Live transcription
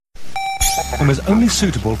and was only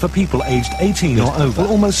suitable for people aged 18 or over, will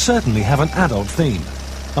almost certainly have an adult theme,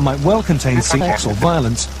 and might well contain sex or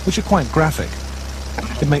violence, which are quite graphic.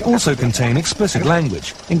 It may also contain explicit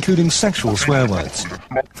language, including sexual swear words.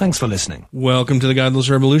 Thanks for listening. Welcome to the Godless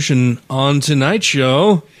Revolution. On tonight's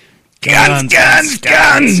show... Guns!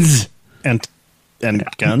 And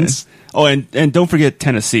guns? Oh, and don't forget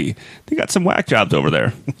Tennessee. They got some whack jobs over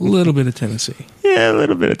there. A little bit of Tennessee. Yeah, a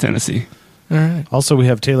little bit of Tennessee. All right. Also, we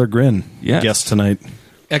have Taylor Grin, guest tonight.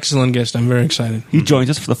 Excellent guest. I'm very excited. He joins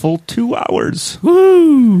us for the full 2 hours.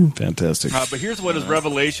 Woo! Fantastic. But here's what his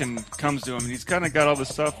revelation comes to him. He's kind of got all this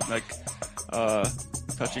stuff, like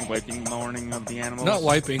touching, wiping, mourning of the animals. Not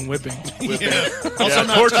wiping, whipping. Yeah.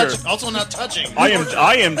 Also not touching. I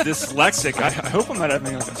am dyslexic. I hope I'm not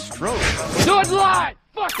having like a stroke. Do it live!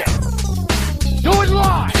 Fuck it! Do it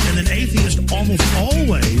live! And an atheist almost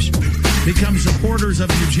always becomes supporters of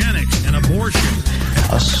eugenics and abortion.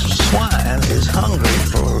 A swine is hungry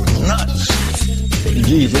for nuts.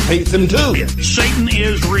 Jesus hates them too. Satan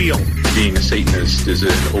is real. Being a Satanist is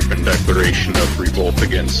an open declaration of revolt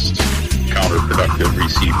against counterproductive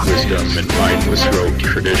received wisdom and mindless rogue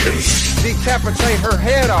tradition. Decapitate her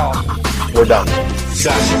head off. We're done.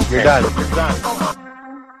 You're done.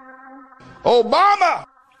 Obama!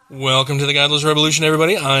 Welcome to the Godless Revolution,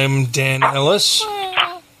 everybody. I'm Dan Ellis.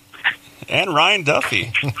 And Ryan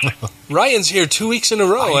Duffy. Ryan's here 2 weeks in a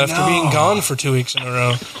row after being gone for 2 weeks in a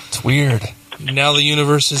row. It's weird. Now the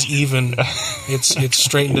universe is even. It's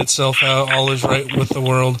straightened itself out. All is right with the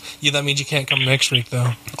world. Yeah, that means you can't come next week,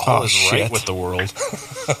 though. All is right with the world.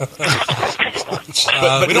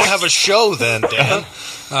 But we don't have a show then, Dan.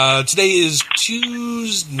 Today is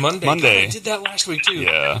Monday. God, I did that last week, too.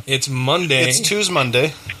 Yeah. It's Monday. It's Tuesday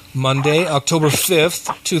Monday. Monday, October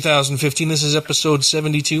 5th, 2015. This is episode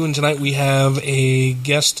 72, and tonight we have a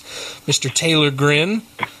guest, Mr. Taylor Grin.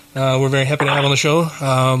 We're very happy to have on the show.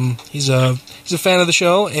 He's a fan of the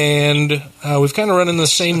show, and we've kind of run in the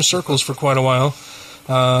same circles for quite a while.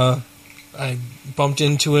 I bumped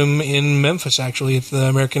into him in Memphis, actually, at the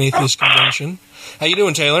American Atheist Convention. How you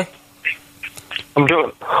doing, Taylor? I'm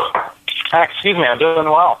doing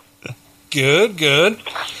well. Good.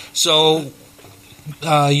 So,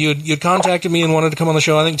 you'd contacted me and wanted to come on the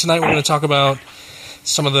show. I think tonight we're going to talk about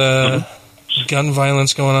some of the gun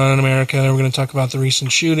violence going on in America. We're going to talk about the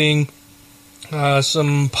recent shooting,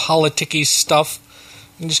 some politicky stuff,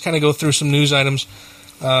 and just kind of go through some news items.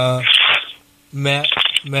 Matt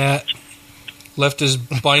left his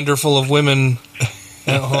binder full of women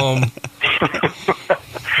at home.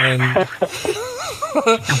 And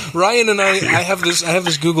Ryan and I have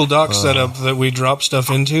this Google Doc set up that we drop stuff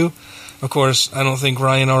into. Of course, I don't think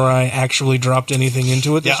Ryan or I actually dropped anything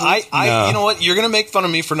into it this week. You know what? You're going to make fun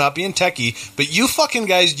of me for not being techie, but you fucking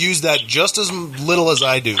guys use that just as little as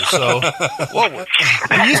I do. So, well,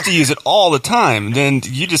 we used to use it all the time. Then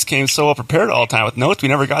you just came so well prepared all the time with notes. We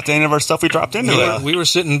never got to any of our stuff we dropped into it. We were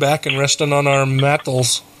sitting back and resting on our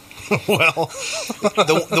mattles. Well,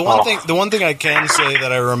 the one thing I can say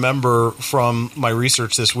that I remember from my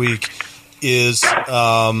research this week is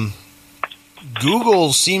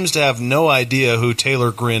Google seems to have no idea who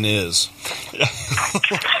Taylor Grin is.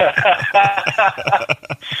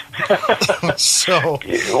 So,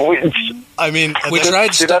 I mean, we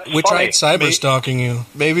tried cyber stalking you.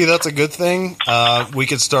 Maybe that's a good thing. We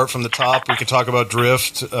could start from the top. We could talk about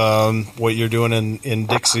Drift, what you're doing in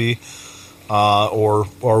Dixie, or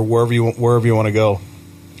wherever you want to go.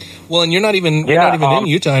 Well, and you're not even in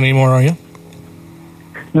Utah anymore, are you?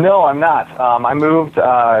 No, I'm not. I moved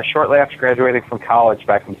shortly after graduating from college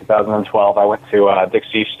back in 2012. I went to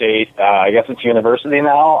Dixie State. I guess it's university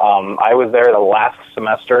now. I was there the last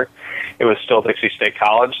semester. It was still Dixie State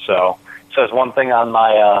College, so it says one thing on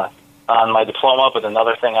my diploma, but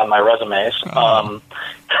another thing on my resumes. So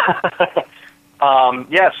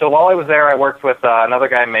while I was there, I worked with another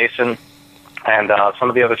guy, Mason, and some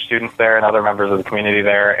of the other students there and other members of the community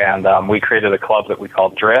there, and we created a club that we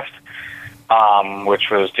called Drift. Which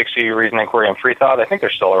was Dixie Reason, Inquiry, and Free Thought. I think they're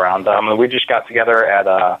still around. We just got together at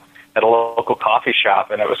a local coffee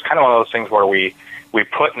shop, and it was kind of one of those things where we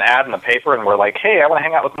put an ad in the paper, and we're like, hey, I want to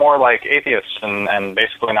hang out with more like atheists and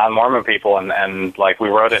basically non-Mormon people, and like we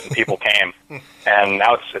wrote it, and people came, and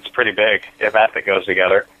now it's pretty big event that goes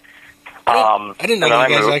together. I didn't know you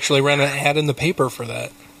guys actually ran an ad in the paper for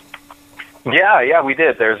that. Yeah, we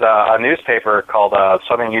did. There's a newspaper called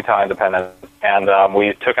Southern Utah Independent, and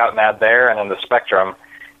we took out an ad there and in the Spectrum,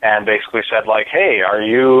 and basically said, like, hey, are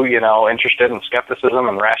you interested in skepticism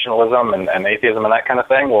and rationalism and atheism and that kind of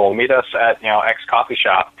thing? Well, meet us at X coffee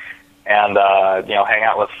shop, and hang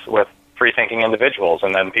out with free-thinking individuals.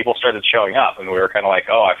 And then people started showing up, and we were kind of like,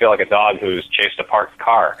 oh, I feel like a dog who's chased a parked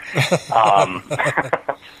car.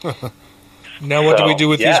 Now what do we do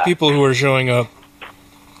with these people who are showing up?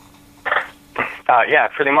 Yeah,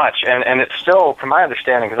 pretty much. And it's still, from my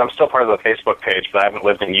understanding, because I'm still part of the Facebook page, but I haven't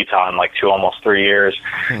lived in Utah in like almost 3 years.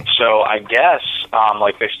 So I guess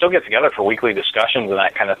like they still get together for weekly discussions and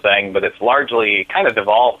that kind of thing, but it's largely kind of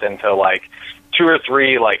devolved into like 2 or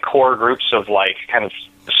 3 like core groups of like kind of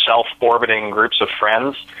self-orbiting groups of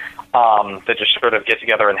friends that just sort of get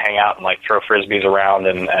together and hang out and like throw frisbees around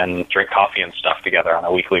and drink coffee and stuff together on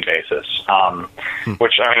a weekly basis.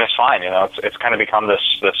 Which I mean, it's fine. You know, it's kind of become this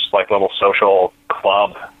like little social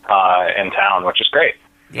club in town, which is great.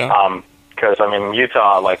 Yeah. Because I mean,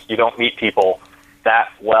 Utah, like you don't meet people that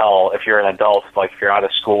well if you're an adult, like if you're out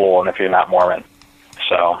of school and if you're not Mormon.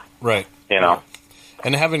 So right, you know.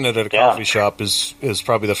 And having it at a coffee shop is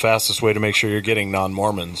probably the fastest way to make sure you're getting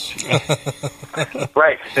non-Mormons.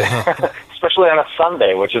 Right. Especially on a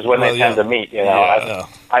Sunday, which is when they tend to meet. You know,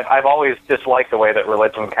 I've always disliked the way that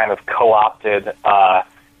religion kind of co-opted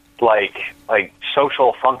like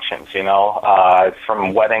social functions. You know,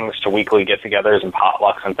 from weddings to weekly get-togethers and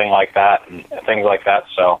potlucks and things like that.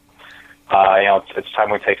 So, you know, it's time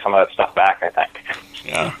we take some of that stuff back, I think.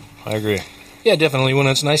 Yeah, I agree. Yeah, definitely. When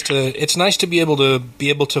it's nice to be able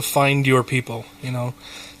to find your people, you know,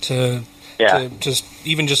 to just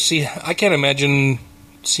see. I can't imagine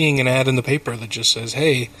seeing an ad in the paper that just says,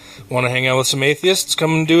 "Hey, want to hang out with some atheists?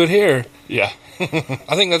 Come and do it here." Yeah,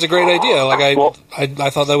 I think that's a great idea. Like I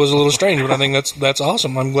thought that was a little strange, but I think that's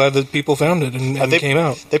awesome. I'm glad that people found it and they came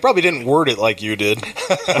out. They probably didn't word it like you did.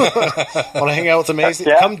 Want to hang out with some atheists?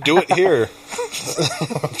 Yeah. Come do it here.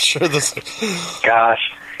 I'm sure this.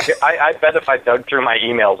 Gosh. I bet if I dug through my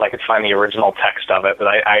emails, I could find the original text of it, but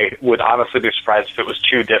I would honestly be surprised if it was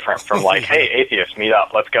too different from like, hey, atheists, meet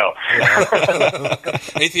up, let's go.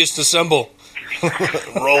 Atheists assemble.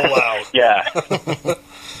 Roll out. Yeah.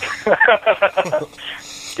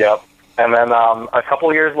 Yep. And then a couple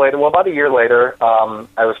of years later, about a year later,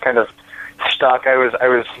 I was kind of stuck. I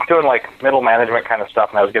was doing like middle management kind of stuff,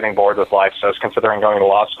 and I was getting bored with life, so I was considering going to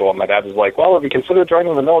law school, and my dad was like, well, have you considered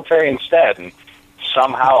joining the military instead? And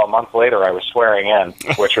somehow a month later I was swearing in,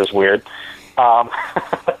 which was weird. And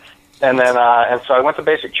so I went to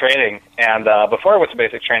basic training, and before I went to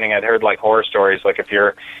basic training, I'd heard like horror stories, like if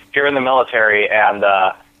you're in the military and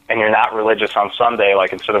you're not religious on Sunday,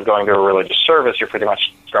 like instead of going to a religious service, you're pretty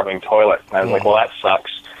much scrubbing toilets. And I was like, well, that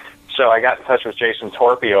sucks. So I got in touch with Jason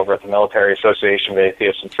Torpy over at the Military Association of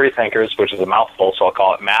Atheists and Freethinkers, which is a mouthful, so I'll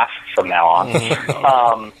call it MAF from now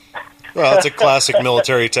on. Well, it's a classic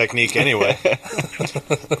military technique anyway.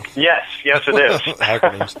 Yes, it is.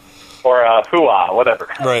 Acronyms. Or hoo-ah, whatever.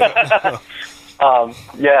 Right. So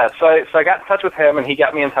I got in touch with him, and he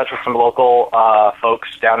got me in touch with some local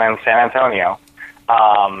folks down in San Antonio.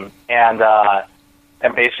 And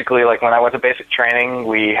basically, like when I went to basic training,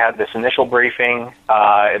 we had this initial briefing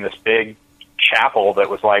in this big chapel that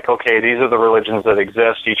was like, okay, these are the religions that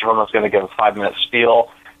exist. Each of them is going to give a 5-minute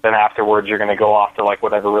spiel. Then afterwards, you're going to go off to like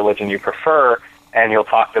whatever religion you prefer, and you'll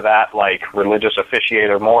talk to that like religious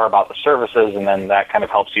officiator more about the services, and then that kind of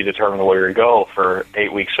helps you determine where you go for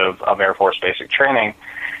 8 weeks of Air Force basic training.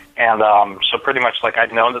 And so pretty much like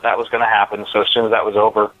I'd known that was going to happen. So as soon as that was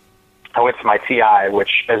over, I went to my TI,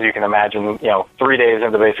 which, as you can imagine, 3 days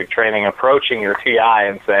into basic training, approaching your TI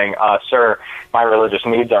and saying, "Sir, my religious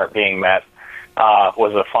needs aren't being met."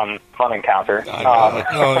 Was a fun encounter.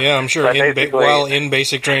 Oh yeah, I'm sure. While in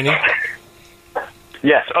basic training.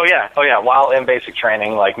 Yes. Oh yeah. While in basic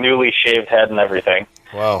training, like newly shaved head and everything.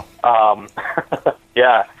 Wow.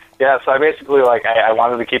 Yeah. So I basically I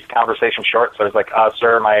wanted to keep the conversation short. So I was like,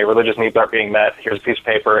 "Sir, my religious needs aren't being met. Here's a piece of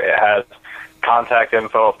paper. It has contact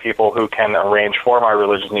info of people who can arrange for my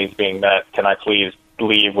religious needs being met. Can I please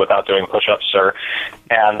leave without doing push-ups, sir?"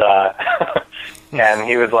 And and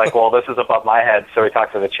he was like, "Well, this is above my head." So he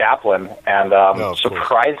talked to the chaplain, and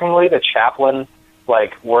surprisingly, the chaplain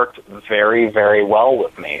worked very, very well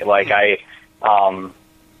with me. One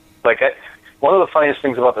of the funniest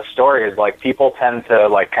things about the story is people tend to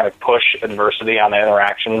kind of push adversity on the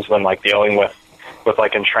interactions when dealing with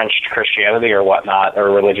entrenched Christianity or whatnot,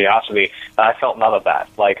 or religiosity. I felt none of that.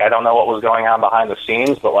 I don't know what was going on behind the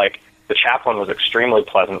scenes, but the chaplain was extremely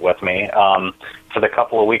pleasant with me. For the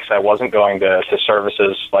couple of weeks I wasn't going to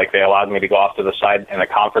services, they allowed me to go off to the side in a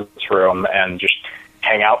conference room and just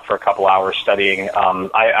hang out for a couple hours studying.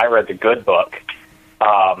 I read the Good Book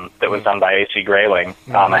that was done by A.C. Grayling.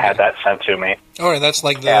 I had that sent to me. All right, that's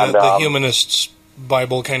like the humanists'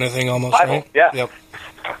 Bible kind of thing almost, Bible, right? Yeah. Yep.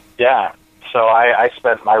 Yeah. So I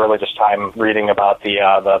spent my religious time reading about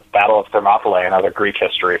the Battle of Thermopylae and other Greek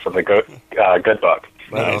history from the Good Book.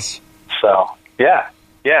 Nice. So, yeah,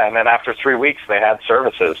 and then after 3 weeks, they had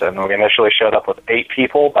services, and we initially showed up with 8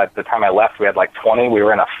 people. By the time I left, we had like 20. We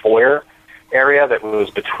were in a foyer area that was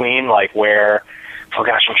between like where, oh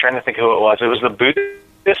gosh, I'm trying to think who it was. It was the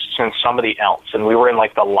Buddhists and somebody else, and we were in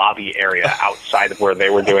like the lobby area outside of where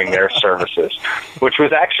they were doing their services, which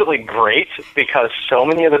was actually great because so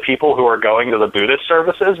many of the people who were going to the Buddhist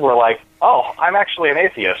services were like, oh, I'm actually an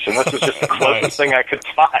atheist, and this is just the closest thing I could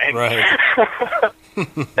find. Right.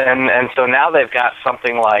 And so now they've got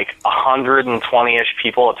something like 120-ish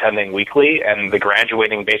people attending weekly, and the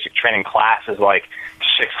graduating basic training class is like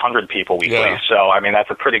 600 people weekly. Yeah. So, I mean,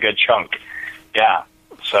 that's a pretty good chunk. Yeah.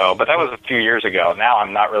 So, but that was a few years ago. Now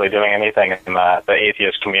I'm not really doing anything in the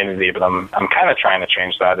atheist community, but I'm kind of trying to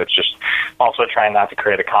change that. It's just also trying not to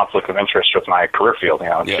create a conflict of interest with my career field. You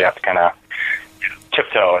know, you have to kind of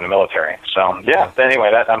tiptoe in the military. So, yeah. But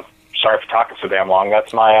anyway, I'm sorry for talking so damn long.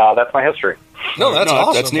 That's my history. No, that's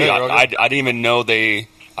awesome. That's neat. I didn't even know I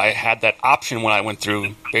had that option when I went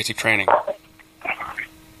through basic training.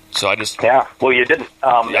 So I just Well, you didn't.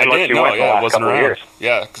 I didn't. You No, went the last it wasn't couple of around. years.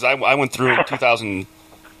 Yeah, because I went through in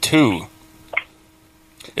 2002.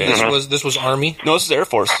 This was Army? No, this is Air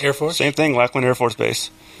Force. Air Force? Same thing, Lackland Air Force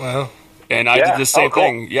Base. Wow. And I did the same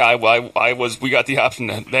thing. Yeah, we got the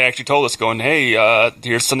option. They actually told us, going, hey,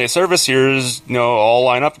 here's Sunday service. Here's, all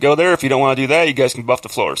line up, go there. If you don't want to do that, you guys can buff the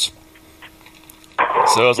floors.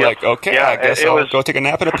 So I was like, okay, I guess I'll go take a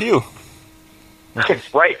nap in a pew.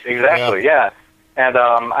 Right, exactly, yeah. And,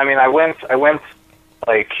 I mean, I went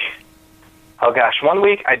like, oh gosh, 1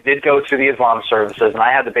 week I did go to the Islam services, and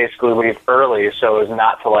I had to basically leave early so as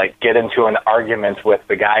not to, like, get into an argument with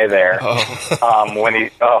the guy there. It was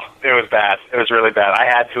bad. It was really bad. I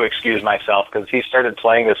had to excuse myself because he started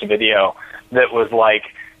playing this video that was, like,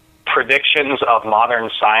 predictions of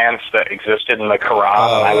modern science that existed in the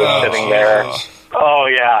Quran, and I was sitting there. Oh,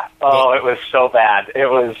 yeah. Oh, it was so bad. I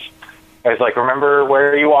was like, remember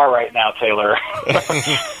where you are right now, Taylor.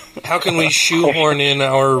 How can we shoehorn in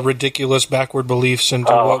our ridiculous backward beliefs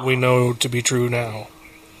into what we know to be true now?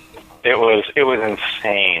 It was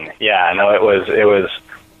insane. Yeah, no, it was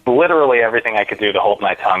literally everything I could do to hold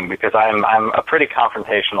my tongue because I'm a pretty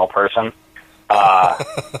confrontational person.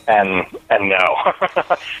 And no,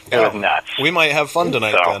 it was nuts. We might have fun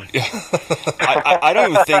tonight then. I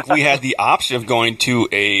don't even think we had the option of going to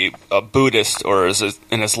a Buddhist or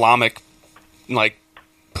an Islamic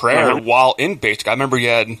prayer while in basic. I remember you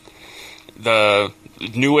had the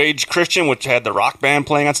New Age Christian, which had the rock band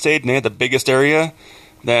playing on stage, and they had the biggest area.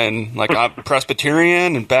 Then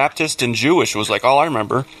Presbyterian and Baptist and Jewish was all I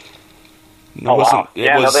remember. Wow!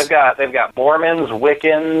 They've got Mormons,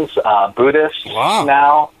 Wiccans, Buddhists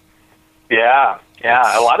now. Yeah.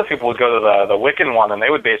 A lot of people would go to the Wiccan one, and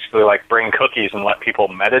they would basically bring cookies and let people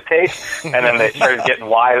meditate. And then they started getting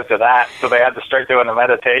wise to that, so they had to start doing the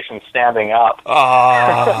meditation standing up.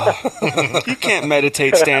 You can't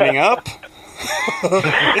meditate standing up. You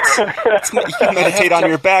can meditate on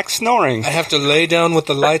your back snoring. I have to lay down with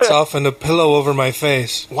the lights off and a pillow over my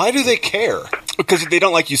face. Why do they care? Because they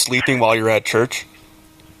don't like you sleeping while you're at church.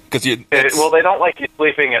 They don't like you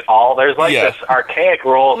sleeping at all. There's this archaic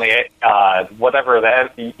rule in the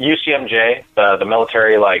the UCMJ, the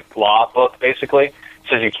military law book, basically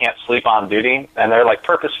says you can't sleep on duty, and they're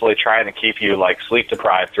purposefully trying to keep you sleep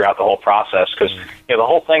deprived throughout the whole process because the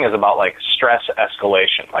whole thing is about stress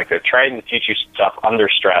escalation. They're trying to teach you stuff under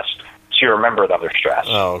stress so you remember it under stress.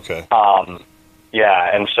 Oh, okay.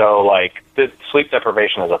 And so the sleep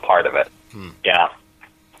deprivation is a part of it. Yeah.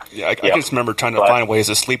 Yeah, I just remember trying to find ways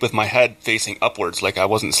to sleep with my head facing upwards like I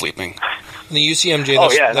wasn't sleeping. In the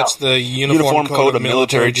UCMJ, that's the Uniform Code of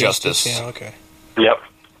Military Justice. Yeah, okay. Yep.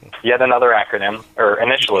 Yet another acronym, or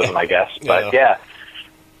initialism, I guess. But,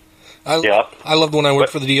 I loved when I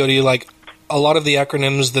worked for the DoD, a lot of the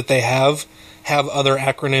acronyms that they have other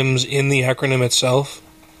acronyms in the acronym itself.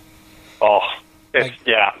 Oh, it's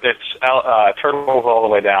turtles all the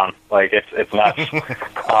way down. It's nuts.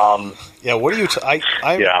 What are you...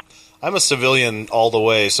 I'm a civilian all the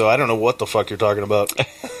way, so I don't know what the fuck you're talking about.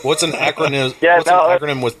 What's an acronym? An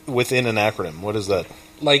acronym within an acronym? What is that?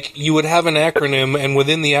 You would have an acronym, and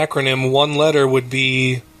within the acronym, one letter would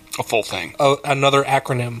be a full thing. Another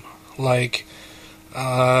acronym.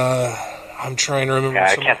 I'm trying to remember.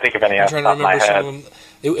 I can't think of any off the top of my head.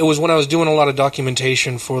 It was when I was doing a lot of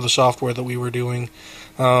documentation for the software that we were doing.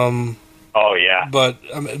 But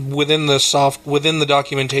within the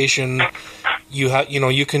documentation,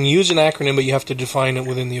 you can use an acronym, but you have to define it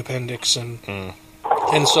within the appendix, and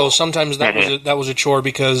so sometimes that was a chore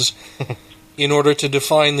because in order to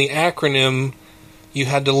define the acronym, you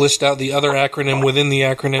had to list out the other acronym within the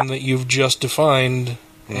acronym that you've just defined,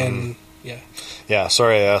 and yeah. Yeah,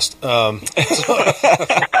 sorry I asked. I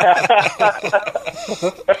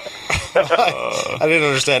didn't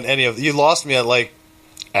understand any of it. You lost me at, like...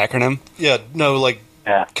 Acronym? Yeah, no, like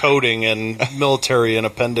coding and military and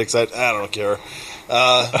appendix. I don't care.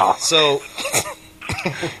 So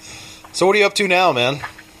what are you up to now, man?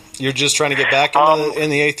 You're just trying to get back in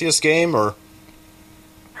the atheist game, or?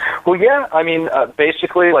 Well, yeah. I mean,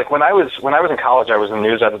 basically, like when I was in college, I was a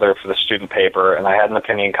news editor for the student paper, and I had an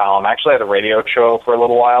opinion column. I actually had a radio show for a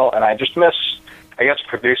little while, and I just miss, I guess,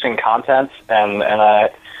 producing content. And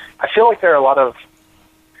I feel like there are a lot of,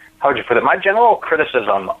 how would you put it? My general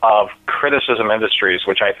criticism of criticism industries,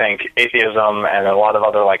 which I think atheism and a lot of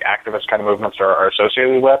other like activist kind of movements are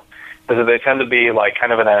associated with, is that they tend to be like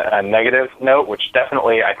kind of in a negative note, which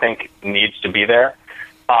definitely I think needs to be there.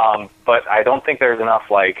 But I don't think there's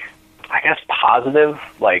enough like, I guess, positive,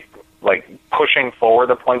 like pushing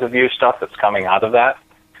forward a point of view stuff that's coming out of that.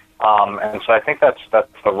 And so I think that's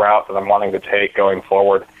the route that I'm wanting to take going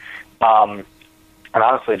forward. And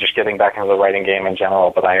honestly, just getting back into the writing game in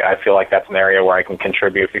general, but I feel like that's an area where I can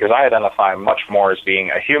contribute because I identify much more as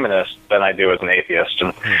being a humanist than I do as an atheist.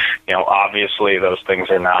 And, obviously those things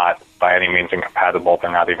are not by any means incompatible. They're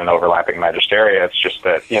not even overlapping magisteria. It's just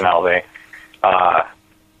that,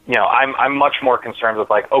 I'm much more concerned with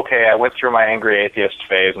like, okay, I went through my angry atheist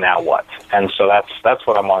phase, now what? And so that's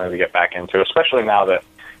what I'm wanting to get back into, especially now that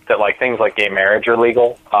like things like gay marriage are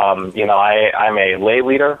legal. I'm a lay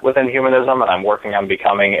leader within humanism, and I'm working on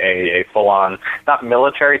becoming a full-on, not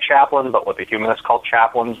military chaplain, but what the humanists call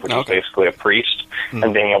chaplains, which is basically a priest,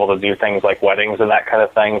 and being able to do things like weddings and that kind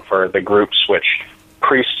of thing for the groups which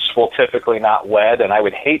priests will typically not wed. And I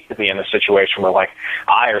would hate to be in a situation where like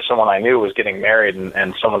I or someone I knew was getting married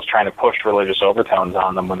and someone's trying to push religious overtones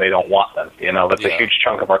on them when they don't want them. That's a huge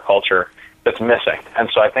chunk of our culture that's missing. And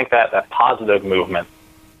so I think that positive movement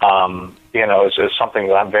is something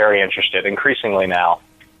that I'm very interested increasingly now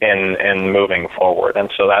in moving forward.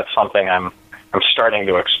 And so that's something I'm starting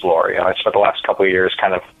to explore. I spent the last couple of years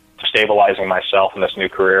kind of stabilizing myself in this new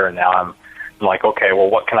career, and now I'm like, okay, well,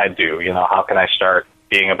 what can I do? How can I start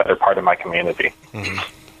being a better part of my community? Mm-hmm.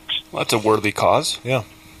 Well, that's a worthy cause. Yeah.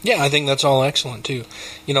 Yeah, I think that's all excellent, too.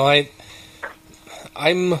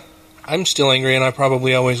 I'm still angry, and I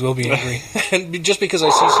probably always will be angry, and just because I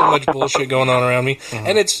see so much bullshit going on around me,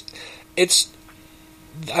 and it's,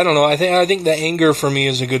 I don't know. I think the anger for me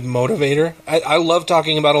is a good motivator. I love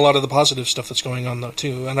talking about a lot of the positive stuff that's going on though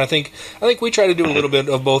too, and I think we try to do a little bit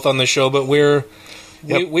of both on the show, but we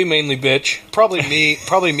mainly bitch. Probably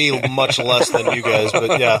me much less than you guys,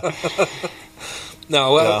 but yeah.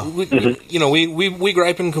 No, we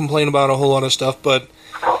gripe and complain about a whole lot of stuff, but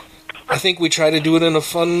I think we try to do it in a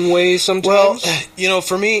fun way sometimes. Well,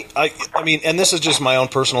 for me, I mean, and this is just my own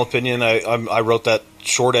personal opinion. I wrote that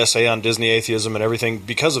short essay on Disney atheism and everything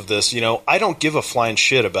because of this. I don't give a flying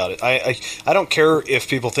shit about it. I don't care if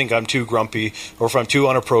people think I'm too grumpy or if I'm too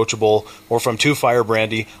unapproachable or if I'm too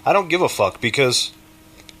firebrandy. I don't give a fuck because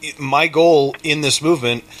my goal in this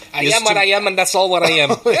movement is what I am, and that's all what I am.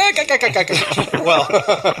 Well,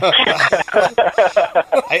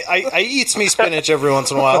 I eat me spinach every once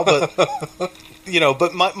in a while, but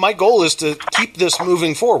but my goal is to keep this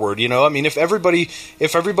moving forward. I mean, if everybody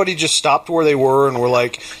just stopped where they were and were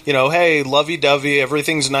like, hey, lovey-dovey,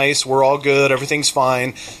 everything's nice, we're all good, everything's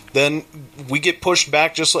fine, then we get pushed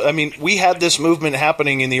back. We had this movement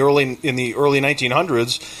happening in the early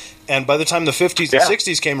 1900s. And by the time the 50s and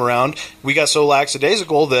 60s came around, we got so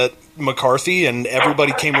lackadaisical that McCarthy and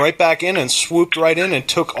everybody came right back in and swooped right in and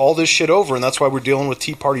took all this shit over, and that's why we're dealing with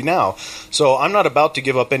Tea Party now. So I'm not about to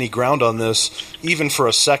give up any ground on this, even for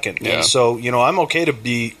a second. Yeah. And so I'm okay to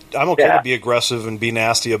be to be aggressive and be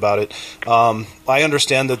nasty about it. I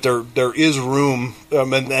understand that there is room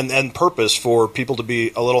and purpose for people to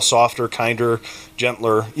be a little softer, kinder,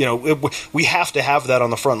 gentler. We have to have that on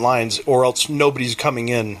the front lines, or else nobody's going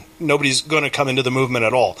to come into the movement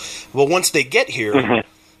at all. Well, once they get here. Mm-hmm.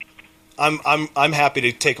 I'm happy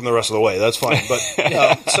to take them the rest of the way. That's fine. But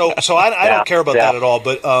so I don't care about that at all.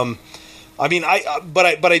 But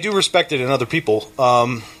I do respect it in other people.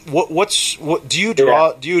 Do you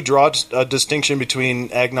draw a distinction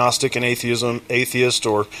between agnostic and atheist,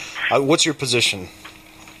 or what's your position?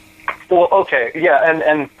 Well, okay, yeah,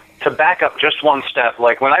 and to back up just one step,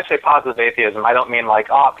 like when I say positive atheism, I don't mean like,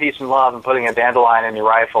 peace and love and putting a dandelion in your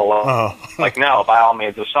rifle. Like, no, by all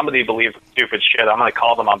means, if somebody believes stupid shit, I'm going to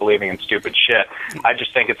call them on believing in stupid shit. I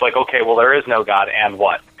just think it's like, okay, well, there is no God, and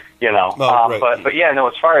what? Right. But yeah, no,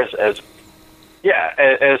 as far as Yeah,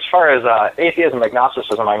 as far as atheism,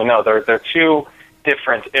 agnosticism, I mean, no, they're two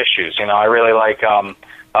different issues. I really like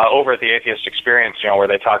over at the Atheist Experience, where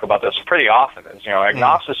they talk about this pretty often. Is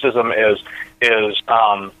agnosticism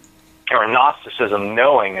or Gnosticism,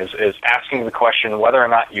 knowing is asking the question whether or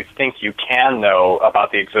not you think you can know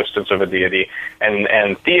about the existence of a deity,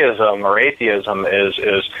 and theism or atheism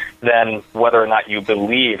is then whether or not you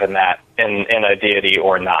believe in that in a deity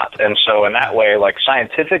or not. And so in that way, like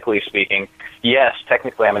scientifically speaking, yes,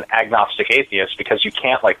 technically I'm an agnostic atheist because you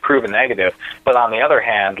can't prove a negative, but on the other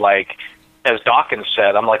hand, as Dawkins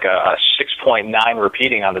said, I'm like a 6.9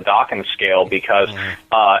 repeating on the Dawkins scale because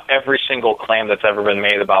every single claim that's ever been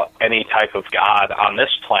made about any type of God on this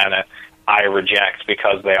planet, I reject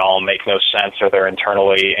because they all make no sense or they're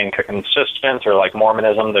internally inconsistent, or like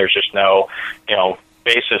Mormonism, there's just no,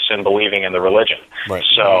 basis in believing in the religion. Right.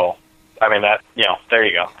 So, I mean, there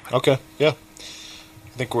you go. Okay. Yeah.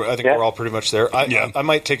 I think we're all pretty much there. I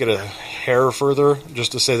might take it a hair further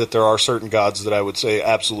just to say that there are certain gods that I would say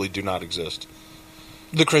absolutely do not exist.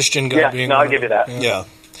 The Christian God being I'll give you that.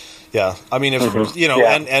 Yeah. I mean, if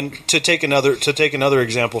and to take another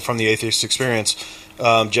example from the Atheist Experience,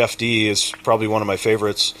 Jeff D is probably one of my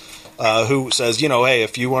favorites. Who says, hey,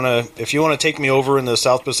 if you want to take me over in the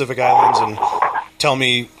South Pacific Islands and tell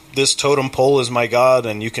me this totem pole is my God,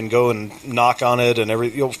 and you can go and knock on it and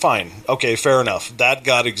everything. Fine, okay, fair enough. That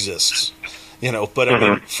God exists, But I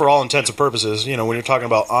mean, for all intents and purposes, when you're talking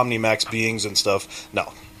about omnimax beings and stuff,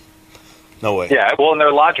 no way. Yeah, well, and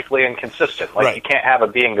they're logically inconsistent. You can't have a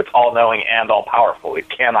being that's all knowing and all powerful. It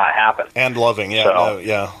cannot happen. And loving,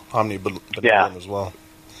 omnibenevolent as well.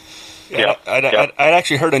 Yeah, I'd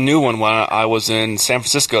actually heard a new one when I was in San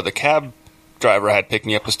Francisco. The cab driver I had picked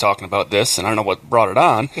me up was talking about this, and I don't know what brought it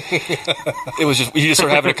on. It was just, we just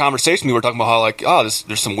started having a conversation. We were talking about how,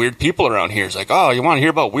 there's some weird people around here. It's like, oh, you want to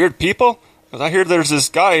hear about weird people? Because I hear there's this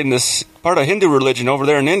guy in this part of Hindu religion over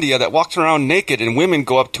there in India that walks around naked, and women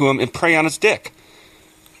go up to him and prey on his dick.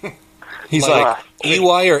 He's like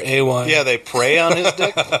EY or AY? Yeah, they prey on his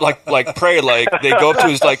dick? like pray, they go up to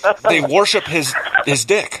his, they worship his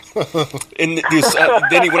dick. And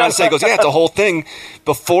then he went on to say, it's a whole thing.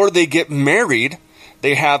 Before they get married,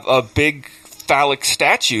 they have a big phallic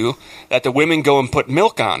statue that the women go and put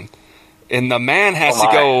milk on. And the man has to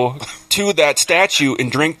go to that statue and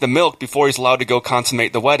drink the milk before he's allowed to go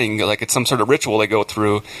consummate the wedding. Like it's some sort of ritual they go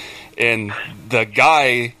through. And the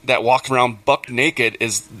guy that walked around buck naked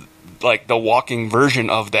is like the walking version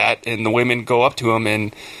of that, and the women go up to him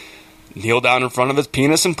and kneel down in front of his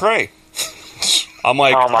penis and pray. I'm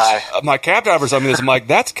like, my cab driver's on me this. I'm like,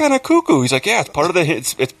 that's kind of cuckoo. He's like, yeah, it's part of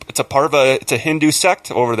it's a Hindu sect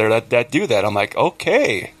over there that do that. I'm like,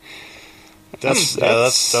 okay, that's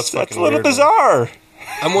fucking a little bizarre.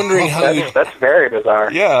 I'm wondering how that's very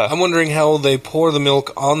bizarre. Yeah, I'm wondering how they pour the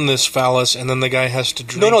milk on this phallus, and then the guy has to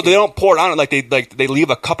drink. No, they don't pour it on it. They leave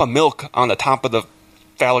a cup of milk on the top of the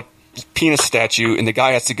phallic penis statue, and the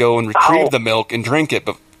guy has to go and retrieve the milk and drink it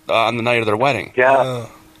on the night of their wedding. Yeah.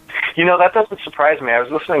 That doesn't surprise me. I was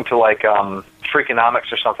listening to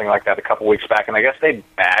Freakonomics or something like that a couple weeks back, and I guess they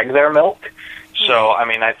bag their milk. So, I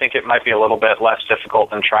mean, I think it might be a little bit less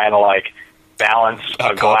difficult than trying to balance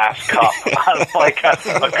a glass cup on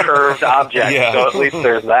a curved object. Yeah. So at least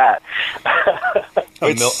there's that.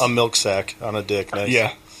 A milk sack on a dick. Nice.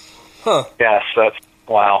 Yeah. Huh. Yes, that's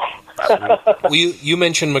wow. Well, you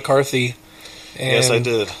mentioned McCarthy. And yes, I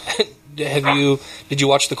did. Did you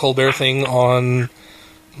watch the Colbert thing on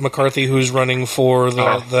McCarthy, who's running for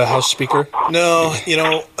the House Speaker? No,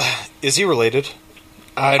 is he related?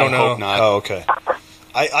 I don't know. Hope not. Oh, okay.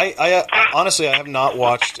 I honestly, I have not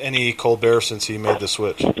watched any Colbert since he made the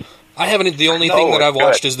switch. I haven't. The only thing that I've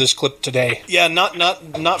watched is this clip today. Yeah,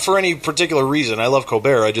 not for any particular reason. I love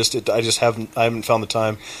Colbert. I haven't found the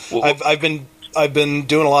time. Well, I've been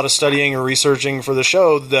doing a lot of studying or researching for the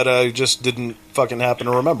show that I just didn't fucking happen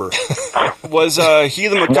to remember. Was he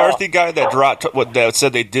the McCarthy guy that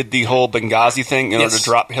said they did the whole Benghazi thing in order to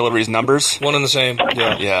drop Hillary's numbers? One and the same.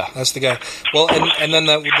 Yeah. That's the guy. Well, and then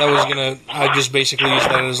that was gonna. I just basically used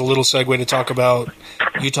that as a little segue to talk about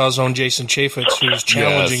Utah's own Jason Chaffetz, who's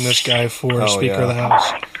challenging this guy for Speaker of the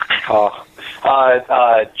House.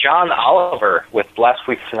 John Oliver with Last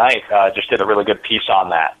Week Tonight just did a really good piece on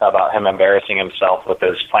that about him embarrassing himself with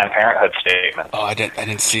his Planned Parenthood statement. Oh, I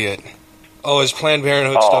didn't see it. Oh, his Planned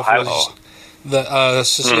Parenthood stuff was the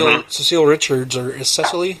Cecile Richards, or is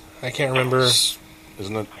Cecily? I can't remember.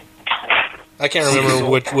 Isn't it? I can't remember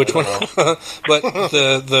which one. But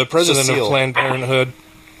the president of Planned Parenthood,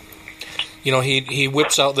 he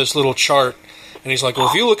whips out this little chart. And he's like, well,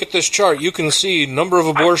 if you look at this chart, you can see number of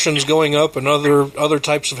abortions going up and other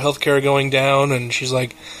types of healthcare going down. And she's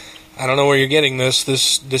like, I don't know where you're getting this.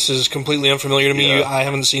 This is completely unfamiliar to me. I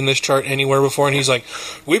haven't seen this chart anywhere before. And he's like,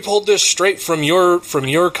 we pulled this straight from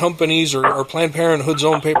your company's or Planned Parenthood's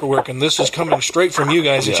own paperwork, and this is coming straight from you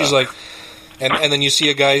guys. And she's like, and then you see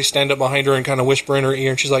a guy stand up behind her and kind of whisper in her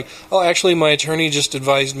ear, and she's like, oh, actually, my attorney just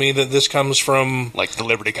advised me that this comes from... Like the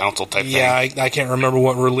Liberty Council type thing. Yeah, I can't remember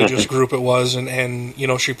what religious group it was, and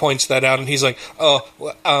she points that out, and he's like,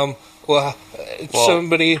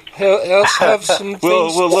 somebody else have some things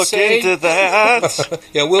we'll to look say? into that.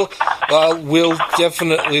 Yeah, we'll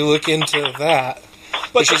definitely look into that.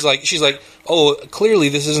 But she's like, oh, clearly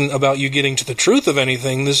this isn't about you getting to the truth of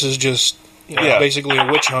anything. This is just basically a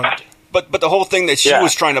witch hunt. But the whole thing that she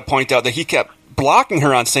was trying to point out that he kept blocking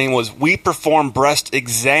her on saying was, we perform breast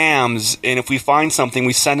exams, and if we find something,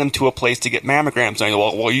 we send them to a place to get mammograms. And I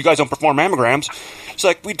go, well, you guys don't perform mammograms. It's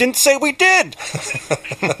like, we didn't say we did.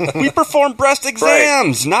 We perform breast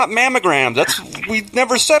exams, not mammograms. We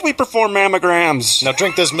never said we perform mammograms. Now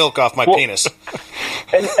drink this milk off my penis.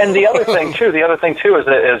 And the other thing too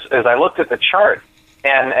is I looked at the chart,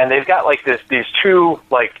 and they've got like these two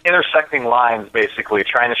like intersecting lines basically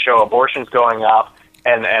trying to show abortions going up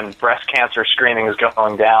and breast cancer screenings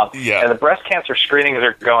going down. Yeah. And the breast cancer screenings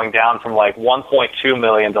are going down from like 1.2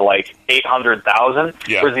 million to like 800,000,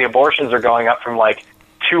 whereas the abortions are going up from like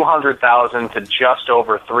 200,000 to just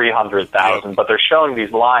over 300,000. But they're showing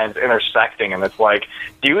these lines intersecting, and it's like,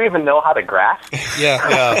 do you even know how to graph?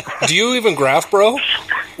 Yeah. Do you even graph, bro?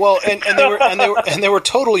 Well, and they were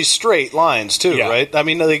totally straight lines too, right? I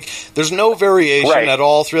mean, like, there's no variation at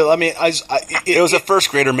all through. I mean, it was a first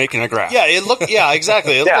grader making a graph. Yeah, it looked. Yeah,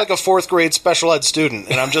 exactly. It looked like a fourth grade special ed student,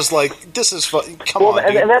 and I'm just like, this is fun. Come on,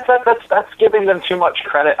 dude. And that's giving them too much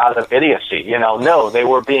credit out of idiocy. No, they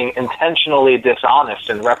were being intentionally dishonest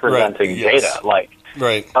in representing data. Like,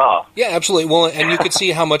 right. Oh. Yeah, absolutely. Well, and you could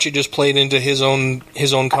see how much it just played into his own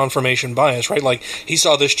confirmation bias, right? Like, he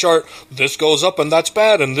saw this chart, this goes up and that's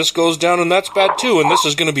bad, and this goes down and that's bad too, and this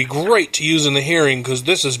is going to be great to use in the hearing because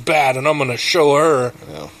this is bad, and I'm going to show her.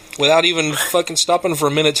 Yeah. Without even fucking stopping for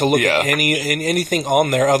a minute to look at anything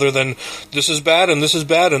on there other than this is bad and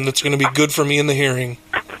it's going to be good for me in the hearing.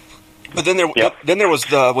 But then there was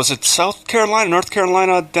was it South Carolina, North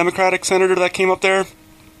Carolina Democratic senator that came up there?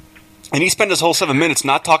 And he spent his whole 7 minutes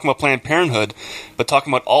not talking about Planned Parenthood, but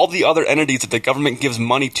talking about all the other entities that the government gives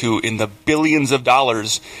money to in the billions of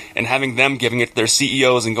dollars and having them giving it to their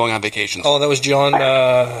CEOs and going on vacations. Oh, that was John,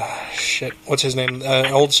 what's his name?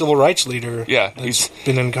 Old civil rights leader. Yeah. He's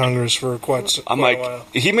been in Congress for quite a while.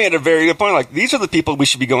 He made a very good point. Like, these are the people we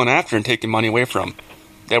should be going after and taking money away from.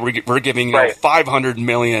 That we're giving $500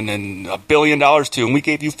 million and $1 billion to, and we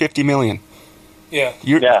gave you $50 million. Yeah.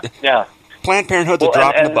 Planned Parenthood's a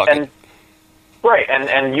drop in the bucket. Right,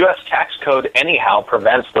 and U.S. tax code anyhow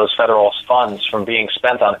prevents those federal funds from being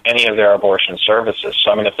spent on any of their abortion services. So,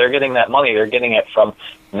 I mean, if they're getting that money, they're getting it from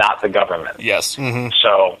not the government. Yes. Mm-hmm.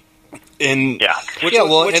 So,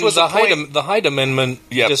 which was the Hyde Amendment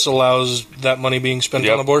disallows that money being spent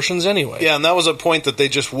on abortions anyway. Yeah, and that was a point that they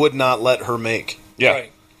just would not let her make. Yeah.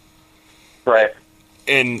 Right.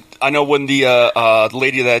 And I know when the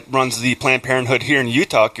lady that runs the Planned Parenthood here in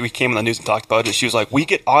Utah, we came on the news and talked about it, she was like, we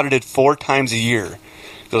get audited 4 times a year.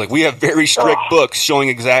 They're like, we have very strict books showing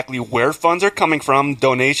exactly where funds are coming from,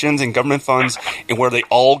 donations and government funds, and where they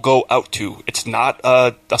all go out to. It's not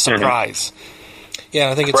a surprise. Yeah,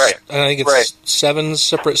 I think it's 7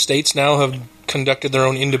 separate states now have conducted their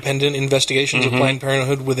own independent investigations of Planned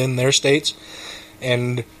Parenthood within their states.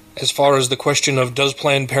 And as far as the question of does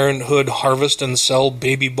Planned Parenthood harvest and sell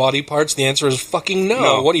baby body parts, the answer is fucking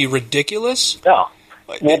no. What are you, ridiculous? No.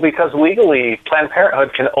 Well, because legally, Planned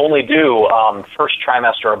Parenthood can only do first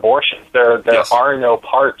trimester abortions. There are no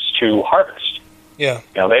parts to harvest. Yeah.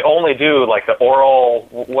 They only do like the oral,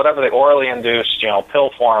 whatever the orally induced,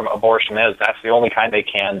 pill form abortion is. That's the only kind they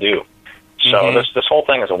can do. So this whole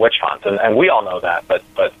thing is a witch hunt, and we all know that. But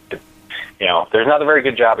there's not a very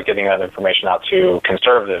good job of getting that information out to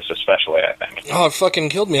conservatives, especially, I think. Oh, it fucking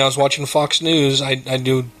killed me. I was watching Fox News. I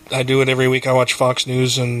do it every week. I watch Fox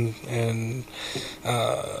News and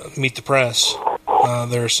Meet the Press,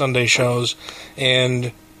 their Sunday shows.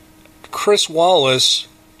 And Chris Wallace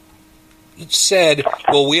said,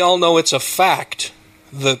 well, we all know it's a fact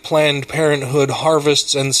that Planned Parenthood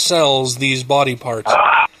harvests and sells these body parts.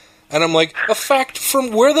 And I'm like, a fact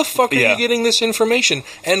from where the fuck are you getting this information?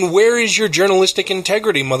 And where is your journalistic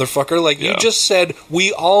integrity, motherfucker? Like, you just said,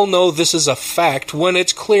 we all know this is a fact when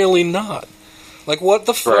it's clearly not. Like, what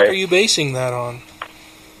the fuck are you basing that on?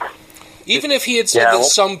 Even if he had said that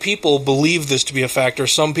some people believe this to be a fact, or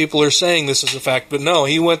some people are saying this is a fact, but no,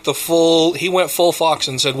 he went full Fox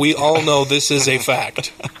and said, we all know this is a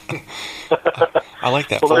fact. I like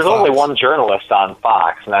that. Well, there's only one journalist on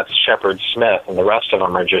Fox, and that's Shepard Smith, and the rest of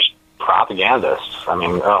them are just propagandists. I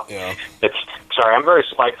mean, sorry, I'm very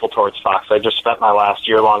spiteful towards Fox. I just spent my last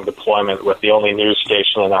year-long deployment with the only news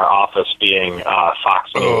station in our office being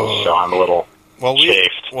Fox News, so I'm a little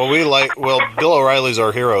chafed. Bill O'Reilly's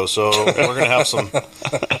our hero, so we're going to have some...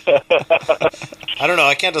 I don't know.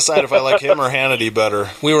 I can't decide if I like him or Hannity better.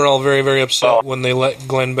 We were all very, very upset when they let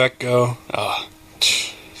Glenn Beck go.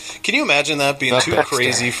 Can you imagine that being too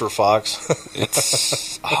crazy for Fox?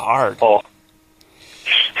 It's hard. Oh.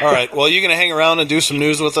 All right. Well, you going to hang around and do some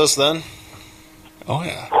news with us then? Oh,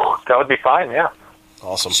 yeah. That would be fine, yeah.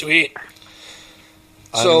 Awesome. Sweet.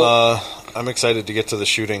 I'm excited to get to the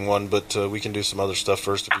shooting one, but we can do some other stuff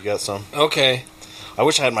first if you got some. Okay. I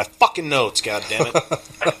wish I had my fucking notes, goddammit.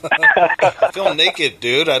 I feel naked,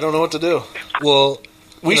 dude. I don't know what to do. Well...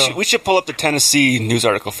 We should pull up the Tennessee news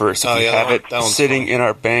article first. We have it sitting in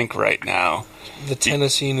our bank right now. The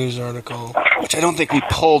Tennessee news article. Which I don't think we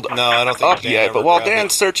pulled up yet. But while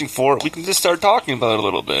Dan's searching for it, we can just start talking about it a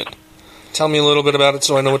little bit. Tell me a little bit about it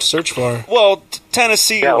so I know what to search for. Well,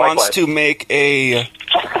 Tennessee wants to make a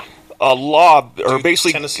law, or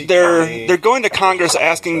basically they're going to Congress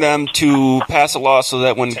asking them to pass a law so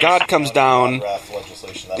that when God comes down,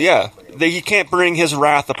 he can't bring his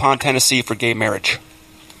wrath upon Tennessee for gay marriage.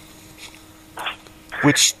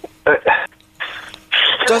 Which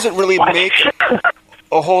doesn't really make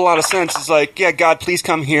a whole lot of sense. It's like, yeah, God, please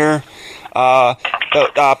come here.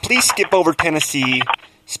 Please skip over Tennessee.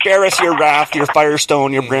 Spare us your wrath, your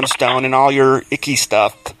firestone, your brimstone, and all your icky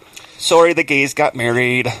stuff. Sorry the gays got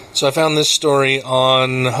married. So I found this story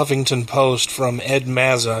on Huffington Post from Ed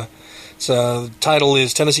Mazza. The title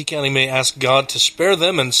is, Tennessee County May Ask God to Spare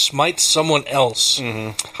Them and Smite Someone Else.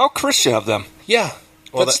 Mm-hmm. How Christian of them. Yeah.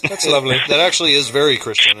 Well, that's lovely. That actually is very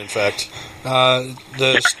Christian, in fact.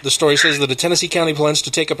 The story says that a Tennessee county plans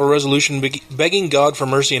to take up a resolution begging God for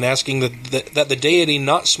mercy and asking that the deity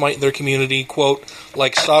not smite their community, quote,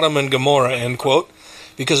 like Sodom and Gomorrah, end quote,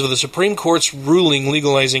 because of the Supreme Court's ruling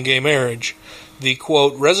legalizing gay marriage. The,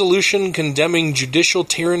 quote, resolution condemning judicial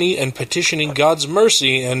tyranny and petitioning God's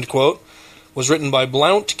mercy, end quote, was written by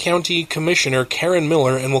Blount County Commissioner Karen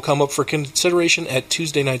Miller and will come up for consideration at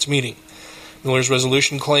Tuesday night's meeting. Miller's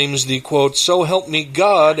resolution claims the, quote, so help me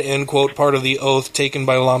God, end quote, part of the oath taken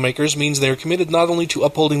by lawmakers means they are committed not only to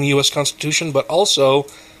upholding the U.S. Constitution, but also,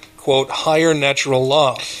 quote, higher natural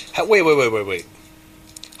law. Wait.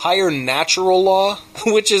 Higher natural law?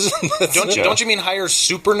 Which is... Don't you mean higher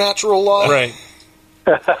supernatural law? Right.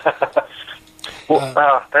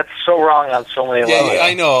 That's so wrong on so many levels. Yeah,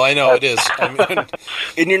 I know, it is. I mean,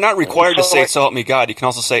 and you're not required to say, so help me God. You can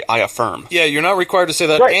also say, I affirm. Yeah, you're not required to say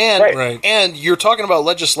that. Right. And you're talking about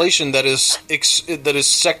legislation that is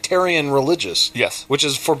sectarian religious. Yes. Which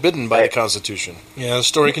is forbidden by the Constitution. Yeah, the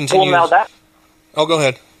story continues. Well, now Oh, go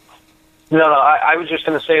ahead. No, I was just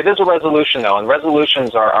going to say, it is a resolution, though, and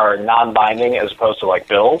resolutions are non-binding as opposed to, like,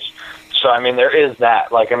 bills. So, I mean, there is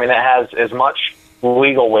that. Like, I mean, it has as much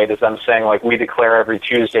legal weight as them saying, like, we declare every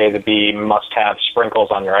Tuesday to be must-have sprinkles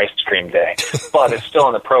on your ice cream day. But it's still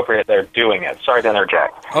inappropriate they're doing it. Sorry to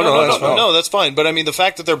interject. No, that's fine. But, I mean, the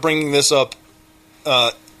fact that they're bringing this up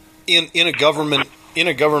in a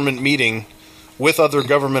government meeting with other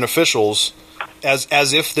government officials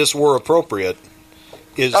as if this were appropriate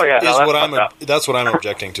that's what I'm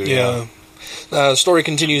objecting to. Yeah. The story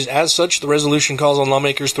continues. As such, the resolution calls on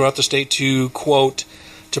lawmakers throughout the state to, quote,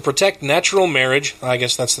 to protect natural marriage, I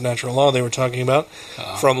guess that's the natural law they were talking about,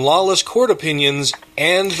 from lawless court opinions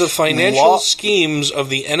and the financial schemes of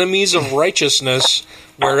the enemies of righteousness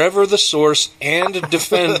wherever the source, and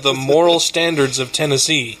defend the moral standards of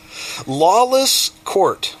Tennessee. Lawless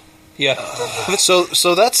court. Yeah. So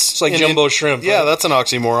that's... It's like jumbo shrimp. Yeah, right? That's an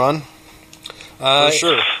oxymoron. For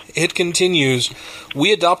sure. It continues.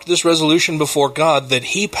 We adopt this resolution before God that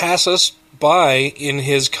he pass us by in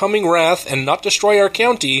his coming wrath and not destroy our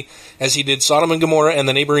county as he did Sodom and Gomorrah and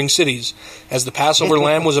the neighboring cities. As the Passover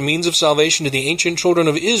lamb was a means of salvation to the ancient children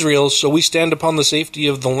of Israel, so we stand upon the safety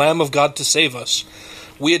of the Lamb of God to save us.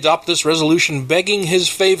 We adopt this resolution begging his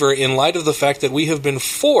favor in light of the fact that we have been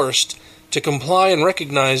forced to comply and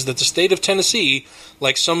recognize that the state of Tennessee,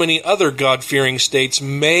 like so many other God-fearing states,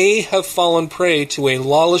 may have fallen prey to a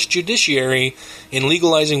lawless judiciary in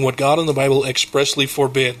legalizing what God in the Bible expressly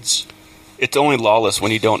forbids. It's only lawless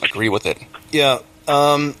when you don't agree with it. Yeah.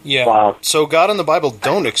 Yeah. Wow. So God and the Bible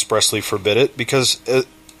don't expressly forbid it because,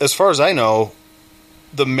 as far as I know,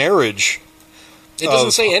 the marriage It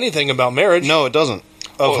doesn't say anything about marriage. No, it doesn't.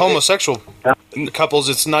 Of homosexual couples,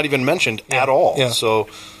 it's not even mentioned at all. Yeah. So,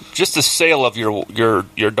 just the sale of your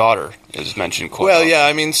daughter is mentioned quite well. often. Yeah,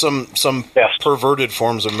 I mean, some perverted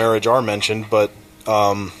forms of marriage are mentioned, but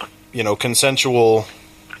consensual,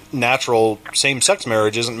 natural, same-sex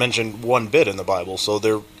marriage isn't mentioned one bit in the Bible. So they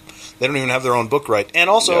don't even have their own book right. And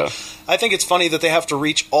also, I think it's funny that they have to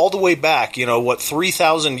reach all the way back,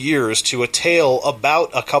 3,000 years to a tale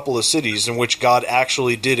about a couple of cities in which God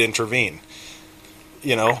actually did intervene.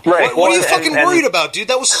 Right. What are you fucking worried about, dude?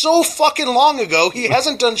 That was so fucking long ago. He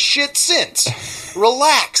hasn't done shit since.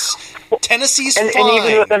 Relax. Tennessee's fine. And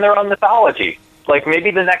even within their own mythology. Like, maybe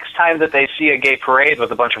the next time that they see a gay parade with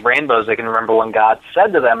a bunch of rainbows, they can remember when God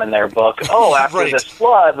said to them in their book, after this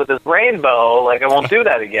flood with this rainbow, I won't do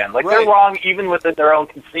that again. They're wrong even within their own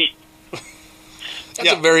conceit.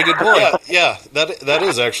 That's a very good point. Yeah, that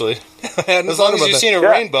is actually. As long as you've seen a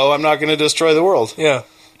rainbow, I'm not going to destroy the world. Yeah.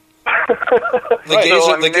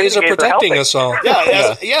 The gays are protecting us all.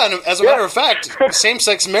 Yeah, and as a matter of fact,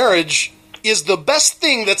 same-sex marriage is the best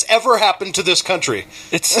thing that's ever happened to this country.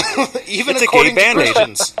 It's even it's according a gay to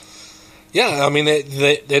Christians. Yeah, I mean,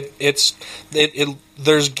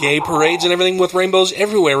 there's gay parades and everything with rainbows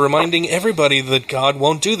everywhere, reminding everybody that God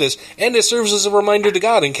won't do this, and it serves as a reminder to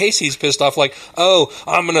God in case he's pissed off. I'm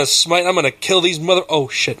gonna kill these Oh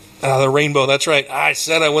shit, the rainbow. That's right. I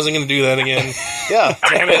said I wasn't gonna do that again. Yeah,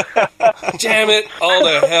 damn it! All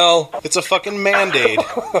the hell! It's a fucking Band-Aid.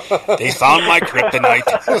 They found my kryptonite.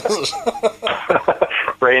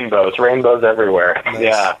 Rainbows everywhere. Nice.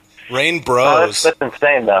 Yeah. Rain bros. That's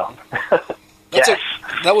insane, though.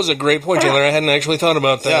 That was a great point, Taylor. I hadn't actually thought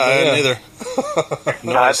about that. Yeah, I hadn't either.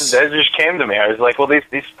 That just came to me. I was like, well, these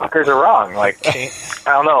fuckers are wrong. I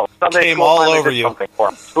don't know. Sunday came school all finally over did you. something for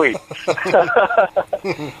 'em. Sweet.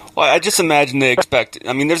 Well, I just imagine they expect...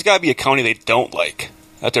 I mean, there's got to be a county they don't like,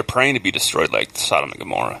 that they're praying to be destroyed, like Sodom and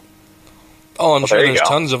Gomorrah. Oh, I'm sure there's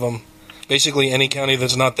tons of them. Basically, any county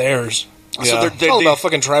that's not theirs. Yeah. So it's all about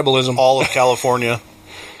fucking tribalism. All of California.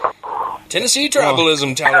 Tennessee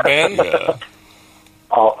tribalism, Taliban. Yeah.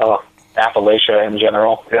 Appalachia in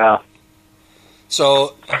general. Yeah.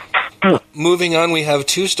 So, moving on, we have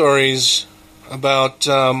two stories about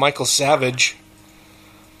Michael Savage,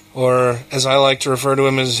 or as I like to refer to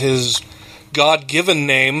him as his God-given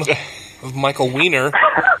name of Michael Wiener.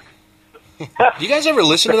 Do you guys ever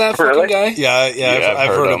listen to that fucking guy? Yeah,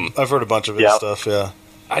 I've heard him. I've heard a bunch of his stuff, yeah.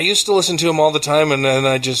 I used to listen to him all the time, and then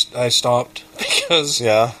I stopped because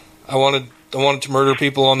I wanted to murder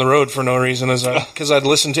people on the road for no reason, because I'd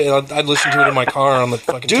listen to it in my car on the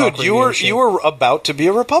fucking talk radio. Dude, you were about to be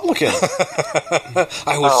a Republican.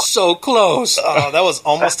 I was so close. Oh, that was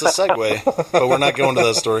almost a segue, but we're not going to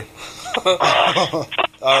that story.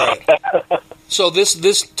 All right. So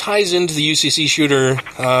this ties into the UCC shooter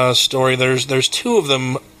story. There's two of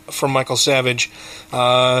them from Michael Savage.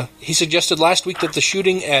 He suggested last week that the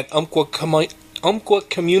shooting at Umpqua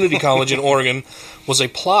Community College in Oregon was a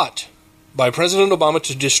plot by President Obama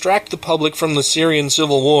to distract the public from the Syrian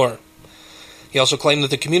civil war. He also claimed that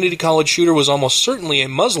the community college shooter was almost certainly a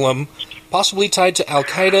Muslim, possibly tied to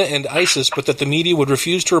Al-Qaeda and ISIS, but that the media would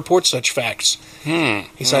refuse to report such facts.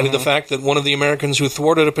 He cited the fact that one of the Americans who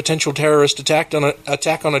thwarted a potential terrorist attack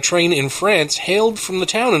on a train in France hailed from the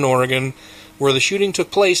town in Oregon where the shooting took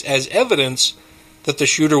place as evidence that the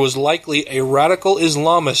shooter was likely a radical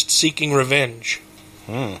Islamist seeking revenge.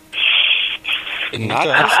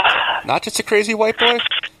 Not just a crazy white boy?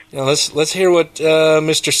 Now let's hear what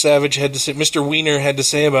Mr. Savage had to say. Mr. Wiener had to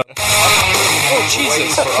say about it. Oh Jesus!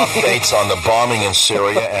 Waiting for updates on the bombing in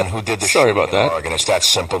Syria and who did the shooting in Oregon. It's that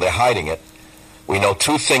simple. They're hiding it. We know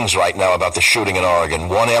two things right now about the shooting in Oregon.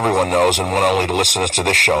 One everyone knows, and one only the listeners to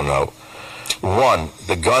this show know. One,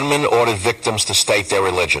 the gunman ordered victims to state their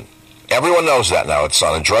religion. Everyone knows that now. It's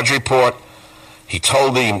on a Drudge Report. He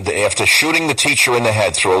told after shooting the teacher in the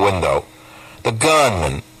head through a window, the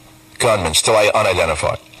gunman, still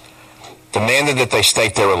unidentified, demanded that they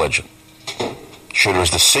state their religion. Shooter is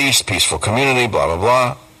deceased, peaceful community, blah, blah,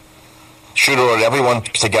 blah. Shooter ordered everyone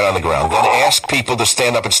to get on the ground, then asked people to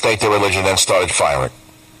stand up and state their religion, then started firing.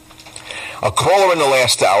 A caller in the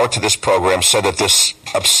last hour to this program said that this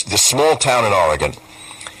small town in Oregon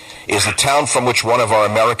is the town from which one of our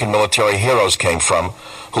American military heroes came from,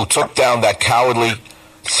 who took down that cowardly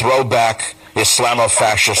throwback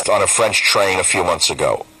Islamo-fascist on a French train a few months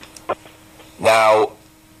ago. Now,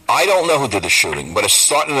 I don't know who did the shooting, but it's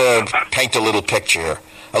starting to paint a little picture here.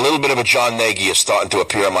 A little bit of a John Nagy is starting to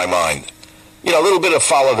appear in my mind. You know, a little bit of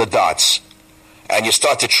follow the dots. And you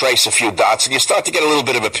start to trace a few dots, and you start to get a little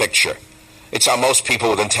bit of a picture. It's how most people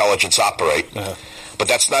with intelligence operate. But but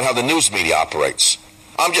that's not how the news media operates.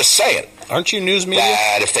 I'm just saying. Aren't you news media?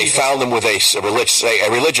 That if they found him with a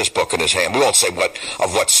religious book in his hand, we won't say what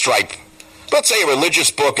stripe. Let's say a religious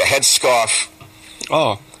book, a headscarf,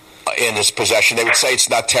 in his possession, they would say it's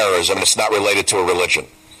not terrorism, it's not related to a religion,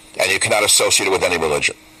 and you cannot associate it with any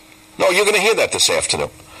religion. No, you're going to hear that this afternoon.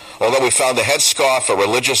 Although we found a headscarf, a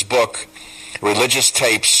religious book, religious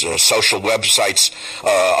tapes, social websites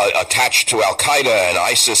attached to Al-Qaeda and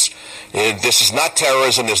ISIS, this is not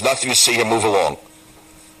terrorism, there's nothing to see here, move along.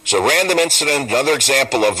 So random incident, another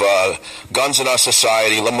example of guns in our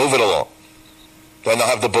society, move it along. Then they'll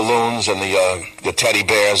have the balloons and the teddy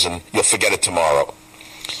bears, and you'll forget it tomorrow.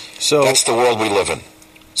 So that's the world we live in.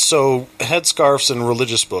 So headscarves and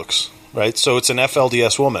religious books, right? So it's an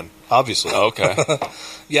FLDS woman, obviously. Okay.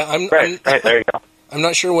 Yeah, I'm right, there you go. I'm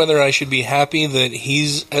not sure whether I should be happy that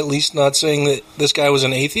he's at least not saying that this guy was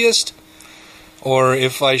an atheist, or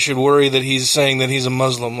if I should worry that he's saying that he's a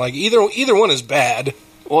Muslim. Like, either one is bad.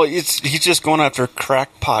 Well, he's just going after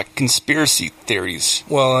crackpot conspiracy theories.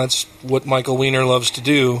 Well, that's what Michael Weiner loves to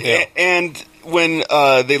do. Yeah. And when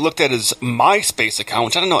they looked at his MySpace account,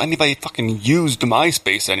 which I don't know anybody fucking used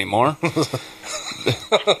MySpace anymore.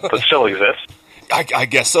 But still exists. I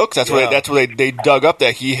guess so, because that's where they dug up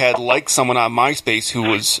that he had liked someone on MySpace who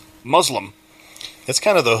was Muslim. It's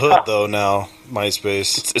kind of the hood, though, now,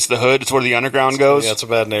 MySpace. It's the hood. It's where the underground goes. Yeah, it's a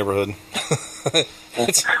bad neighborhood.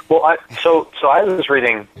 Well, so I was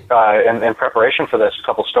reading in preparation for this a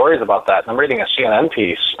couple stories about that, and I'm reading a CNN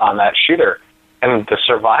piece on that shooter, and the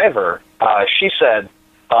survivor, she said,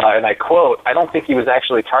 and I quote, "I don't think he was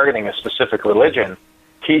actually targeting a specific religion.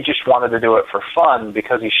 He just wanted to do it for fun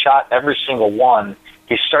because he shot every single one.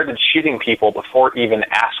 He started shooting people before even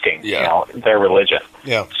asking, their religion.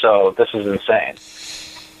 Yeah. So this is insane."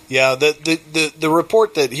 Yeah, the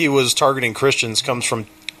report that he was targeting Christians comes from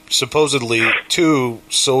supposedly two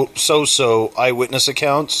so eyewitness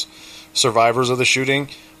accounts, survivors of the shooting.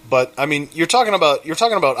 But I mean, you're talking about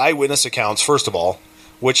eyewitness accounts first of all,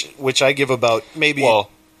 which I give about maybe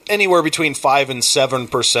anywhere between 5 and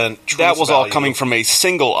 7% truth That was value. all coming from a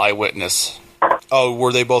single eyewitness. Oh,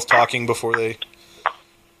 were they both talking before they?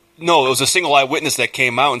 No, it was a single eyewitness that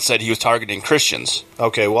came out and said he was targeting Christians.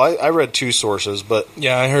 Okay, well, I read two sources, but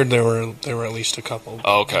yeah, I heard there were at least a couple.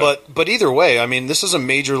 Oh, okay, but either way, I mean, this is a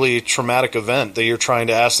majorly traumatic event that you're trying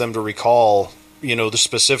to ask them to recall, the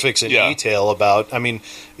specifics in detail about. I mean,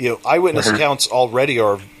 eyewitness accounts already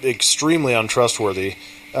are extremely untrustworthy,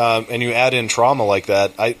 and you add in trauma like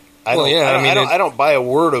that. I don't buy a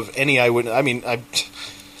word of any eyewitness. I mean,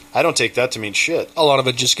 I don't take that to mean shit. A lot of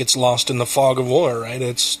it just gets lost in the fog of war, right?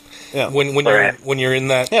 It's when you're in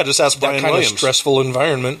that just ask that Brian kind Williams. of stressful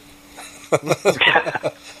environment.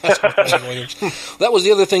 That was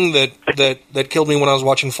the other thing that killed me when I was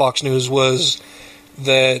watching Fox News was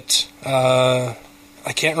that I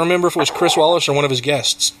can't remember if it was Chris Wallace or one of his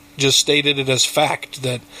guests just stated it as fact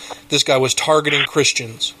that this guy was targeting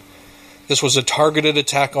Christians. This was a targeted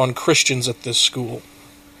attack on Christians at this school.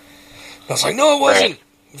 I was like, no, it wasn't.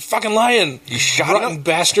 You're fucking lying. You shot rotten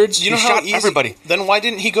bastards. You know how easy, everybody. Then why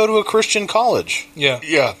didn't he go to a Christian college? Yeah.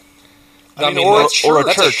 Yeah. I mean, or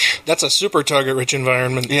a church. That's a super target-rich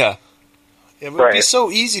environment. Yeah. It would be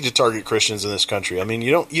so easy to target Christians in this country. I mean,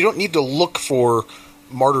 you don't need to look for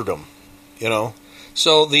martyrdom,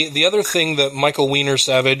 So the other thing that Michael Weiner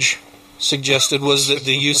Savage suggested was that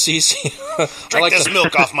the UCC drink this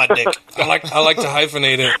milk off my dick. I like to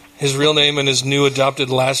hyphenate it. His real name and his new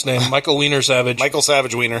adopted last name, Michael Weiner Savage. Michael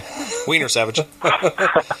Savage Weiner. Weiner Savage.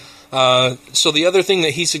 So the other thing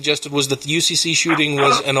that he suggested was that the UCC shooting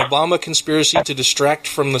was an Obama conspiracy to distract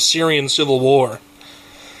from the Syrian civil war.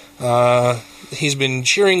 He's been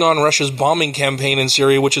cheering on Russia's bombing campaign in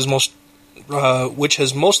Syria, which has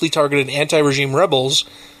mostly targeted anti-regime rebels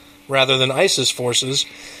rather than ISIS forces,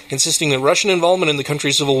 insisting that Russian involvement in the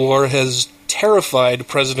country's civil war has terrified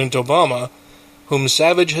President Obama, whom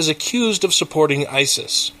Savage has accused of supporting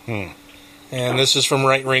ISIS. And this is from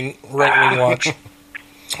Right Wing Watch.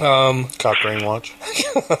 Cock Ring Watch.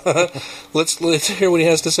 Let's hear what he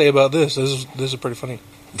has to say about this. This is pretty funny.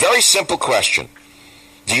 Very simple question.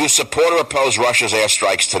 Do you support or oppose Russia's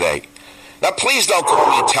airstrikes today? Now, please don't call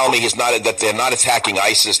me and tell me that they're not attacking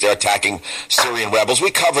ISIS, they're attacking Syrian rebels. We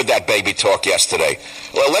covered that baby talk yesterday.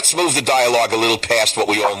 Well, let's move the dialogue a little past what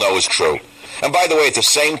we all know is true. And by the way, at the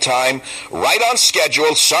same time, right on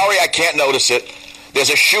schedule, sorry I can't notice it, there's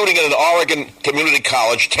a shooting at an Oregon community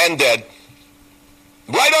college, 10 dead.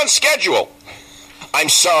 Right on schedule. I'm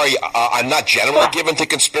sorry, I'm not generally given to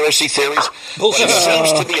conspiracy theories, but it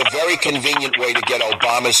seems to be a very convenient way to get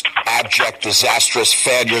Obama's abject, disastrous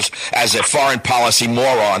failures as a foreign policy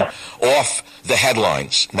moron off the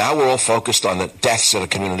headlines. Now we're all focused on the deaths at a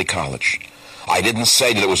community college. I didn't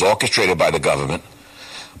say that it was orchestrated by the government,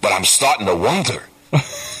 but I'm starting to wonder,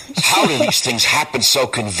 how do these things happen so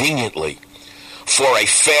conveniently for a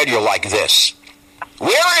failure like this?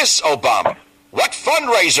 Where is Obama? What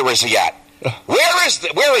fundraiser is he at? Where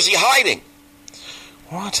is he hiding?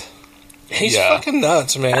 What? He's fucking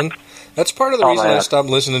nuts, man. That's part of the reason I stopped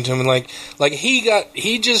listening to him. And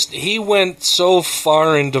he went so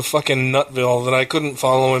far into fucking Nutville that I couldn't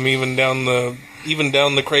follow him even down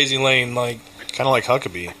the crazy lane, like kind of like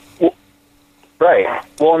Huckabee. Right.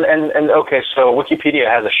 Well, and okay, so Wikipedia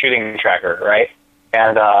has a shooting tracker, right?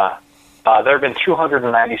 And there have been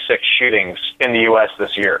 296 shootings in the U.S.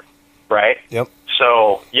 this year, right? Yep.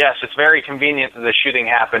 So yes, it's very convenient that the shooting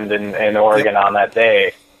happened in Oregon on that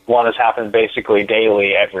day. One has happened basically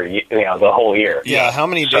daily the whole year. Yeah. How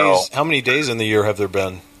many days? How many days in the year have there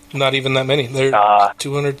been? Not even that many. They're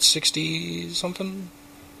 260 something,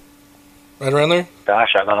 right around there.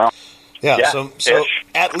 Gosh, I don't know. Yeah. So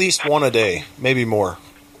at least one a day, maybe more.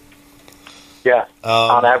 Yeah.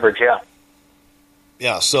 On average, yeah.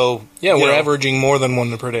 Yeah. So we're averaging more than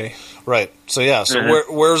one per day. Right. So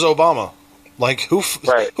where's Obama? Like who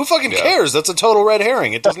fucking cares? That's a total red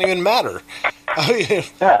herring. It doesn't even matter.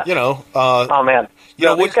 Oh man.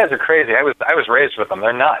 These guys are crazy. I was raised with them.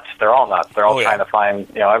 They're nuts. They're all nuts. They're all trying to find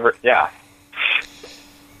Yeah.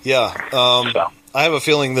 I have a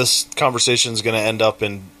feeling this conversation is going to end up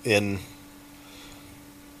in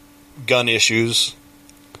gun issues.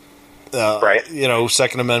 Right.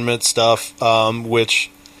 Second Amendment stuff,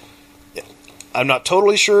 which I'm not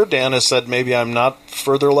totally sure. Dan has said maybe I'm not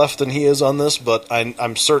further left than he is on this, but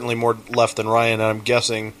I'm certainly more left than Ryan, and I'm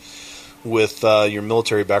guessing with your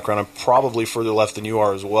military background, I'm probably further left than you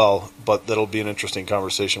are as well, but that'll be an interesting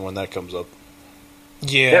conversation when that comes up.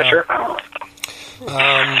 Yeah, sure.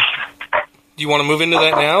 Do you want to move into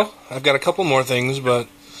that now? I've got a couple more things, but...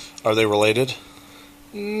 Are they related?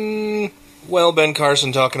 Well, Ben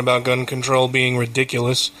Carson talking about gun control being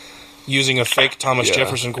ridiculous, using a fake Thomas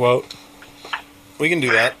Jefferson quote. We can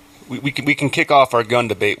do that. We can kick off our gun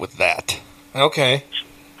debate with that. Okay.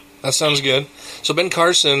 That sounds good. So Ben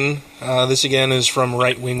Carson, this again is from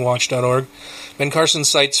rightwingwatch.org. Ben Carson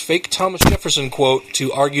cites fake Thomas Jefferson quote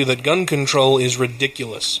to argue that gun control is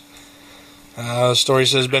ridiculous. The story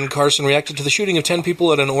says Ben Carson reacted to the shooting of 10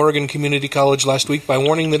 people at an Oregon community college last week by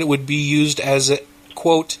warning that it would be used as a,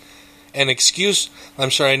 quote, an excuse.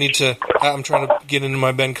 I'm sorry, I'm trying to get into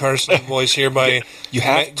my Ben Carson voice here by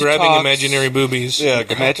grabbing imaginary boobies. Yeah,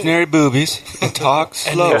 imaginary boobies. Talk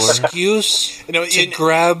slower. An excuse to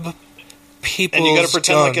grab people's And you got to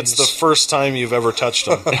pretend guns. like it's the first time you've ever touched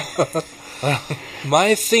them.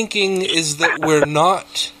 My thinking is that we're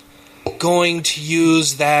not going to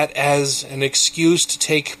use that as an excuse to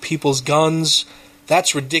take people's guns.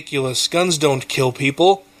 That's ridiculous. Guns don't kill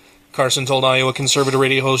people, Carson told Iowa conservative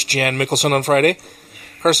radio host Jan Mickelson on Friday.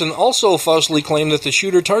 Carson also falsely claimed that the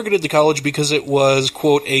shooter targeted the college because it was,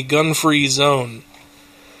 quote, a gun-free zone.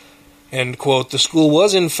 End quote. The school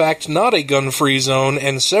was, in fact, not a gun-free zone,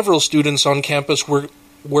 and several students on campus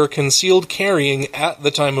were concealed carrying at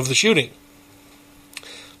the time of the shooting.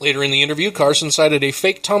 Later in the interview, Carson cited a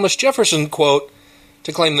fake Thomas Jefferson quote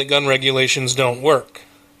to claim that gun regulations don't work.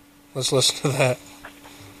 Let's listen to that.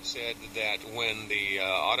 Said that when the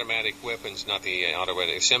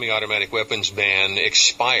semi-automatic weapons ban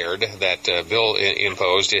expired, that bill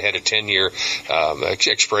imposed, it had a 10-year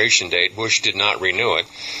expiration date. Bush did not renew it.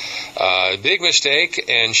 Big mistake,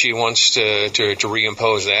 and she wants to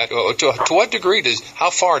reimpose that. To what degree how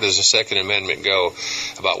far does the Second Amendment go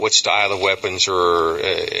about what style of weapons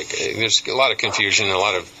there's a lot of confusion and a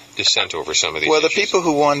lot of dissent over some of these issues. The people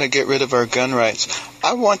who want to get rid of our gun rights,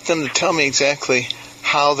 I want them to tell me exactly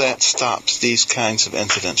how that stops these kinds of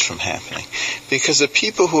incidents from happening. Because the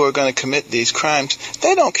people who are going to commit these crimes,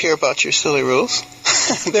 they don't care about your silly rules.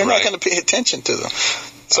 They're not going to pay attention to them.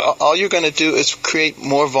 So all you're going to do is create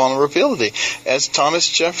more vulnerability. As Thomas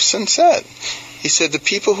Jefferson said, he said the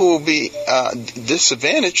people who will be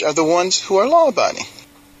disadvantaged are the ones who are law-abiding.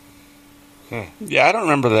 Yeah, I don't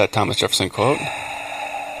remember that Thomas Jefferson quote.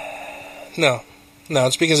 No,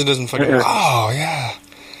 it's because it doesn't fucking work. Oh, yeah.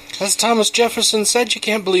 As Thomas Jefferson said, you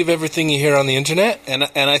can't believe everything you hear on the internet. And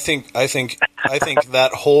I think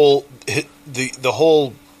that whole the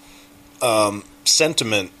whole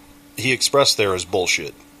sentiment he expressed there is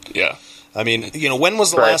bullshit. Yeah. I mean, when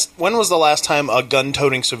was the last time a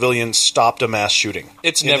gun-toting civilian stopped a mass shooting?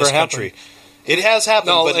 It's never happened. It has happened.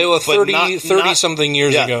 No, but, it was but 30 something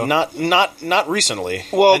years ago. Not recently.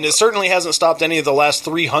 Well, and it certainly hasn't stopped any of the last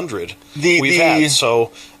 300 we've had.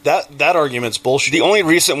 So that argument's bullshit. The only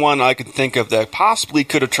recent one I could think of that possibly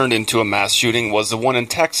could have turned into a mass shooting was the one in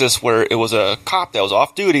Texas where it was a cop that was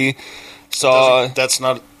off duty. That's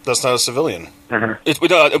not a civilian. Mm-hmm.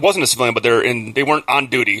 It wasn't a civilian, but they weren't on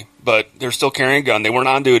duty, but they're still carrying a gun. They weren't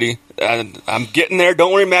on duty. And I'm getting there.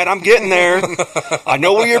 Don't worry, Matt. I'm getting there. I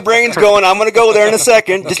know where your brain's going. I'm going to go there in a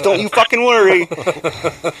second. Just don't you fucking worry.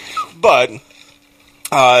 But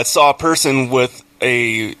I saw a person with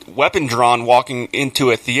a weapon drawn walking into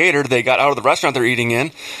a theater. They got out of the restaurant they're eating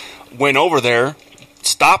in, went over there,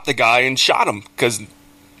 stopped the guy, and shot him because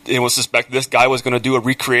it was suspected this guy was going to do a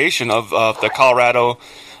recreation of the Colorado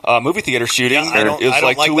movie theater shooting. Yeah, I don't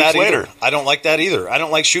 2 weeks later. I don't like that either. I don't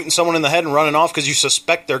like shooting someone in the head and running off because you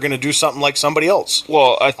suspect they're going to do something like somebody else.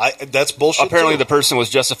 Well, that's bullshit. Apparently, too. the person was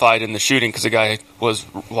justified in the shooting because the guy was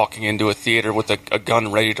walking into a theater with a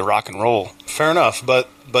gun ready to rock and roll. Fair enough, but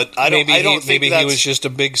I don't think maybe he was just a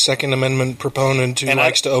big Second Amendment proponent who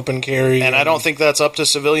likes to open carry. And I don't think that's up to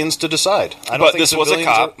civilians to decide. But this was a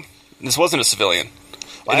cop. This wasn't a civilian.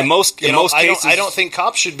 In most cases, I don't think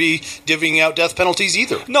cops should be divvying out death penalties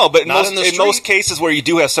either. No, but in most cases where you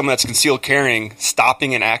do have someone that's concealed carrying,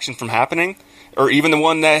 stopping an action from happening, or even the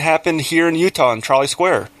one that happened here in Utah in Trolley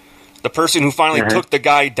Square, the person who finally took the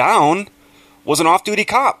guy down was an off-duty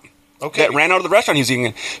cop that ran out of the restaurant he was eating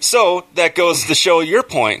in. So that goes to show your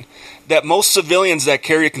point that most civilians that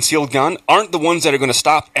carry a concealed gun aren't the ones that are going to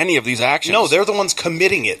stop any of these actions. No, they're the ones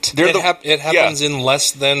committing it. It happens in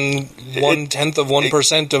less than 1/10 of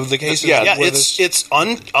 1% of the cases. It's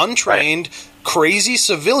untrained, crazy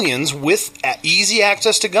civilians with easy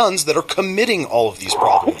access to guns that are committing all of these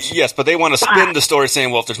problems. Yes, but they want to spin the story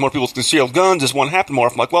saying, well, if there's more people with concealed guns, this won't happen more.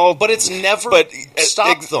 I'm like, well... But it's never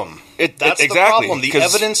stopped them. That's the exactly, problem. The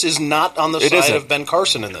evidence is not on the side of Ben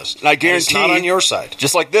Carson in this. And I guarantee it's not on your side.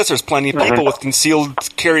 Just like this, there's plenty of people with concealed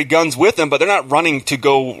carry guns with them, but they're not running to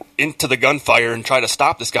go into the gunfire and try to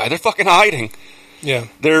stop this guy. They're fucking hiding. Yeah.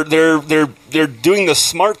 They're doing the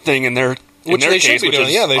smart thing in their Which they should be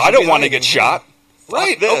doing. I don't want to get shot.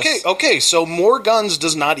 Right. Okay. So more guns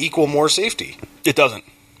does not equal more safety. It doesn't.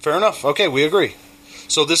 Fair enough. Okay, we agree.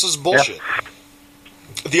 So this is bullshit. Yeah.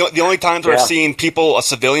 The only times where I've seen a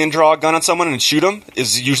civilian draw a gun on someone and shoot them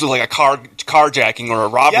is usually like a carjacking or a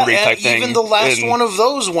robbery type thing. Even the last one of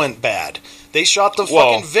those went bad. They shot the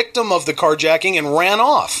fucking victim of the carjacking and ran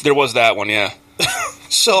off. There was that one, yeah.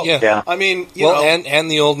 So, I mean,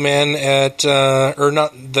 and the old man it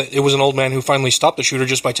was an old man who finally stopped the shooter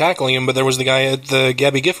just by tackling him, but there was the guy at the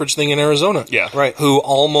Gabby Giffords thing in Arizona. Yeah. Right. Who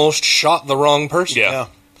almost shot the wrong person.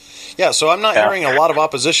 Yeah, so I'm not hearing a lot of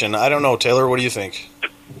opposition. I don't know, Taylor, what do you think?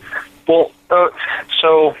 Well, I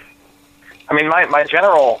mean, my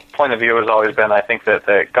general point of view has always been I think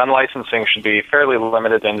that gun licensing should be fairly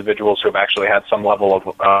limited to individuals who have actually had some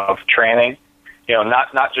level of training. You know,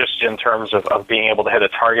 not just in terms of being able to hit a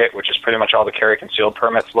target, which is pretty much all the carry concealed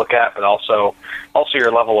permits look at, but also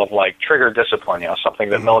your level of like trigger discipline. You know, something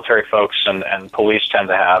that military folks and police tend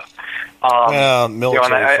to have. Military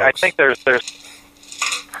folks. I think there's.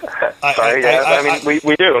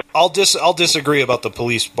 We do. I'll disagree about the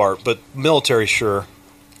police, Bart, but military, sure.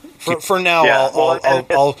 For now,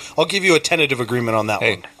 I'll give you a tentative agreement on that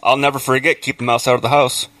one. I'll never forget. Keep the mouse out of the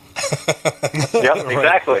house. Yep,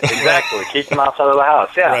 exactly. Keep the mouse out of the house.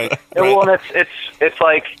 Yeah. Right. Well, and it's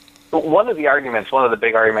like one of the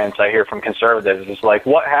big arguments I hear from conservatives is like,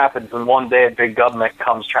 what happens when one day big government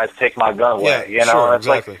tries to take my gun away? Yeah, sure,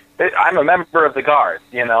 exactly. Like, I'm a member of the Guard.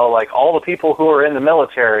 You know, like all the people who are in the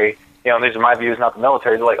military. You know, these are my views, not the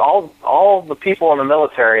military. Like all the people in the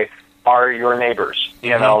military are your neighbors.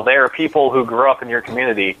 You know, they are people who grew up in your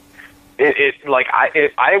community.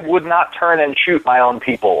 I would not turn and shoot my own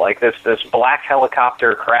people. Like this black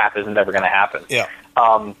helicopter crap isn't ever going to happen. Yeah.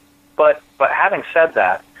 But having said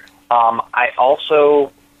that, I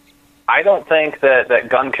don't think that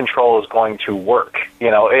gun control is going to work.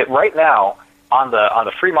 You know, right now on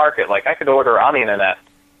the free market, like I could order on the internet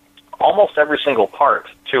almost every single part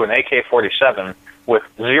to an AK-47 with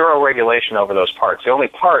zero regulation over those parts. The only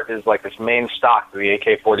part is like this main stock of the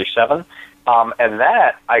AK-47. And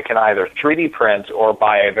that I can either 3D print or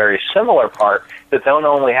buy a very similar part that then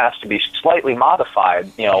only has to be slightly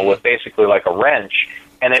modified, you know, with basically like a wrench,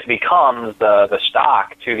 and it becomes the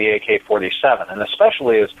stock to the AK-47. And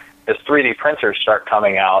especially as 3D printers start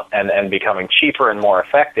coming out and becoming cheaper and more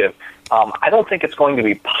effective, I don't think it's going to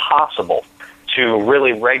be possible to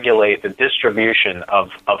really regulate the distribution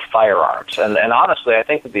of firearms. And honestly, I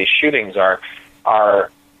think that these shootings are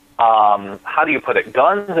how do you put it?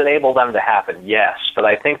 Guns enable them to happen, yes, but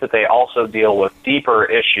I think that they also deal with deeper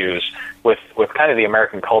issues with kind of the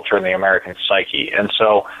American culture and the American psyche. And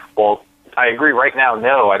so, well, I agree right now,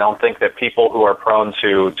 no, I don't think that people who are prone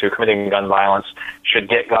to committing gun violence should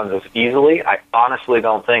get guns as easily. I honestly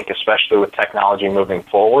don't think, especially with technology moving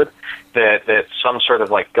forward, that some sort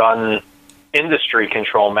of like gun industry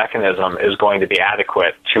control mechanism is going to be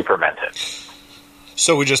adequate to prevent it.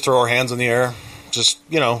 So we just throw our hands in the air? Just,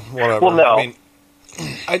 whatever. Well, no. I mean,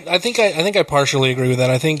 I think I partially agree with that.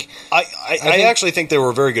 I think I actually think there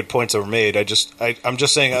were very good points that were made. I'm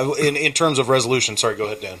just saying in terms of resolution. Sorry, go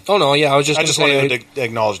ahead, Dan. Oh no, yeah, I just wanted to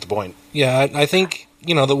acknowledge the point. Yeah, I think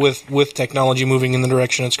that with technology moving in the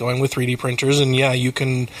direction it's going with 3D printers, and yeah, you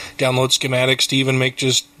can download schematics to even make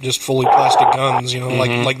just fully plastic guns.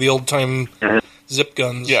 Like the old time zip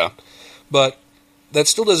guns. Yeah, but that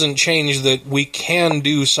still doesn't change that we can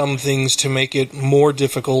do some things to make it more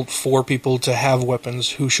difficult for people to have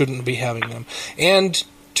weapons who shouldn't be having them, and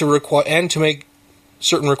to make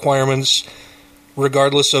certain requirements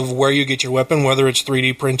regardless of where you get your weapon, whether it's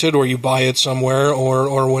 3D printed or you buy it somewhere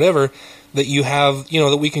or whatever, that you have,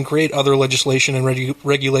 that we can create other legislation and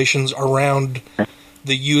regulations around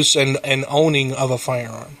the use and owning of a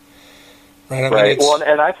firearm. Right? Right. Well,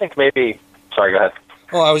 and I think maybe... Sorry, go ahead.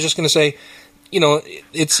 Well, I was just going to say,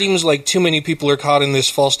 it seems like too many people are caught in this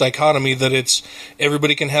false dichotomy that it's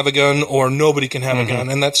everybody can have a gun or nobody can have a gun,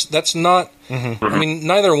 and that's not. I mean,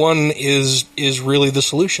 neither one is really the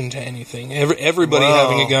solution to anything. Everybody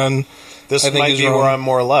having a gun. This might be where I'm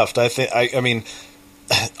more left. I think. I mean,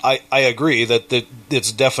 I agree that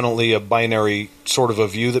it's definitely a binary sort of a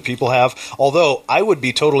view that people have. Although I would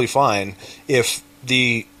be totally fine if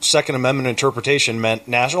the Second Amendment interpretation meant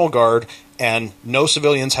National Guard and no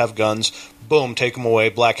civilians have guns. Boom, take them away,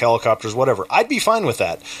 black helicopters, whatever. I'd be fine with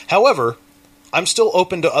that. However, I'm still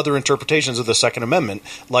open to other interpretations of the Second Amendment,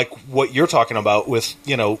 like what you're talking about with,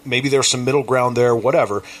 maybe there's some middle ground there,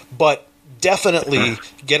 whatever. But definitely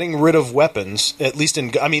getting rid of weapons, at least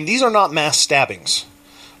these are not mass stabbings.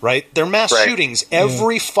 Right? They're mass shootings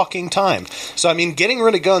every fucking time. So, I mean, getting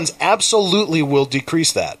rid of guns absolutely will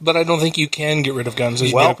decrease that. But I don't think you can get rid of guns,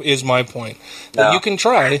 is my point. No. You can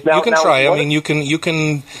try. Try. I mean, you can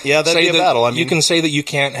yeah, that'd say be a battle. I mean, you can say that you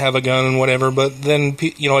can't have a gun and whatever, but then,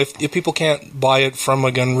 if people can't buy it from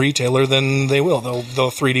a gun retailer, then they will. They'll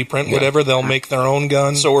 3D print whatever. They'll make their own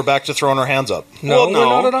gun. So we're back to throwing our hands up. No, we're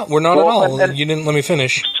not at all. We're not at all. You didn't let me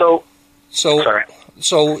finish. Sorry.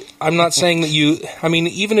 So I'm not saying that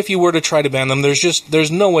even if you were to try to ban them, there's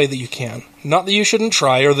no way that you can. Not that you shouldn't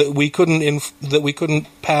try, or that we couldn't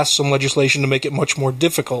pass some legislation to make it much more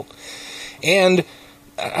difficult. And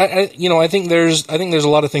I think there's a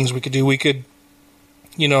lot of things we could do. We could,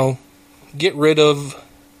 get rid of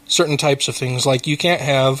certain types of things, like you can't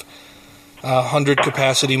have a 100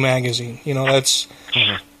 capacity magazine. That's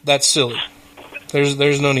silly.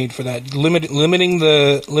 There's no need for that. Limiting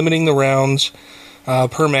the rounds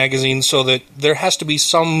per magazine, so that there has to be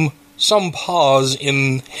some pause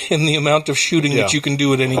in the amount of shooting that you can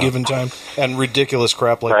do at any given time. And ridiculous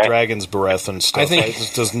crap like Dragon's Breath and stuff. I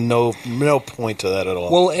think there's no point to that at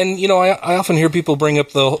all. Well, and I often hear people bring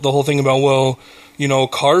up the whole thing about,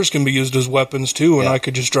 cars can be used as weapons too, and I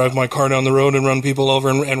could just drive my car down the road and run people over.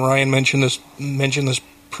 And Ryan mentioned this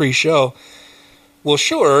pre-show. Well,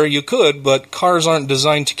 sure, you could, but cars aren't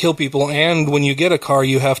designed to kill people, and when you get a car,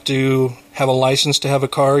 you have to have a license to have a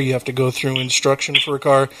car, you have to go through instruction for a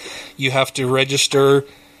car, you have to register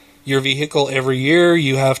your vehicle every year,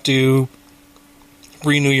 you have to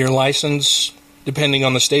renew your license, depending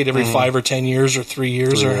on the state, every 5 or 10 years or 3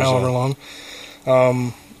 years or however long.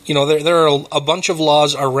 There are a bunch of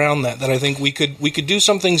laws around that I think we could do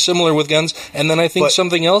something similar with guns, and then I think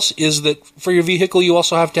something else is that for your vehicle, you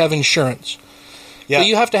also have to have insurance. Yeah. So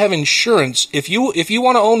you have to have insurance. If you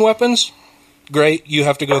want to own weapons, great. You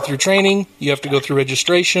have to go through training. You have to go through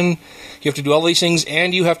registration. You have to do all these things,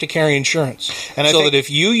 and you have to carry insurance. And that if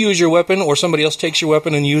you use your weapon or somebody else takes your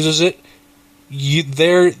weapon and uses it,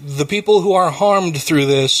 the people who are harmed through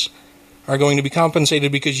this are going to be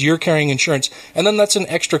compensated because you're carrying insurance. And then that's an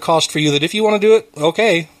extra cost for you that if you want to do it,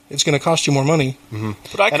 okay, it's going to cost you more money. Mm-hmm.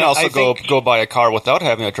 But I can also go buy a car without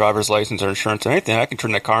having a driver's license or insurance or anything. I can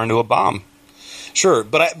turn that car into a bomb. Sure,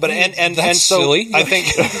 but that's so silly. I think,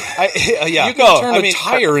 you could turn a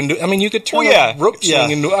tire into. I mean, you could turn a rope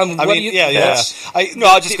swing into. I was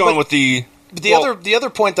just going with the. The other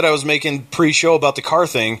point that I was making pre-show about the car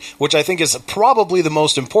thing, which I think is probably the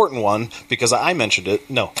most important one because I mentioned it.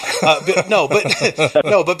 But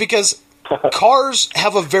because cars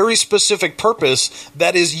have a very specific purpose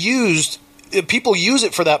that is used people use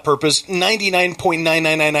it for that purpose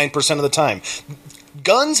 99.9999% of the time.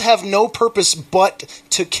 Guns have no purpose but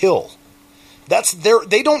to kill.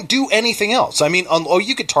 They don't do anything else. I mean,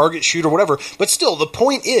 you could target, shoot, or whatever, but still, the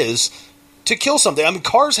point is to kill something. I mean,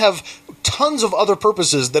 cars have tons of other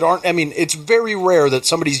purposes that aren't. I mean, it's very rare that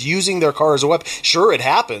somebody's using their car as a weapon. Sure, it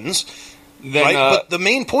happens. Then, right? But the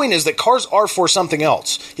main point is that cars are for something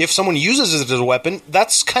else. If someone uses it as a weapon,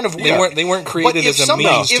 that's kind of weird. They weren't created as a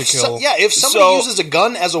means to kill. If somebody uses a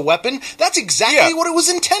gun as a weapon, that's exactly what it was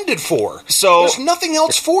intended for. So there's nothing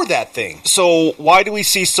else for that thing. So why do we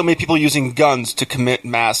see so many people using guns to commit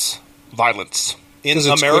mass violence? In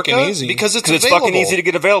America? Because it's fucking easy to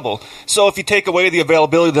get available. So if you take away the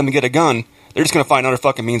availability of them to get a gun, they're just going to find other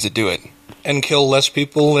fucking means to do it. And kill less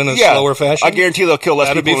people in a slower fashion? I guarantee they'll kill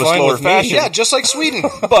less people in a slower fashion. Yeah, just like Sweden.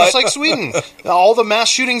 Just like Sweden. All the mass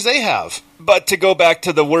shootings they have. But to go back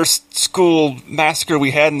to the worst school massacre we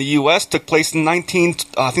had in the U.S. took place in I think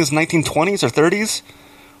it was 1920s or 30s,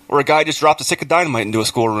 where a guy just dropped a stick of dynamite into a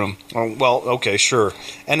schoolroom. Oh, well, okay, sure.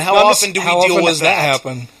 And how often do we deal with that?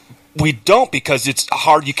 Happen? We don't, because it's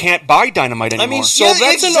hard. You can't buy dynamite anymore. I mean, so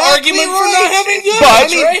that's an argument for not having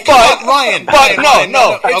guns. Ryan.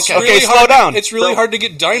 No. Okay, slow down. It's really hard to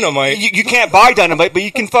get dynamite. You can't buy dynamite, but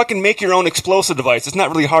you can fucking make your own explosive device. It's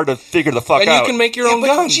not really hard to figure the fuck out. And you can make your own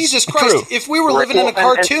guns. Jesus Christ! If we were living in a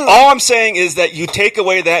cartoon, all I'm saying is that you take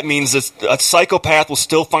away that means that a psychopath will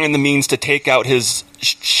still find the means to take out his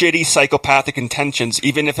shitty psychopathic intentions,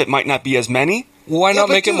 even if it might not be as many. Why not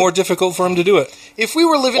make it more difficult for him to do it? If we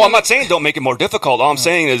were living... Well, I'm not saying don't make it more difficult. All I'm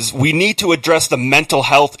saying is we need to address the mental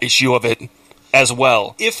health issue of it as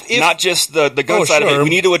well. Not just the gun side of it. We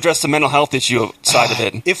need to address the mental health issue side of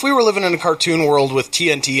it. If we were living in a cartoon world with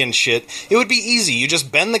TNT and shit, it would be easy. You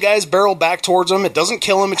just bend the guy's barrel back towards him. It doesn't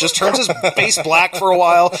kill him. It just turns his face black for a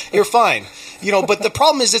while. You're fine. But the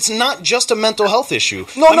problem is it's not just a mental health issue.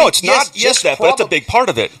 No, it's not just that, but that's a big part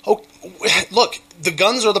of it. Oh, look, the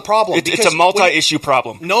guns are the problem. It's a multi-issue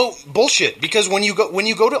problem. No, bullshit. Because when you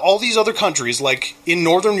go to all these other countries, like in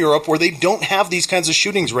Northern Europe, where they don't have these kinds of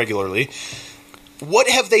shootings regularly, what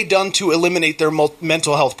have they done to eliminate their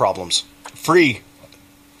mental health problems? Free.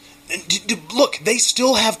 Look, they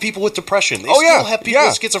still have people with depression. They still have people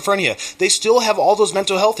with schizophrenia. They still have all those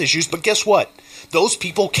mental health issues, but guess what? Those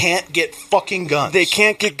people can't get fucking guns. They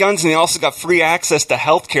can't get guns, and they also got free access to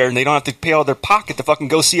health care, and they don't have to pay out of their pocket to fucking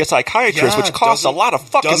go see a psychiatrist, which costs a lot of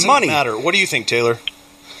fucking money. Doesn't matter. What do you think, Taylor?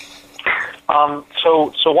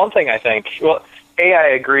 So one thing I think... Well, I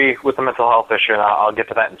agree with the mental health issue, and I'll get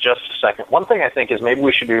to that in just a second. One thing I think is maybe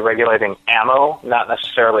we should be regulating ammo, not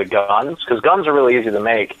necessarily guns, because guns are really easy to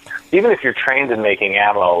make. Even if you're trained in making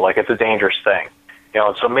ammo, like, it's a dangerous thing.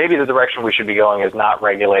 So maybe the direction we should be going is not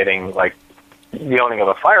regulating, like, the owning of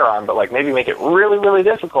a firearm, but, like, maybe make it really, really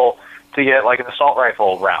difficult to get, like, an assault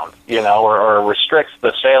rifle round, or restricts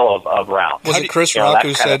the sale of rounds. Was it Chris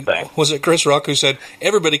Rock who said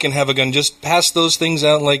everybody can have a gun, just pass those things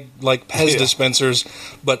out like Pez dispensers,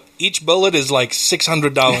 but each bullet is like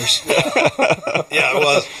 $600. Yeah, it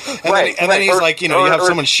was. And then he's like, you have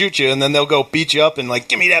someone shoot you, and then they'll go beat you up and like,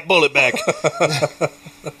 give me that bullet back.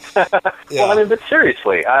 Well, I mean, but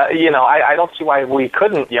seriously, I don't see why we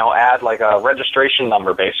couldn't, add like a registration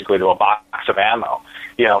number basically to a box of ammo.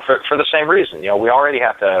 For the same reason. We already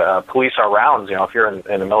have to police our rounds. If you're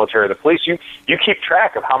in the military or the police, you keep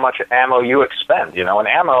track of how much ammo you expend. And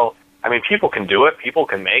ammo, I mean, people can do it. People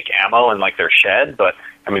can make ammo in like their shed, but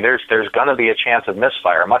I mean, there's going to be a chance of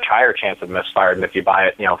misfire, a much higher chance of misfire than if you buy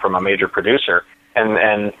it, from a major producer.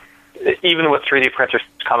 And even with 3D printers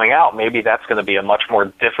coming out, maybe that's going to be a much more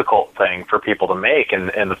difficult thing for people to make in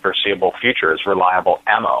the foreseeable future is reliable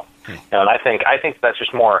ammo. And I think that's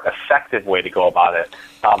just a more effective way to go about it,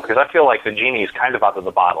 because I feel like the genie is kind of out of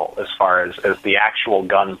the bottle as far as the actual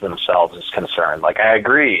guns themselves is concerned. Like, I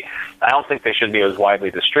agree. I don't think they should be as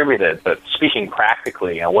widely distributed, but speaking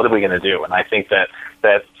practically, what are we going to do? And I think that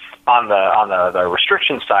on the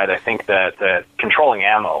restriction side, I think that controlling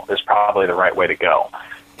ammo is probably the right way to go.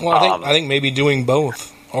 Well, I think maybe doing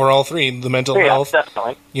both. Or all three, the mental health,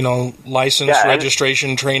 definitely. License,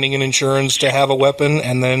 registration, training, and insurance to have a weapon,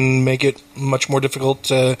 and then make it much more difficult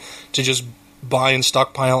to just buy and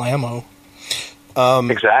stockpile ammo.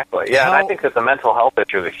 Exactly. Yeah, and I think that the mental health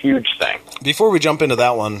issue is a huge thing. Before we jump into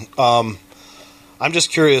that one, I'm just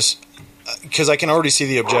curious, because I can already see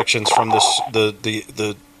the objections from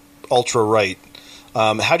the ultra-right.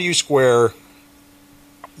 How do you square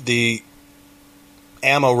the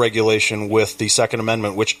ammo regulation with the Second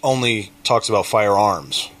Amendment, which only talks about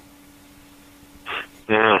firearms?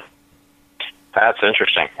 That's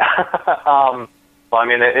interesting. Well, I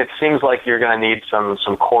mean, it seems like you're going to need some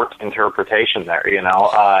court interpretation there.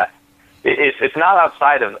 It's not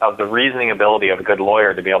outside of the reasoning ability of a good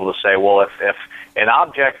lawyer to be able to say, well, if an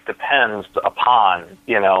object depends upon,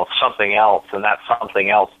 something else, and that something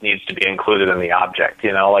else needs to be included in the object.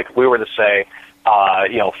 Like if we were to say,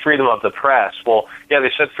 freedom of the press. Well, yeah,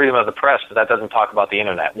 they said freedom of the press, but that doesn't talk about the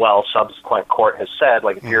internet. Well, subsequent court has said,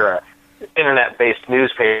 like, if you're a internet-based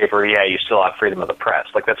newspaper, yeah, you still have freedom of the press.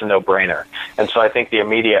 Like, that's a no-brainer. And so I think the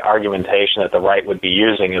immediate argumentation that the right would be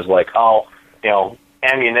using is like,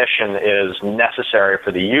 ammunition is necessary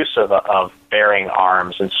for the use of bearing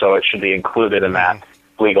arms, and so it should be included in that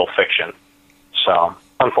legal fiction. So,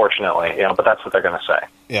 unfortunately, but that's what they're going to say.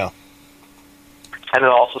 Yeah. And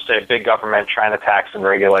they'll also say big government trying to tax and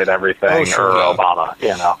regulate everything, or Obama,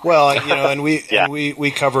 Well, and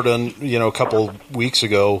we covered a couple weeks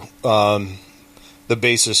ago the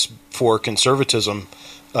basis for conservatism.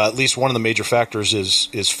 At least one of the major factors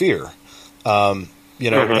is fear. And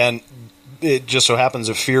it just so happens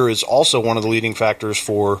that fear is also one of the leading factors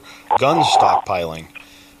for gun stockpiling.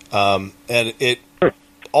 And it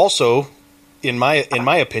also, in my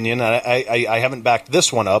opinion, I haven't backed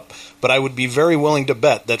this one up, but I would be very willing to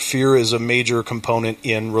bet that fear is a major component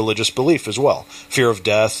in religious belief as well. Fear of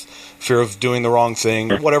death, fear of doing the wrong thing,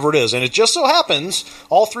 whatever it is. And it just so happens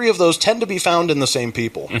all three of those tend to be found in the same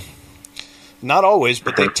people. Not always,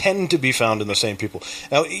 but they tend to be found in the same people.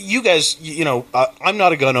 Now, you guys, I'm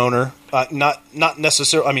not a gun owner. Not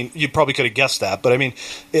necessarily. I mean, you probably could have guessed that, but I mean,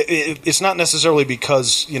 it's not necessarily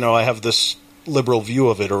because I have this liberal view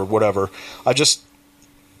of it or whatever. I don't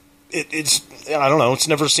know. It's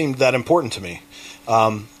never seemed that important to me.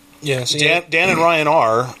 Dan and Ryan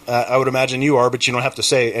are. I would imagine you are, but you don't have to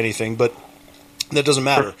say anything. But that doesn't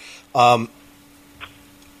matter. But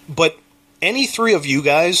any three of you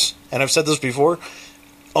guys, and I've said this before,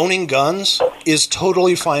 owning guns is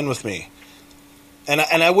totally fine with me. And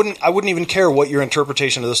I wouldn't even care what your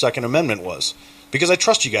interpretation of the Second Amendment was, because I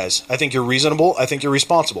trust you guys. I think you're reasonable. I think you're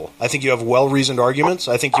responsible. I think you have well-reasoned arguments.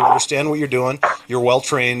 I think you understand what you're doing. You're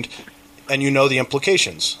well-trained, and you know the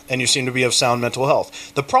implications, and you seem to be of sound mental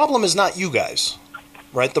health. The problem is not you guys,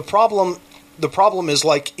 right? The problem is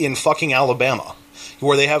like in fucking Alabama,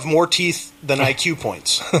 where they have more teeth than IQ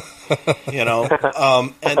points.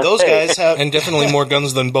 And those guys have... And definitely more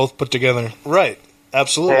guns than both put together. Right.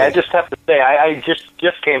 Absolutely. Hey, I just have to say, I just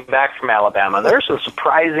came back from Alabama. There's some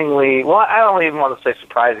surprisingly... Well, I don't even want to say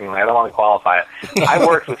surprisingly. I don't want to qualify it. I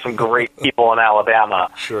worked with some great people in Alabama.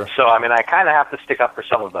 Sure. So, I mean, I kind of have to stick up for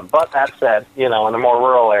some of them. But that said, in the more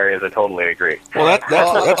rural areas, I totally agree. Well,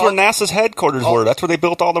 that's where NASA's headquarters were. That's where they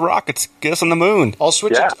built all the rockets. Get us on the moon. I'll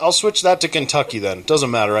switch that to Kentucky then.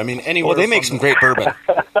 Doesn't matter. I mean, anywhere. Well, they make some great bourbon.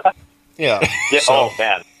 Yeah. So. Oh,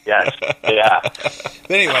 man. Yes. Yeah. But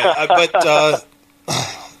anyway,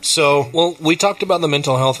 well, we talked about the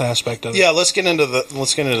mental health aspect of it. Yeah, let's get into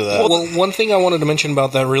that. Well, one thing I wanted to mention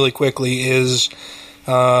about that really quickly is,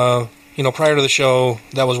 prior to the show,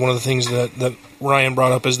 that was one of the things that Ryan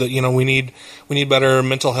brought up, is that we need better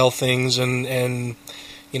mental health things, and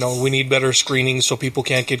we need better screenings so people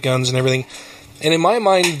can't get guns and everything. And in my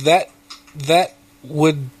mind, that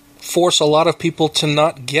would force a lot of people to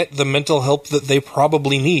not get the mental help that they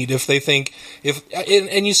probably need if they think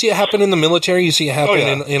and you see it happen in the military, you see it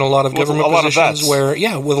happen in a lot of government positions where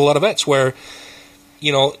with a lot of vets where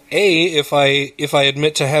if I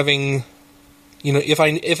admit to having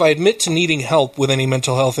if I admit to needing help with any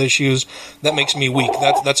mental health issues, that makes me weak.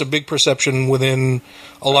 That's a big perception within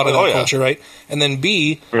a lot of that culture, right? And then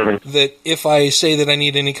B, that if I say that I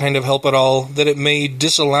need any kind of help at all, that it may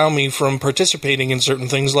disallow me from participating in certain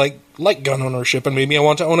things like gun ownership, and maybe I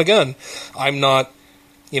want to own a gun. I'm not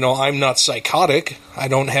psychotic. I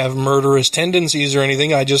don't have murderous tendencies or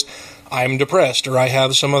anything. I'm depressed, or I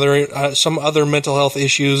have some other mental health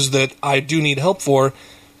issues that I do need help for,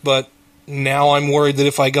 but now I'm worried that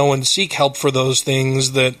if I go and seek help for those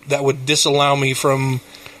things, that would disallow me from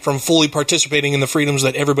fully participating in the freedoms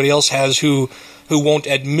that everybody else has who won't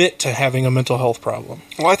admit to having a mental health problem.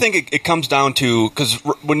 Well, I think it comes down to, because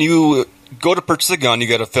when you go to purchase a gun, you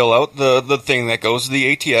got to fill out the thing that goes to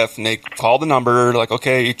the ATF, and they call the number, like,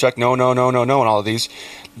 okay, you check no, and all of these.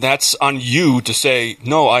 That's on you to say,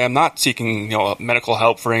 no, I am not seeking medical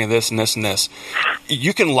help for any of this and this and this.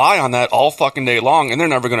 You can lie on that all fucking day long, and they're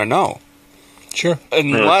never going to know. Sure.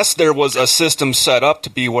 Unless there was a system set up to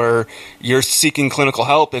be where you're seeking clinical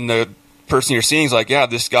help and the person you're seeing is like, yeah,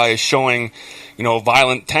 this guy is showing,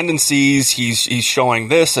 violent tendencies. He's showing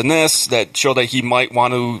this and this that show that he might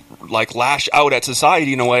want to lash out at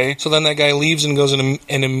society in a way. So then that guy leaves and goes and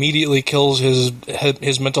immediately kills his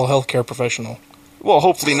mental health care professional. Well,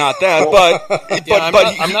 hopefully not that, but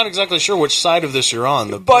I'm not exactly sure which side of this you're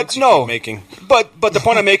on. But the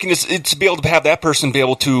point I'm making is to be able to have that person be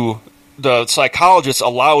able to, the psychologist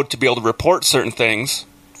allowed to be able to report certain things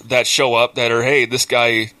that show up that are, hey, this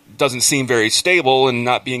guy doesn't seem very stable and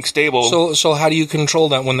not being stable. So how do you control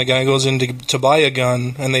that when the guy goes in to buy a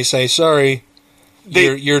gun and they say, sorry,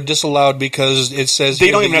 you're disallowed because it says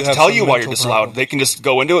they don't even have to tell you why you're disallowed. They can just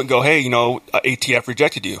go into it and go, hey, ATF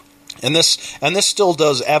rejected you. And this still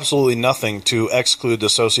does absolutely nothing to exclude the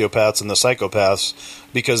sociopaths and the psychopaths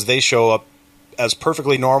because they show up as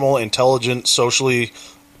perfectly normal, intelligent, socially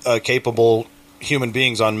capable human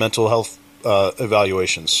beings on mental health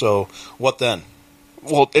evaluations. So what then?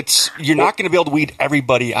 Well, you're not going to be able to weed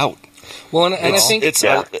everybody out. Well,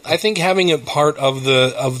 I think having it part of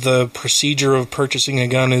the procedure of purchasing a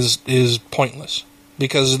gun is pointless.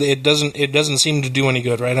 Because it doesn't seem to do any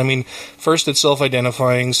good, right? I mean, first it's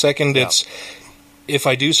self-identifying. Second, it's if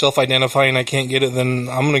I do self-identify and I can't get it, then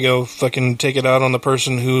I'm gonna go fucking take it out on the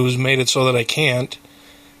person who's made it so that I can't.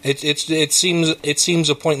 It seems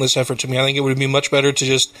a pointless effort to me. I think it would be much better to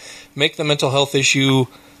just make the mental health issue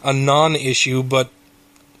a non-issue, but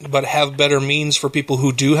have better means for people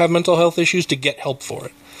who do have mental health issues to get help for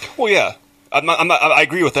it. Well, yeah. I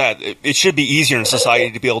agree with that. It should be easier in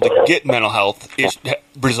society to be able to get mental health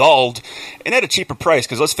resolved and at a cheaper price.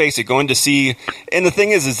 Because let's face it, going to see, and the thing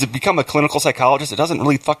is to become a clinical psychologist, it doesn't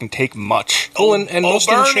really fucking take much. Oh,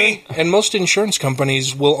 and most insurance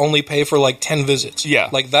companies will only pay for like 10 visits. Yeah,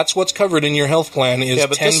 like that's what's covered in your health plan is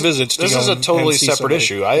 10 visits. This is a totally separate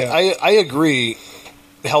issue. I agree.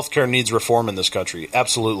 Healthcare needs reform in this country,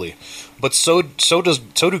 absolutely, but so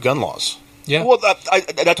do gun laws. Yeah. Well,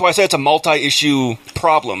 that's why I say it's a multi-issue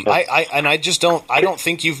problem. I don't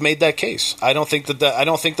think you've made that case. I don't think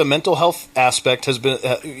the mental health aspect has been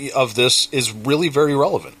of this is really very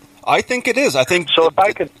relevant. I think it is. I think so. If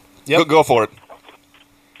I could, go for it.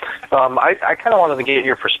 I kind of wanted to get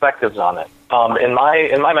your perspectives on it. In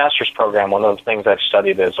my master's program, one of the things I've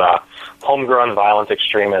studied is homegrown violent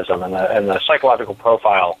extremism, and the psychological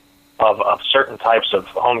profile of certain types of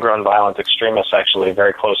homegrown violent extremists actually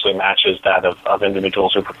very closely matches that of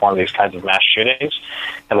individuals who perform these kinds of mass shootings.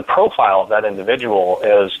 And the profile of that individual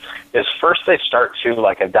is first they start to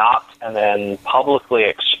like adopt and then publicly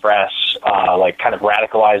express like kind of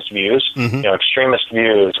radicalized views, extremist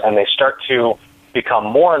views, and they start to become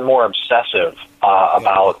more and more obsessive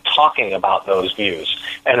about talking about those views.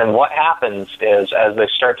 And then what happens is as they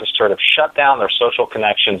start to sort of shut down their social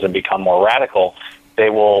connections and become more radical, they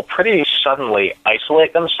will pretty suddenly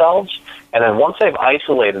isolate themselves. And then once they've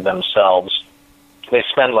isolated themselves, they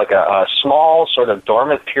spend like a small sort of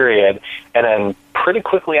dormant period, and then pretty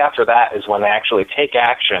quickly after that is when they actually take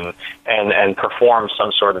action and perform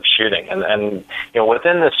some sort of shooting. And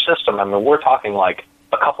within this system, I mean, we're talking like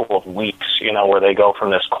a couple of weeks, where they go from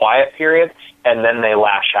this quiet period and then they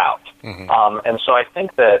lash out. And so I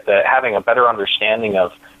think that having a better understanding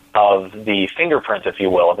of the fingerprint, if you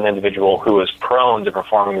will, of an individual who is prone to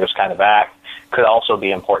performing this kind of act could also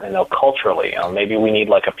be important to know culturally. Maybe we need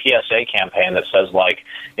like a PSA campaign that says like,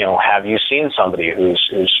 have you seen somebody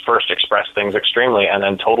who's first expressed things extremely and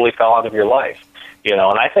then totally fell out of your life? And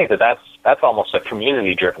I think that's almost a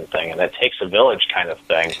community-driven thing, and it takes a village kind of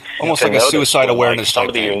thing. Almost like a suicide awareness type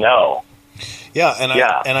somebody thing. Yeah,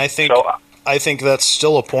 and I think that's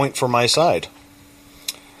still a point for my side.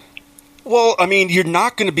 Well, I mean, you're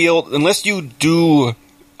not going to be able unless you do.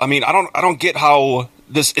 I mean, I don't get how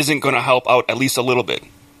this isn't going to help out at least a little bit.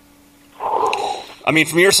 I mean,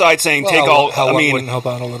 from your side, saying take all. How I mean, wouldn't help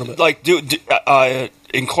out a little bit. Like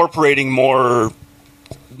incorporating more,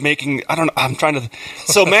 making. I don't know. I'm trying to.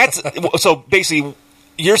 So so basically,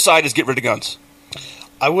 your side is get rid of guns.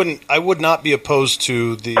 I would not be opposed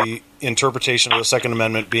to the interpretation of the Second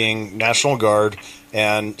Amendment being National Guard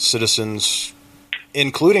and citizens,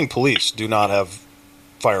 including police, do not have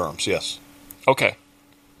firearms. Yes. Okay.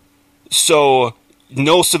 So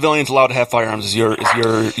no civilians allowed to have firearms is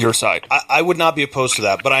your side. I would not be opposed to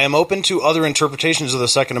that, but I am open to other interpretations of the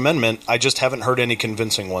Second Amendment. I just haven't heard any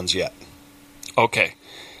convincing ones yet. Okay.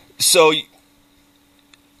 So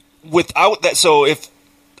without that, so if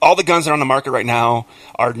all the guns that are on the market right now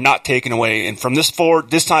are not taken away, and from this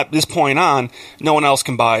point on, no one else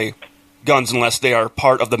can buy guns unless they are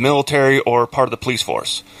part of the military or part of the police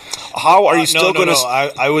force. How are you still going to?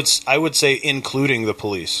 I would say including the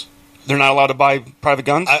police. They're not allowed to buy private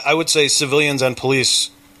guns? I would say civilians and police.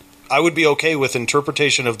 I would be okay with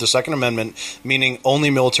interpretation of the Second Amendment, meaning only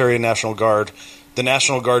military and National Guard. The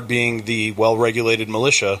National Guard being the well-regulated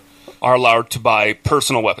militia are allowed to buy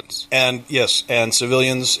personal weapons. And yes, and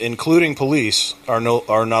civilians, including police, are not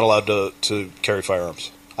allowed to carry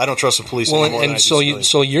firearms. I don't trust the police anymore. And so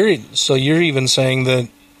you're even saying that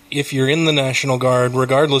if you're in the National Guard,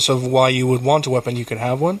 regardless of why you would want a weapon, you could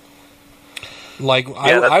have one. Like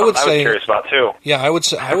I would say, curious about too. Yeah, I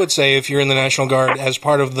would say if you're in the National Guard as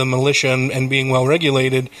part of the militia and being well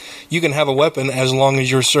regulated, you can have a weapon as long as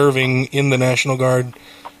you're serving in the National Guard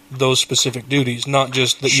those specific duties, not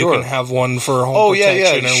just that you can have one for home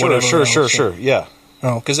protection or whatever. Sure, yeah.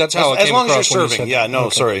 Oh, because that's how as long as you're serving. Yeah, no,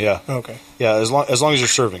 okay. Sorry, yeah. Okay. Yeah, as long as you're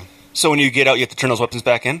serving. So when you get out, you have to turn those weapons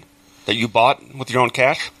back in that you bought with your own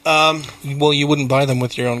cash? Well, you wouldn't buy them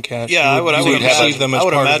with your own cash. Yeah, you would receive them as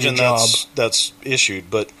part of your job. That's issued,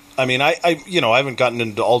 but I mean, I haven't gotten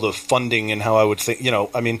into all the funding and how I would think.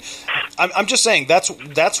 I mean, I'm just saying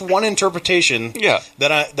that's one interpretation. Yeah.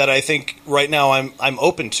 That I think right now I'm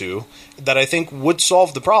open to, that I think would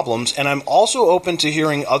solve the problems, and I'm also open to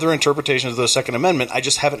hearing other interpretations of the Second Amendment. I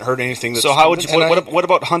just haven't heard anything. That's so how would you? What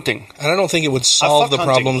about hunting? And I don't think it would solve the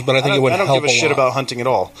problems, but I think it would help a lot. I don't give a shit about hunting at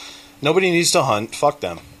all. Nobody needs to hunt. Fuck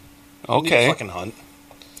them. Okay. They need to fucking hunt.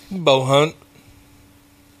 Bow hunt.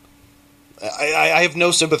 I have no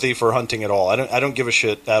sympathy for hunting at all. I don't give a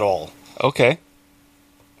shit at all. Okay.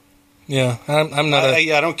 Yeah, I'm not.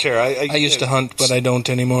 I don't care. I used to hunt, but I don't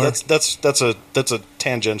anymore. That's a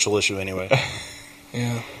tangential issue anyway.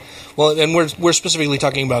 Yeah. Well, and we're specifically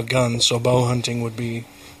talking about guns, so bow hunting would be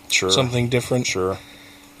something different. Sure.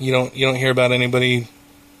 You don't hear about anybody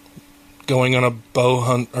going on a bow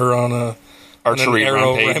hunt or on a archery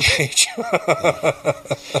arrow rampage.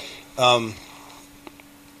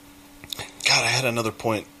 God, I had another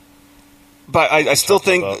point. But I still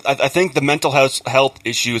think I think the mental health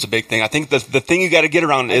issue is a big thing. I think the thing you got to get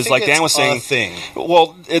around is, like Dan was saying,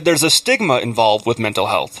 well, there's a stigma involved with mental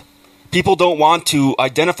health. People don't want to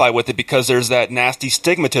identify with it because there's that nasty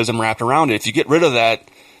stigmatism wrapped around it. If you get rid of that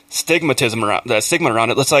stigma around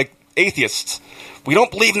it, it's like atheists. We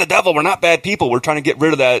don't believe in the devil. We're not bad people. We're trying to get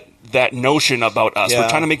rid of that notion about us. Yeah. We're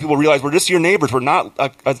trying to make people realize we're just your neighbors. We're not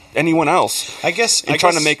anyone else. Trying to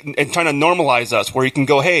normalize us, where you can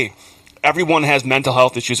go, hey, everyone has mental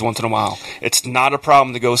health issues once in a while. It's not a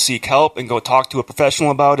problem to go seek help and go talk to a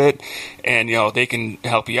professional about it, and they can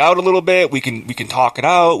help you out a little bit. We can talk it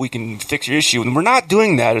out. We can fix your issue. And we're not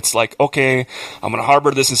doing that. It's like, okay, I'm going to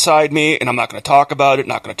harbor this inside me, and I'm not going to talk about it.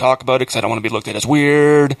 Not going to talk about it because I don't want to be looked at as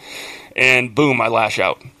weird. And boom, I lash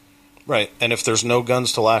out. Right, and if there's no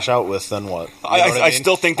guns to lash out with, then what? I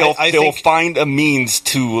still think they'll find a means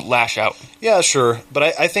to lash out. Yeah, sure, but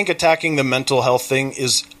I think attacking the mental health thing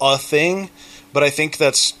is a thing, but I think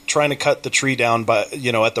that's trying to cut the tree down by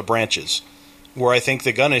at the branches, where I think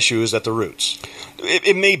the gun issue is at the roots.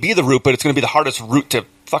 It may be the root, but it's going to be the hardest root to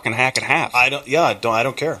fucking hack in half. I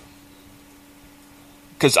don't care,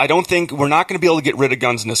 because I don't think we're not going to be able to get rid of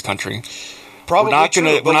guns in this country. Probably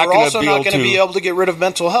true, but we're also not going to be able to get rid of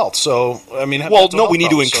mental health. So, I mean, we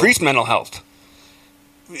need to increase mental health.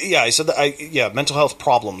 Yeah, I said that. Mental health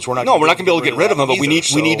problems. We're not going to be able to get rid of them, but we need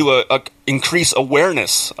to increase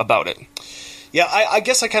awareness about it. Yeah, I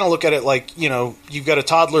guess I kind of look at it like, you've got a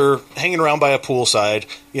toddler hanging around by a poolside,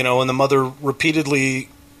 and the mother repeatedly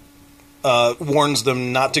warns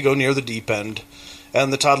them not to go near the deep end,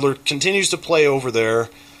 and the toddler continues to play over there.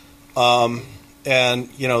 And,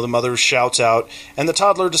 the mother shouts out, and the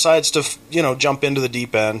toddler decides to, jump into the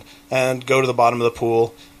deep end and go to the bottom of the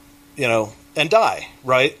pool, and die,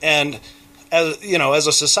 right? And, as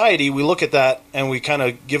a society, we look at that and we kind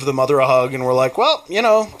of give the mother a hug and we're like, well,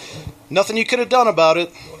 nothing you could have done about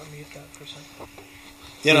it.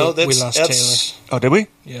 We lost Taylor. Oh, did we?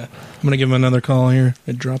 Yeah. I'm going to give him another call here.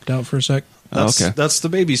 It dropped out for a sec. That's the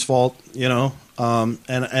baby's fault, and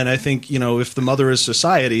I think, if the mother is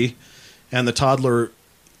society and the toddler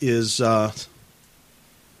is the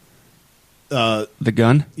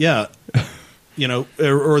gun, yeah,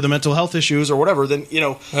 or the mental health issues or whatever, then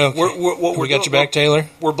okay. We got you back, Taylor.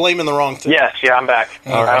 We're blaming the wrong thing. Yes, I'm back.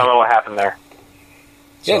 All right. I don't know what happened there.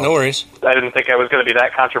 Yeah, no worries. I didn't think I was going to be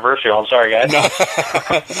that controversial. I'm sorry, guys. No.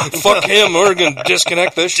 Fuck him. We're going to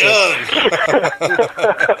disconnect this shit.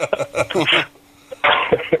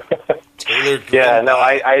 Yeah, no,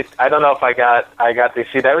 I don't know if I got the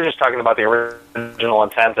see. They were just talking about the original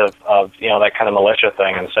intent of that kind of militia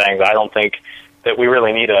thing, and saying that I don't think that we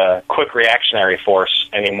really need a quick reactionary force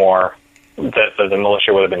anymore that the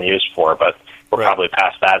militia would have been used for, but we're probably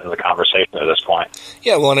past that in the conversation at this point.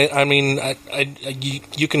 Yeah, well, I mean,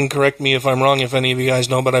 you can correct me if I'm wrong, if any of you guys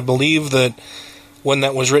know, but I believe that when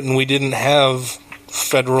that was written, we didn't have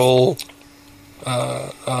federal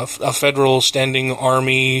a federal standing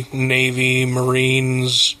Army, Navy,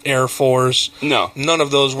 Marines, Air Force. No, none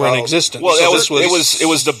of those were in existence. Well, it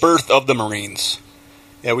was the birth of the Marines.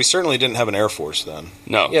 Yeah, we certainly didn't have an Air Force then.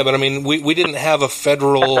 No. Yeah, but I mean, we didn't have a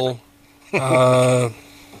federal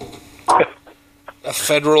a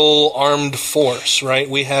federal armed force, right?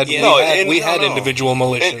 We had individual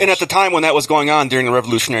militias. And at the time when that was going on during the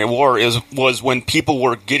Revolutionary War was when people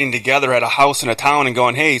were getting together at a house in a town and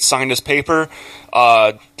going, "Hey, sign this paper,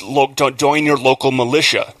 join your local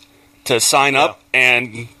militia to sign up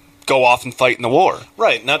and go off and fight in the war."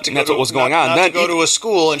 Right, that's what was going on. Not to go to a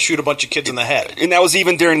school and shoot a bunch of kids in the head. And that was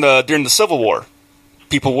even during the Civil War.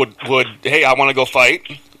 People would hey, I want to go fight.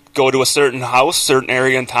 Go to a certain house, certain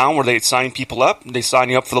area in town where they'd sign people up. They sign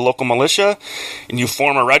you up for the local militia, and you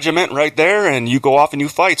form a regiment right there, and you go off and you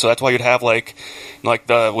fight. So that's why you'd have like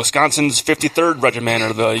the Wisconsin's 53rd Regiment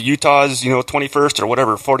or the Utah's 21st or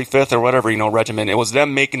whatever 45th or whatever regiment. It was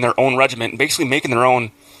them making their own regiment, and basically making their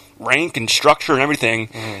own rank and structure and everything,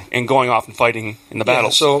 and going off and fighting in the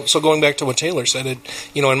battles. So going back to what Taylor said,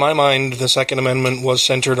 in my mind, the Second Amendment was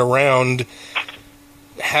centered around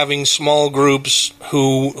having small groups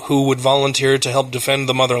who would volunteer to help defend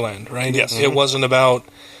the motherland, right? Yes. It wasn't about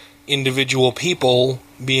individual people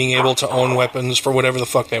being able to own weapons for whatever the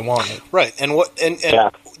fuck they wanted. Right. And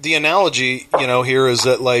the analogy, here is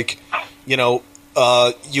that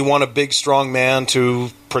you want a big strong man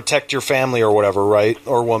to protect your family or whatever, right?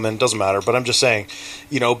 Or woman, doesn't matter, but I'm just saying,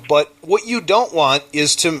 but what you don't want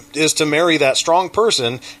is to marry that strong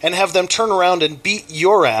person and have them turn around and beat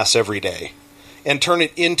your ass every day. And turn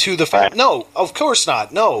it into the fact. No, of course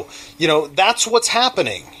not. No. That's what's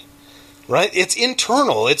happening. Right? It's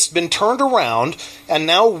internal. It's been turned around, and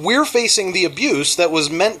now we're facing the abuse that was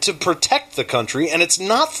meant to protect the country, and it's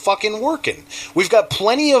not fucking working. We've got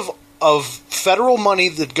plenty of federal money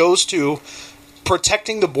that goes to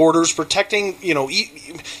protecting the borders, protecting,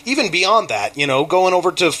 even beyond that, going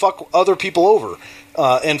over to fuck other people over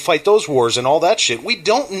and fight those wars and all that shit. We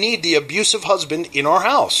don't need the abusive husband in our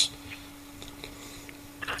house.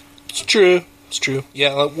 It's true.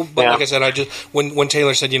 Yeah, but like I said, when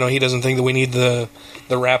Taylor said, he doesn't think that we need the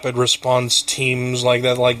rapid response teams like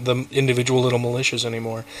that, like the individual little militias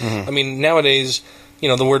anymore. Mm-hmm. I mean, nowadays,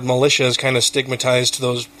 the word militia is kind of stigmatized to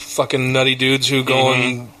those fucking nutty dudes who go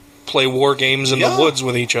and play war games in the woods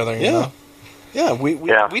with each other. You know? Yeah,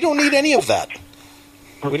 we don't need any of that.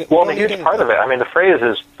 The huge part of it, I mean, the phrase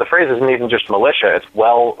isn't even just militia; it's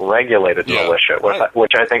well-regulated militia,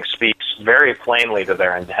 which I think speaks very plainly to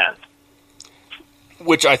their intent.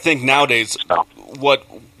 Which I think nowadays, what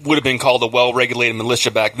would have been called a well-regulated militia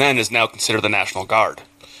back then is now considered the National Guard.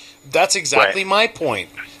 That's exactly my point.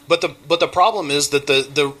 But the problem is that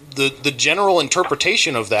the general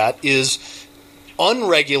interpretation of that is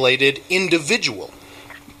unregulated individual.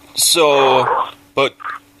 So, but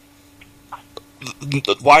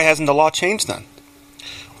why hasn't the law changed then?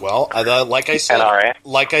 Well, like I said, NRA.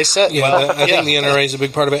 I think the NRA is a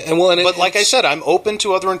big part of it. But like I said, I'm open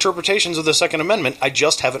to other interpretations of the Second Amendment. I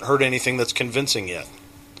just haven't heard anything that's convincing yet.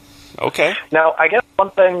 Okay. Now, I guess one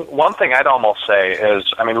thing I'd almost say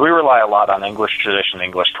is, I mean, we rely a lot on English tradition,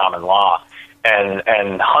 English common law,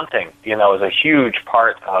 and hunting, is a huge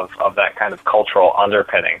part of that kind of cultural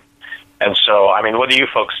underpinning. And so, I mean, what do you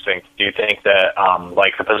folks think? Do you think that,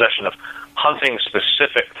 the possession of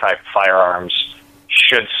hunting-specific type firearms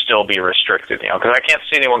should still be restricted, because I can't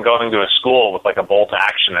see anyone going to a school with a bolt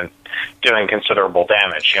action and doing considerable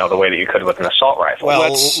damage, the way that you could with an assault rifle.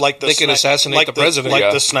 Well, they can assassinate the president,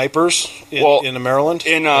 the snipers in Maryland.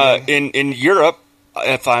 In Europe,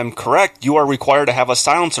 if I'm correct, you are required to have a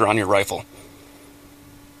silencer on your rifle.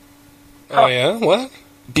 Oh yeah, what?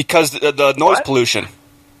 Because the noise pollution.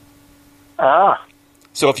 Ah.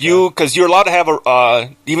 So because you're allowed to have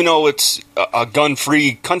even though it's a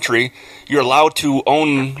gun-free country, you're allowed to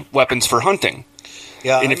own weapons for hunting.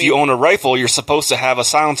 Yeah, and if you own a rifle, you're supposed to have a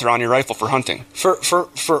silencer on your rifle for hunting.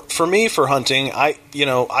 For me, for hunting, I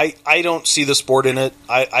don't see the sport in it.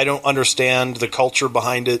 I don't understand the culture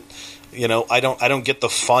behind it. I don't get the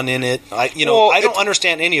fun in it. I don't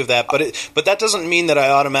understand any of that. But that doesn't mean that I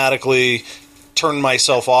automatically turn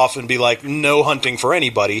myself off and be like, no hunting for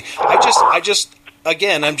anybody.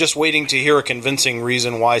 Again, I'm just waiting to hear a convincing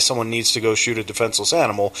reason why someone needs to go shoot a defenseless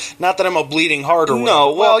animal. Not that I'm a bleeding heart or whatever.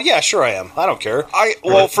 No, well, yeah, sure I am. I don't care.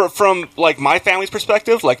 From my family's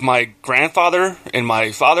perspective, my grandfather and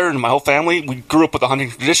my father and my whole family, we grew up with a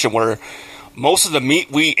hunting tradition where most of the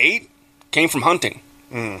meat we ate came from hunting.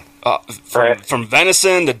 From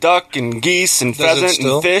venison to duck and geese and pheasant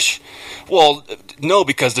and fish. Well, no,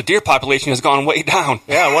 because the deer population has gone way down.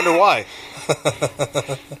 Yeah, I wonder why.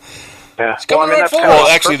 Yeah. It's coming right forward. Well,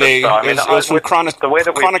 actually, it was from chronic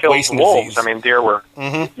wasting wolves. disease. I mean, deer were.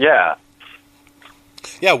 Mm-hmm. Yeah.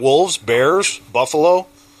 Yeah, wolves, bears, buffalo.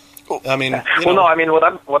 I mean, no. I mean,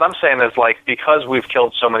 what I'm saying is, like, because we've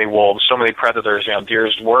killed so many wolves, so many predators,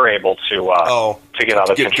 deers were able to get out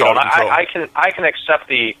of control. I can accept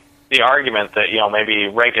the argument that maybe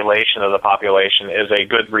regulation of the population is a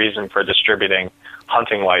good reason for distributing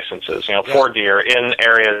hunting licenses, for deer in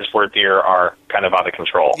areas where deer are kind of out of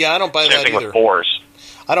control. Yeah, I don't buy that either. Same thing with boars.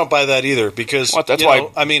 I don't buy that either because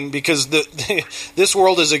because this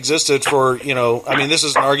world has existed for this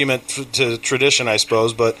is an argument to tradition, I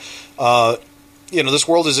suppose, but this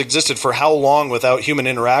world has existed for how long without human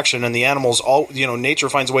interaction, and the animals nature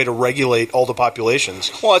finds a way to regulate all the populations.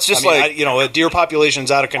 Well, it's just a deer population's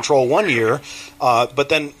out of control one year, but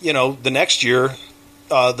then the next year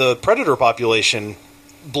the predator population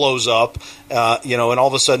blows up, and all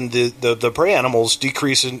of a sudden the prey animals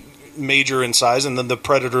decrease in size, and then the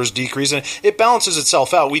predators decrease, and it balances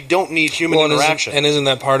itself out. We don't need human interaction. Isn't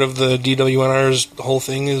that part of the DWNR's whole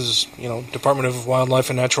thing? Is Department of Wildlife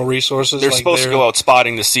and Natural Resources? They're supposed to go out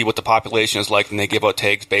spotting to see what the population is like, and they give out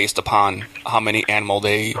tags based upon how many animal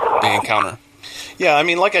they encounter. Yeah, I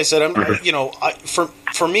mean, like I said,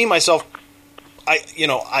 for me myself, I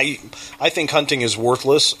think hunting is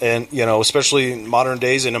worthless, and especially in modern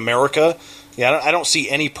days in America. Yeah, I don't see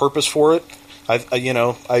any purpose for it. I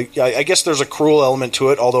guess there's a cruel element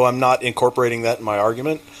to it, although I'm not incorporating that in my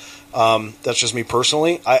argument. That's just me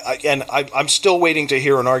personally. I'm still waiting to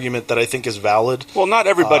hear an argument that I think is valid. Well, not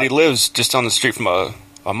everybody lives just on the street from a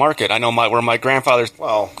market. I know where my grandfather's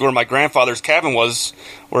cabin was,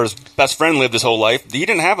 where his best friend lived his whole life. He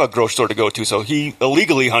didn't have a grocery store to go to, so he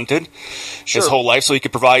illegally hunted his whole life so he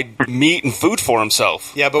could provide meat and food for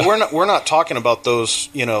himself. Yeah, but we're not talking about those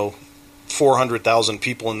 400,000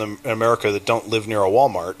 people in America that don't live near a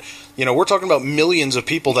Walmart. We're talking about millions of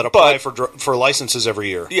people that apply for licenses every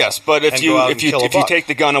year. Yes, but if you take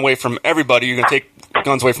the gun away from everybody, you're going to take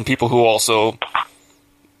guns away from people who also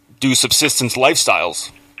do subsistence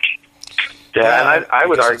lifestyles. Yeah, and I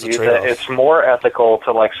would argue that it's more ethical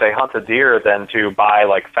to, say, hunt a deer than to buy,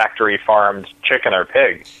 factory farmed chicken or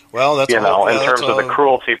pig. Well, that's in terms of the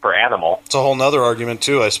cruelty per animal. It's a whole nother argument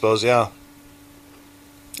too, I suppose. Yeah.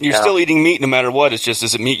 You're still eating meat no matter what. It's just,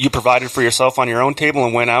 is it meat you provided for yourself on your own table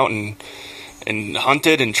and went out and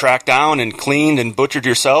hunted and tracked down and cleaned and butchered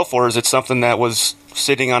yourself, or is it something that was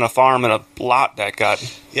sitting on a farm in a lot that got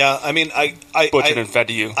butchered and fed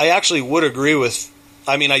to you? I actually would agree with.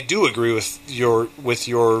 I do agree with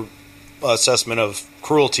your assessment of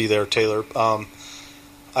cruelty there, Taylor.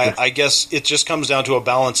 I guess it just comes down to a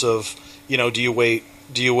balance of do you weight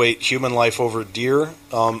human life over deer,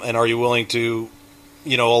 and are you willing to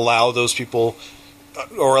allow those people,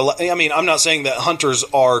 I'm not saying that hunters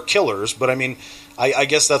are killers, but I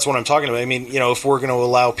guess that's what I'm talking about. If we're going to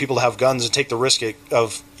allow people to have guns and take the risk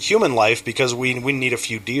of human life because we need a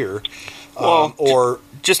few deer, or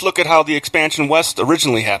just look at how the expansion west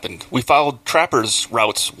originally happened. We followed trappers'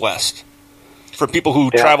 routes west. For people who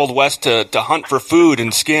traveled west to hunt for food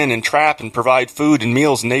and skin and trap and provide food and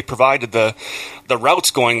meals, and they provided the routes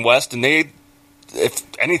going west, and they, if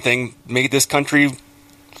anything, made this country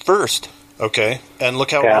first. Okay, and look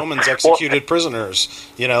how Romans executed prisoners.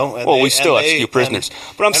 We still execute prisoners.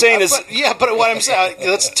 But I'm saying is, but what I'm saying,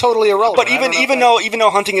 that's totally irrelevant. But even though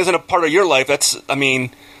hunting isn't a part of your life, that's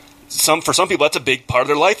for some people that's a big part of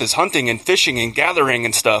their life is hunting and fishing and gathering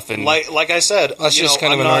and stuff. And like I said, that's just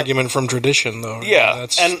kind of an argument from tradition, though. Yeah,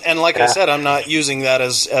 and like I said, I'm not using that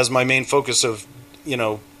as my main focus of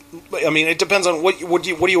it depends on what do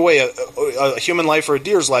you weigh, a human life or a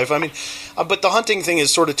deer's life. But the hunting thing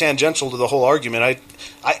is sort of tangential to the whole argument.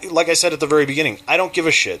 I like I said at the very beginning, I don't give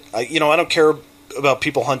a shit. I don't care about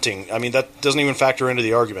people hunting. That doesn't even factor into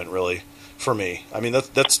the argument really for me.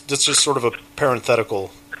 That's just sort of a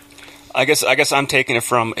parenthetical. I guess I'm taking it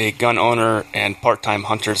from a gun owner and part-time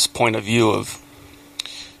hunter's point of view of.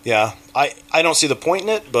 Yeah, I don't see the point in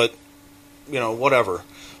it, but whatever.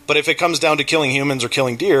 But if it comes down to killing humans or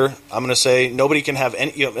killing deer, I'm going to say nobody can have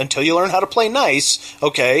any until you learn how to play nice.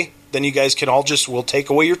 Okay, then you guys we'll take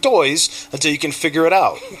away your toys until you can figure it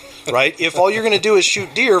out, right? If all you're going to do is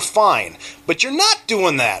shoot deer, fine. But you're not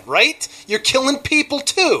doing that, right? You're killing people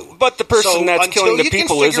too. But the person that's killing the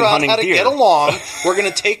people isn't hunting deer. Until you can figure out how to get along, we're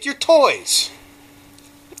going to take your toys.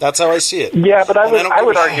 That's how I see it. Yeah, but I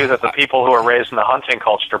would argue that the people who are raised in the hunting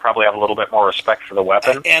culture probably have a little bit more respect for the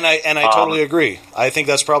weapon. And I totally agree. I think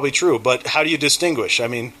that's probably true. But how do you distinguish? Yeah.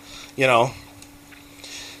 It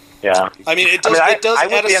does. I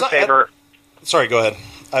would be in favor. Sorry, go ahead.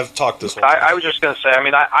 I've talked this way. I was just going to say, I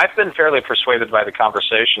mean, I've been fairly persuaded by the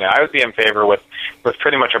conversation. I would be in favor with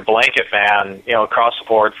pretty much a blanket ban, across the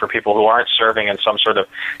board for people who aren't serving in some sort of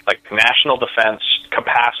like national defense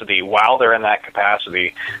capacity while they're in that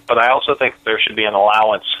capacity. But I also think there should be an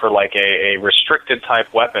allowance for like a restricted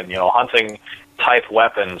type weapon, hunting type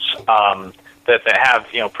weapons, that have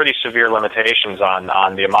pretty severe limitations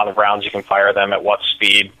on the amount of rounds you can fire them, at what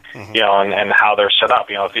speed, and how they're set up.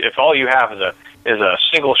 If all you have is a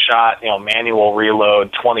single shot, manual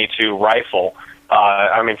reload 22 rifle,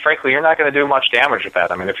 I mean, frankly, you're not going to do much damage with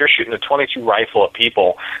that. I mean, if you're shooting a 22 rifle at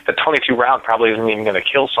people, the 22 round probably isn't even going to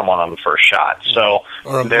kill someone on the first shot. So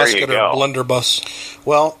or a there musket you go. or a blunderbuss.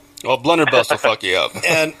 Well, blunderbuss will fuck you up.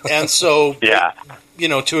 And so, yeah,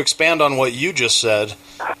 to expand on what you just said,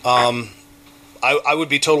 I'd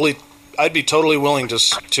be totally willing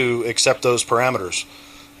to accept those parameters,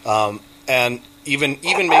 and even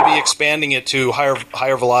maybe expanding it to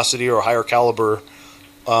higher velocity or higher caliber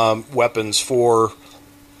weapons for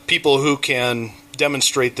people who can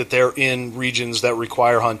demonstrate that they're in regions that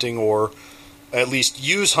require hunting, or at least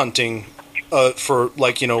use hunting for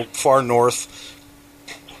far north.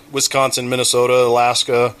 Wisconsin, Minnesota,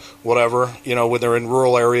 Alaska, whatever, when they're in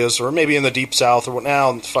rural areas, or maybe in the deep south, or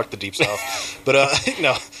now, fuck the deep south, but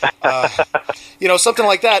something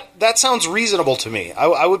like that. That sounds reasonable to me.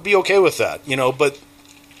 I would be okay with that, but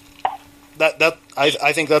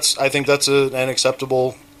I think that's an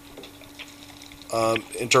acceptable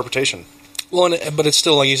interpretation. Well, but it's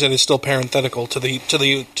still, like you said, it's still parenthetical to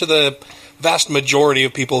the vast majority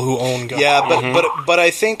of people who own guns. Yeah, but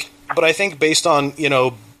I think based on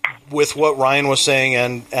with what Ryan was saying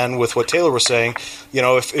and with what Taylor was saying,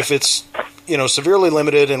 if it's severely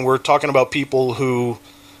limited, and we're talking about people who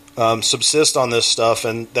subsist on this stuff,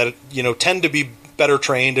 and that tend to be better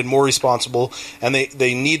trained and more responsible, and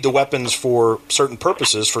they need the weapons for certain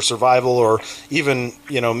purposes, for survival, or even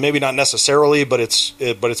maybe not necessarily, but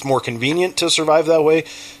it's more convenient to survive that way.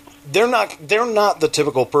 They're not the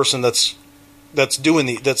typical person that's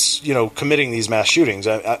committing these mass shootings.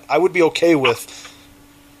 I would be okay with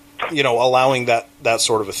allowing that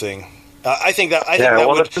sort of a thing. I think that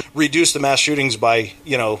would reduce the mass shootings by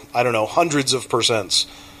I don't know, hundreds of %.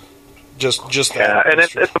 Just that. Yeah, and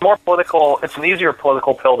it's a more political. It's an easier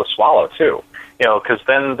political pill to swallow too. Because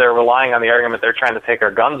then they're relying on the argument they're trying to take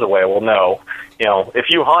our guns away. Well, no.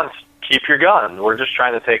 If you hunt, keep your gun. We're just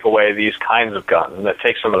trying to take away these kinds of guns, and that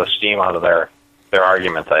takes some of the steam out of their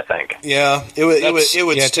arguments, I think. Yeah, it would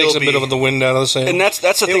still it takes a bit of the wind out of the sail. And that's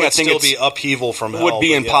the thing. I think it would still be upheaval from hell. Would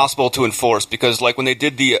be impossible to enforce, because like when they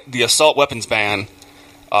did the assault weapons ban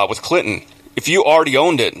with Clinton, if you already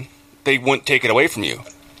owned it, they wouldn't take it away from you.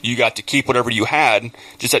 You got to keep whatever you had,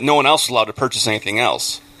 just that no one else was allowed to purchase anything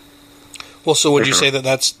else. Well, so would you say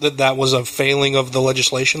that was a failing of the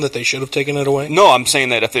legislation, that they should have taken it away? No, I'm saying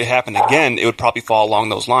that if it happened again, it would probably fall along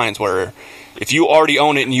those lines, where if you already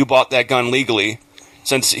own it and you bought that gun legally,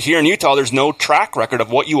 since here in Utah there's no track record of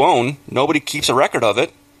what you own, nobody keeps a record of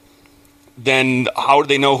it, then how do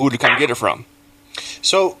they know who to come get it from?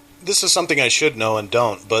 So this is something I should know and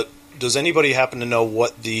don't, but does anybody happen to know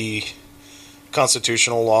what the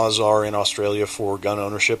constitutional laws are in Australia for gun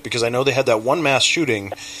ownership? Because I know they had that one mass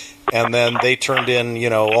shooting, and then they turned in,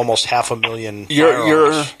 almost 500,000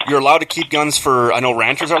 firearms. You're allowed to keep guns for. I know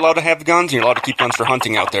ranchers are allowed to have guns, and you're allowed to keep guns for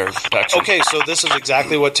hunting out there. Okay, so this is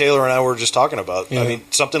exactly what Taylor and I were just talking about. Yeah. I mean,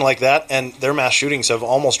 something like that, and their mass shootings have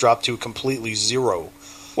almost dropped to completely zero.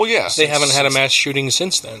 Well, yes, they haven't had a mass shooting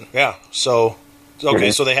since then. Yeah, so.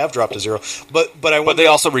 Okay, so they have dropped to zero, but they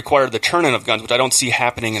also require the turn-in of guns, which I don't see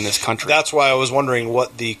happening in this country. That's why I was wondering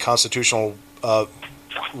what the constitutional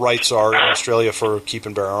rights are in Australia for keep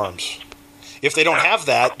and bear arms. If they don't have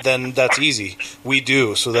that, then that's easy. We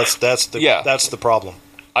do, so that's the problem.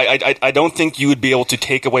 I don't think you would be able to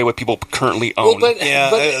take away what people currently own.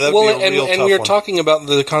 And we are talking about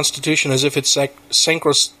the Constitution as if it's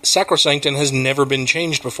sacrosanct and has never been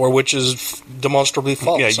changed before, which is demonstrably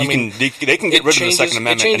false. Yeah, they can get rid of the Second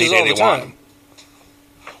Amendment any day they want.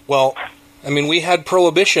 Well, I mean, we had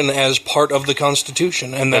prohibition as part of the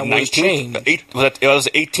Constitution, and that was changed. It was the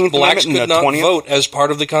 18th Blacks Amendment. could not vote as part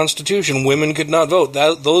of the Constitution. Women could not vote.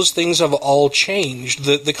 Those things have all changed.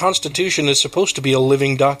 The Constitution is supposed to be a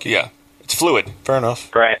living document. Yeah, it's fluid. Fair enough.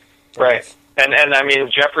 Right. And I mean,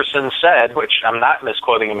 Jefferson said, which I'm not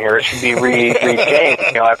misquoting him here, it should be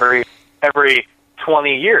rechanged, every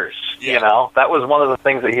 20 years. Yeah. That was one of the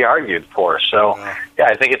things that he argued for. So, yeah,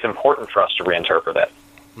 I think it's important for us to reinterpret it.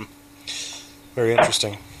 Very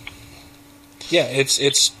interesting. Yeah,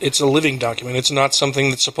 it's a living document. It's not something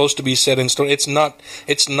that's supposed to be set in stone. It's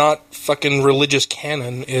not fucking religious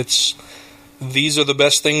canon. It's these are the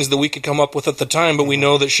best things that we could come up with at the time, but we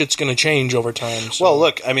know that shit's going to change over time. So. Well,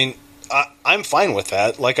 look, I mean, I'm fine with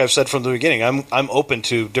that. Like I've said from the beginning, I'm open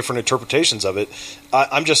to different interpretations of it.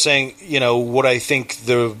 I'm just saying, what I think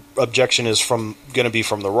the objection is going to be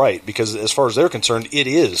from the right, because as far as they're concerned, it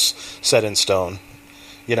is set in stone.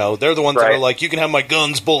 They're the ones that are like, you can have my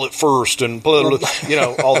guns bullet first and blah, blah,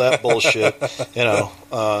 blah, all that bullshit.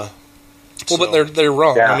 But they're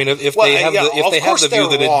wrong. Yeah. I mean, if they have the view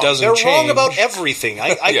that it doesn't they're change, wrong about everything.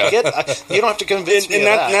 I get. You don't have to convince me of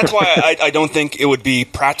that. And that's why I don't think it would be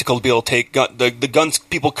practical to be able to take the guns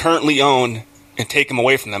people currently own and take them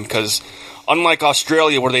away from them, because unlike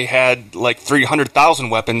Australia, where they had like 300,000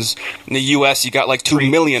 weapons, in the U.S. you got like 2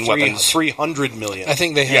 million weapons. 300 million. I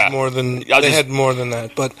think they had more than had more than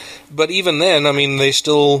that. But even then, I mean, they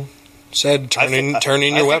still said turn in your weapons.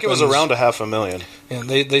 I think it was around 500,000.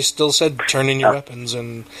 Yeah, they still said turn in your weapons,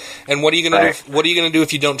 and what are you going to do? What are you going to do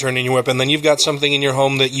if you don't turn in your weapon? Then you've got something in your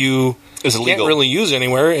home that you can't really use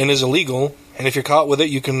anywhere and is illegal. And if you're caught with it,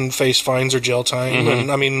 you can face fines or jail time. Mm-hmm.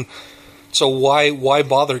 And I mean, so why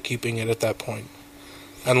bother keeping it at that point,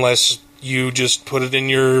 unless you just put it in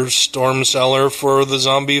your storm cellar for the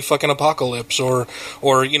zombie fucking apocalypse, or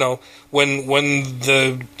when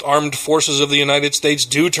the armed forces of the United States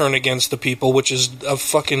do turn against the people, which is a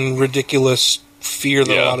fucking ridiculous fear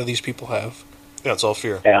that a lot of these people have. Yeah, it's all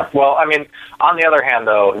fear. Yeah. Well, I mean, on the other hand,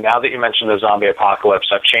 though, now that you mentioned the zombie apocalypse,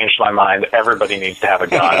 I've changed my mind. Everybody needs to have a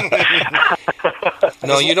gun.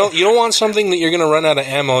 No, you don't. You don't want something that you're going to run out of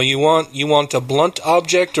ammo. You want a blunt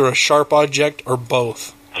object or a sharp object or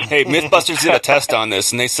both. Hey, Mythbusters did a test on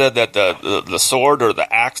this, and they said that the sword or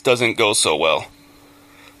the axe doesn't go so well.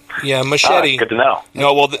 Yeah, machete. Good to know.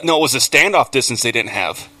 No, it was the standoff distance they didn't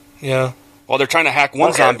have. Yeah. While they're trying to hack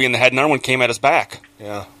one zombie in the head, another one came at his back.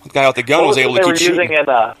 Yeah. The guy with the gun was able to keep shooting. They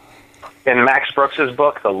were using in Max Brooks's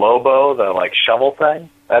book, the Lobo, the shovel thing.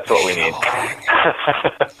 That's what we need.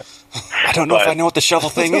 I don't know if I know what the shovel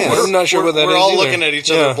thing is. I'm not sure what that is. We're all either. looking at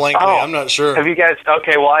each other blankly. I'm not sure. Have you guys?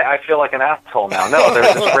 Okay, well, I feel like an asshole now. No,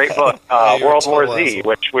 there's this great book, World War Z,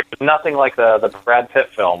 which is nothing like the Brad Pitt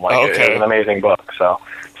film. It's an amazing book. So,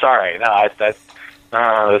 sorry, no,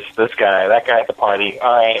 this guy, that guy at the party.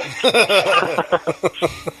 All right.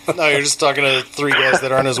 No, you're just talking to three guys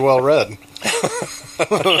that aren't as well read.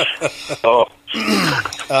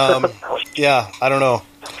 Yeah, I don't know.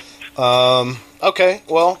 Okay,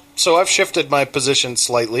 well, so I've shifted my position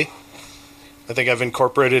slightly. I think I've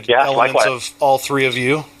incorporated elements of all three of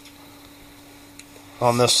you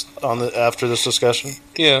after this discussion.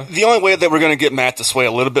 Yeah. The only way that we're going to get Matt to sway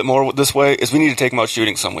a little bit more this way is we need to take him out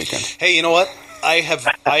shooting some weekend. Hey, you know what? I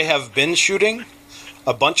have been shooting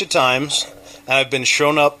a bunch of times, and I've been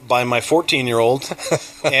shown up by my 14-year-old,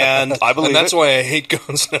 and I believe that's why I hate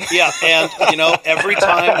guns. Yeah, and every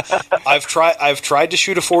time I've tried to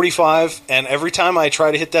shoot a 45, and every time I try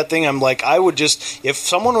to hit that thing, I'm like, if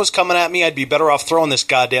someone was coming at me, I'd be better off throwing this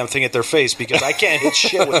goddamn thing at their face, because I can't hit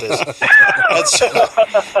shit with this.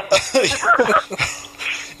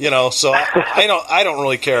 So I don't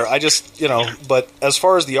really care. I just but as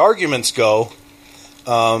far as the arguments go,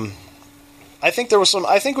 I think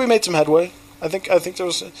we made some headway. I think there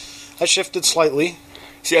was. I shifted slightly.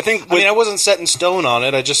 See, I wasn't set in stone on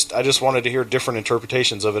it. I just wanted to hear different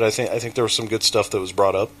interpretations of it. I think there was some good stuff that was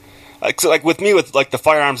brought up. Like with me, with the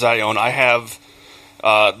firearms I own, I have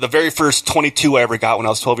the very first .22 I ever got when I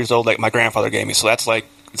was 12 years old. Like my grandfather gave me, so that's like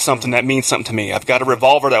something that means something to me. I've got a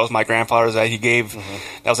revolver that was my grandfather's that he gave.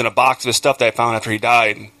 That was in a box of his stuff that I found after he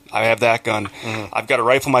died. I have that gun. I've got a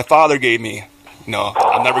rifle my father gave me.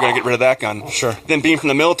 I'm never going to get rid of that gun. Sure. Then being from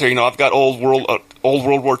the military, I've got old World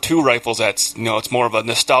War II rifles. That's it's more of a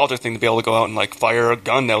nostalgia thing to be able to go out and fire a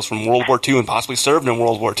gun that was from World War II and possibly served in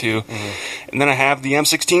World War II. And then I have the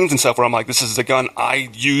M16s and stuff where I'm like, this is the gun I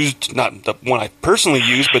used, not the one I personally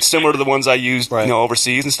used, but similar to the ones I used,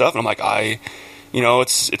 overseas and stuff. And I'm like,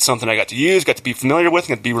 it's something I got to use, got to be familiar with,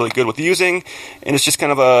 got to be really good with using, and it's just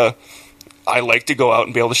kind of I like to go out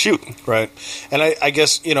and be able to shoot. Right. And I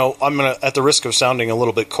guess, I'm going to, at the risk of sounding a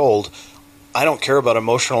little bit cold, I don't care about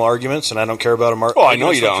emotional arguments, and I don't care about Oh, I know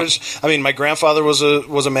you don't. I mean, my grandfather was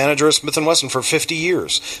a manager at Smith & Wesson for 50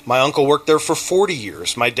 years. My uncle worked there for 40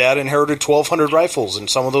 years. My dad inherited 1,200 rifles, and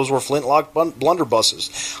some of those were flintlock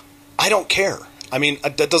blunderbusses. I don't care. I mean,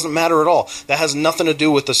 that doesn't matter at all. That has nothing to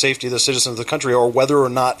do with the safety of the citizens of the country or whether or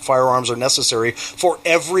not firearms are necessary for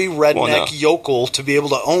every redneck yokel to be able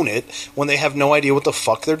to own it when they have no idea what the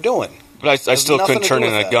fuck they're doing. But I still couldn't turn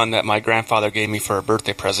in a gun that my grandfather gave me for a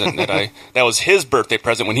birthday present. That was his birthday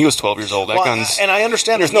present when he was 12 years old. That gun's, and I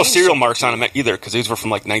understand. There's no serial marks on them either because these were from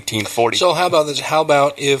 1940. So how about this? How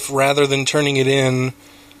about if rather than turning it in,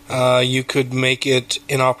 you could make it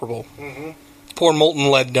inoperable. Mm-hmm. Pour molten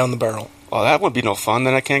lead down the barrel. Oh, that would be no fun.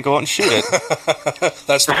 Then I can't go out and shoot it.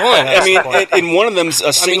 That's the point. I mean, in one of them's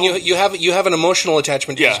a single... I mean, you have an emotional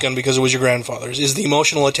attachment to this gun because it was your grandfather's. Is the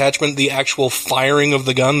emotional attachment the actual firing of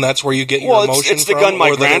the gun? That's where you get your emotion it's the from? gun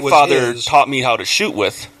my grandfather taught me how to shoot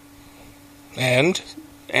with. And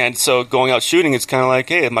so going out shooting, it's kind of like,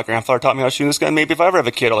 hey, if my grandfather taught me how to shoot this gun, maybe if I ever have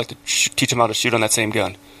a kid, I'd like to teach him how to shoot on that same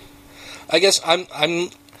gun. I guess I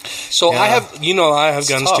have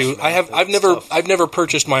guns tough, too. Man. I've never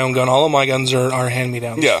purchased my own gun. All of my guns are hand me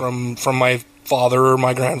downs from my father or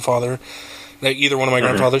my grandfather, either one of my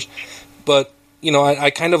grandfathers. But I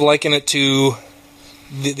kind of liken it to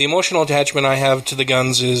the emotional attachment I have to the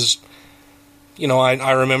guns is,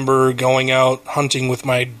 I remember going out hunting with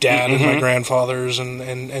my dad and my grandfathers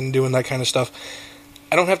and doing that kind of stuff.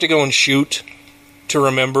 I don't have to go and shoot to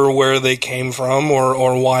remember where they came from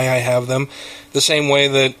or why I have them. The same way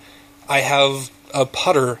that I have a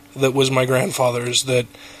putter that was my grandfather's that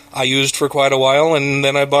I used for quite a while, and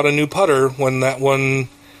then I bought a new putter when that one,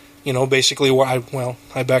 basically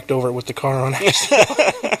I backed over it with the car on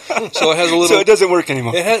accident. So it has a little... So it doesn't work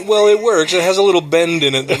anymore. It works. It has a little bend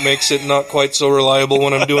in it that makes it not quite so reliable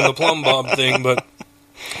when I'm doing the plumb bob thing, but...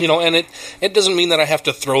 and it doesn't mean that I have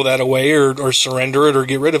to throw that away or surrender it or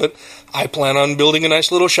get rid of it. I plan on building a nice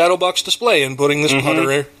little shadow box display and putting this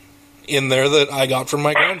putter in there that I got from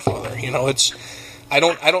my grandfather. I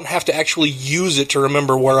don't have to actually use it to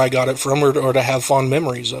remember where I got it from or to have fond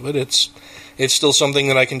memories of it. It's still something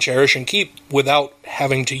that I can cherish and keep without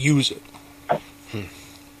having to use it.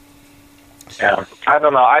 Yeah, I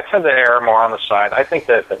don't know. I tend to err more on the side. I think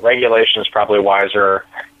that regulation is probably wiser.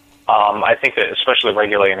 I think that especially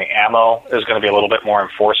regulating the ammo is going to be a little bit more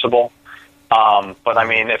enforceable. But I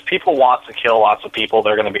mean, if people want to kill lots of people,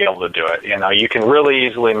 they're going to be able to do it. You can really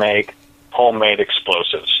easily make homemade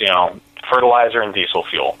explosives. Fertilizer and diesel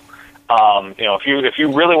fuel. If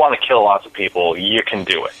you really want to kill lots of people, you can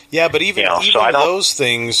do it. Yeah, but even those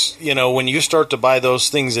things, when you start to buy those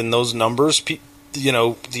things in those numbers, the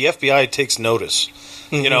FBI takes notice.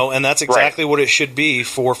 And that's exactly what it should be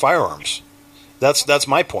for firearms. That's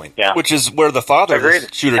my point. Yeah. Which is where the father of the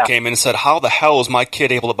shooter came in and said, how the hell is my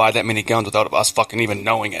kid able to buy that many guns without us fucking even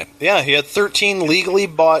knowing it? Yeah, he had 13 legally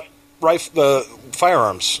bought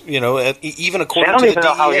firearms, even according to the DEA. I don't even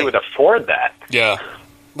know how he would afford that. Yeah.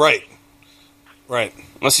 Right.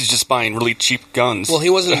 Unless he's just buying really cheap guns. Well, he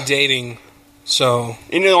wasn't dating, so...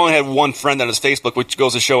 And he only had one friend on his Facebook, which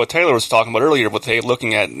goes to show what Taylor was talking about earlier, with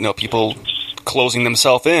looking at people closing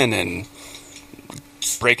themselves in and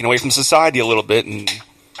breaking away from society a little bit and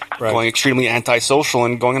going extremely antisocial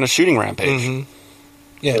and going on a shooting rampage. Mm-hmm.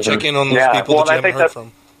 Yeah, check in on those people that you haven't heard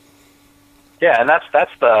from. Yeah, and that's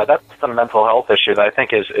the mental health issue that I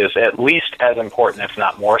think is at least as important, if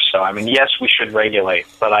not more so. I mean, yes, we should regulate,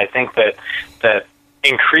 but I think that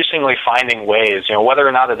increasingly finding ways, whether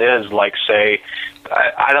or not it is like, say,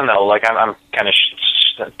 I don't know, like I'm kind of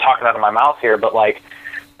talking out of my mouth here, but like,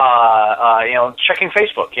 checking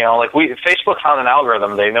Facebook, Facebook found an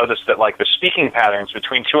algorithm. They noticed that like the speaking patterns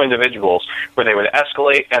between two individuals where they would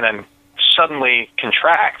escalate and then suddenly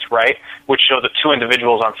contract, right, would show that two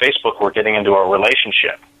individuals on Facebook were getting into a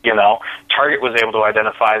relationship. Target was able to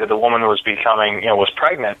identify that the woman was was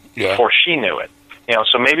pregnant before she knew it.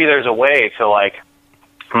 So maybe there's a way to like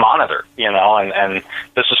monitor, and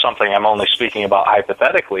this is something I'm only speaking about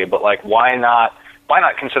hypothetically, but like why not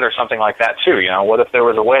consider something like that too? What if there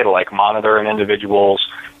was a way to like monitor an individual's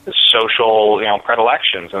social,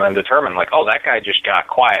 predilections and then determine like, oh, that guy just got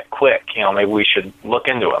quiet quick, maybe we should look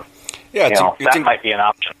into him. Yeah, that might be an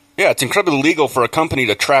option. Yeah, it's incredibly legal for a company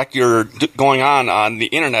to track your going on the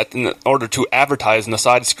internet in order to advertise on the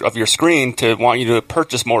side of your screen to want you to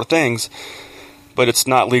purchase more things. But it's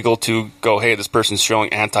not legal to go, hey, this person's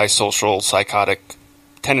showing antisocial, psychotic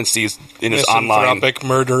tendencies in his online... Misanthropic,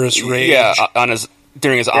 murderous rage. Yeah,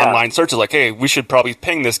 during his online searches, like, hey, we should probably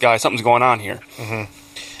ping this guy. Something's going on here. Mm-hmm.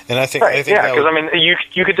 And I think because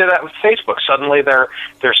you could do that with Facebook. Suddenly they're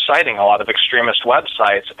citing a lot of extremist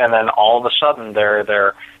websites, and then all of a sudden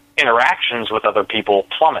their interactions with other people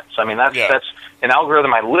plummets. I mean that's an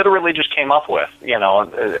algorithm I literally just came up with.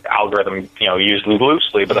 Algorithm used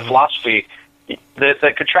loosely, but a philosophy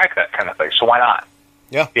that could track that kind of thing. So why not?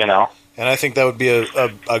 Yeah, And I think that would be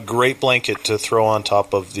a great blanket to throw on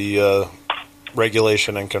top of the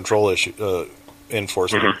regulation and control issue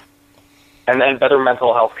enforcement. Mm-hmm. And better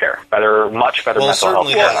mental health care. Much better mental health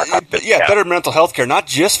care. Yeah, better mental health care, not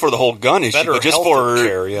just for the whole gun issue, but just for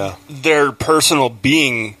their personal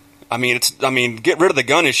being. I mean, get rid of the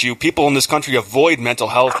gun issue. People in this country avoid mental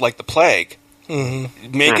health like the plague.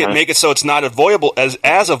 make it so it's not avoidable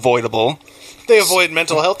as avoidable. They avoid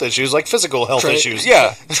mental health issues like physical health issues.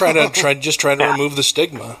 Yeah, try to remove the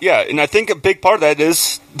stigma. Yeah, and I think a big part of that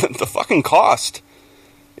is the fucking cost.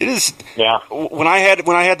 It is. Yeah. When I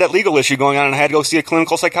had that legal issue going on, and I had to go see a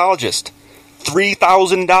clinical psychologist,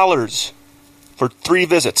 $3,000 for 3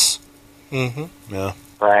 visits. Mm-hmm. Yeah.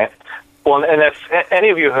 Right. Well, and if any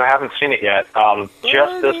of you who haven't seen it yet,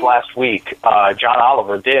 just this last week, John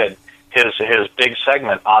Oliver did his big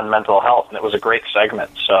segment on mental health, and it was a great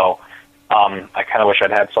segment. So I kind of wish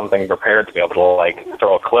I'd had something prepared to be able to like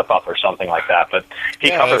throw a clip up or something like that. But he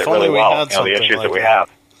covered it really well. The issues like that we have.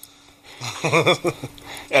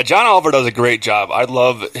 Yeah, John Oliver does a great job. I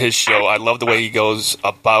love his show. I love the way he goes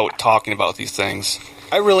about talking about these things.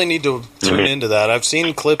 I really need to tune into that. I've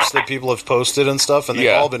seen clips that people have posted and stuff, and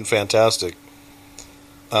they've all been fantastic.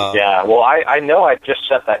 Yeah, well, I know I just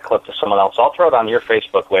sent that clip to someone else. I'll throw it on your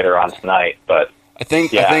Facebook later on tonight. But I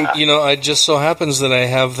think it just so happens that I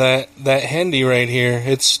have that handy right here.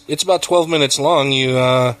 It's about 12 minutes long.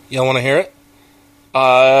 Y'all want to hear it?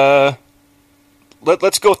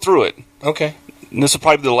 Let's go through it. Okay. And this will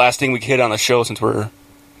probably be the last thing we hit on the show since we're.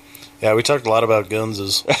 Yeah, we talked a lot about guns.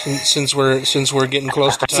 Since we're getting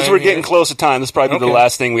close to time. Since we're getting close to time, this is probably the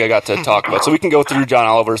last thing we got to talk about. So we can go through John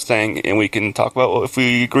Oliver's thing, and we can talk about if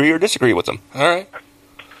we agree or disagree with him. All right.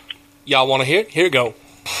 Y'all want to hear it? Here you go.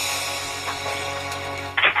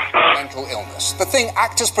 Mental illness, the thing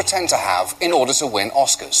actors pretend to have in order to win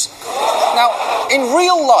Oscars. Now, in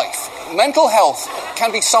real life, mental health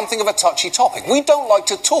can be something of a touchy topic. We don't like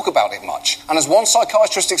to talk about it much. And as one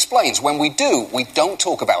psychiatrist explains, when we do, we don't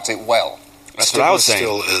talk about it well. That's what I was saying.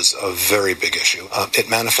 Stigma still is a very big issue. It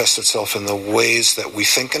manifests itself in the ways that we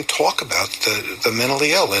think and talk about the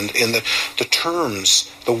mentally ill, and in the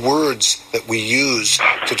terms, the words that we use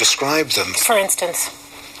to describe them. For instance?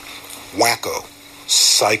 Wacko,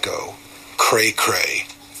 psycho, cray-cray.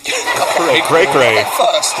 Cray-cray. At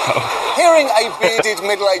first, hearing a bearded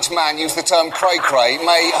middle-aged man use the term cray-cray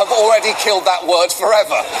may have already killed that word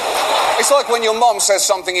forever. It's like when your mom says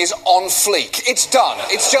something is on fleek. It's done.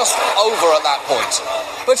 It's just over at that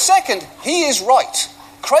point. But second, he is right.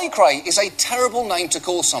 Cray-cray is a terrible name to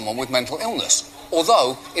call someone with mental illness.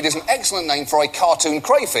 Although it is an excellent name for a cartoon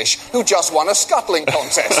crayfish who just won a scuttling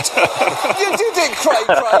contest. You did it,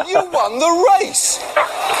 Cray-cray. You won the race.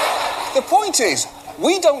 The point is,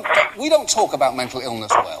 we don't talk about mental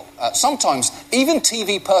illness well. Sometimes even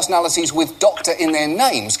TV personalities with doctor in their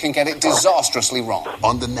names can get it disastrously wrong.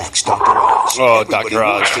 On the next Dr. Oz. Oh, Everybody Dr.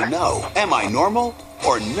 Oz. wants to know, am I normal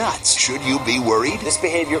or nuts? Should you be worried? This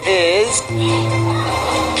behavior is...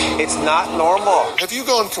 It's not normal. Have you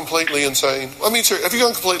gone completely insane? I mean, sir, have you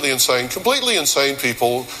gone completely insane? Completely insane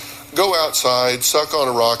people go outside, suck on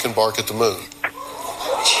a rock, and bark at the moon.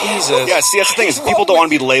 Jesus. Yeah, see, that's the thing, is people don't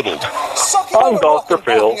want to be labeled. Sucking on a rock and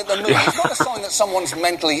barking at the moon is not a sign that someone's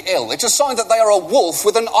mentally ill. It's a sign that they are a wolf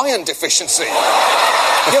with an iron deficiency.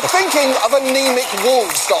 You're thinking of anemic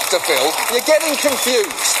wolves, Dr. Phil. You're getting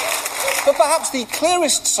confused. But perhaps the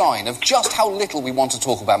clearest sign of just how little we want to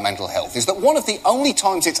talk about mental health is that one of the only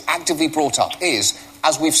times it's actively brought up is,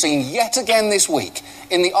 as we've seen yet again this week,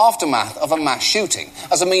 in the aftermath of a mass shooting,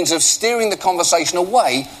 as a means of steering the conversation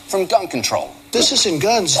away from gun control. This isn't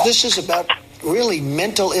guns. This is about really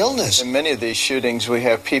mental illness. In many of these shootings, we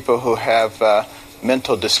have people who have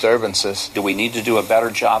mental disturbances. Do we need to do a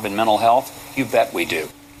better job in mental health? You bet we do.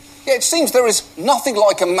 Yeah, it seems there is nothing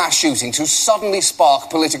like a mass shooting to suddenly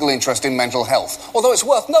spark political interest in mental health. Although it's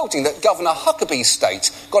worth noting that Governor Huckabee's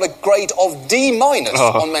state got a grade of D-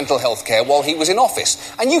 on mental health care while he was in office.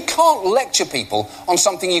 And you can't lecture people on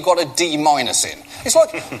something you got a D- in. It's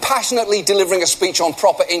like passionately delivering a speech on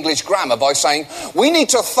proper English grammar by saying, we need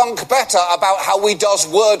to thunk better about how we does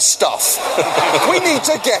word stuff. We need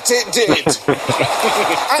to get it did.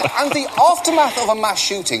 and the aftermath of a mass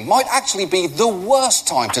shooting might actually be the worst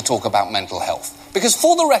time to talk about mental health. Because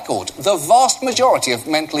for the record, the vast majority of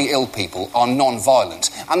mentally ill people are non-violent,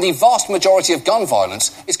 and the vast majority of gun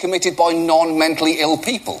violence is committed by non-mentally ill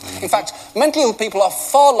people. In fact, mentally ill people are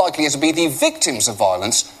far likelier to be the victims of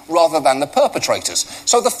violence rather than the perpetrators.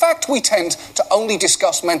 So the fact we tend to only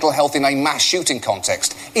discuss mental health in a mass shooting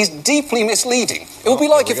context is deeply misleading. It would be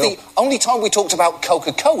like if the only time we talked about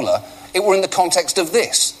Coca-Cola, it were in the context of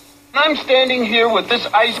this. I'm standing here with this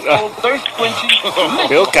ice-cold, thirst-quenching,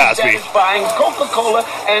 Bill Cosby. satisfying Coca-Cola,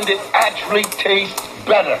 and it actually tastes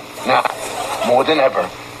better. Now, more than ever,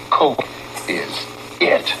 Coke is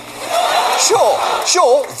it.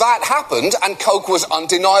 Sure, that happened, and Coke was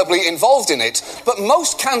undeniably involved in it, but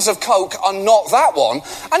most cans of Coke are not that one,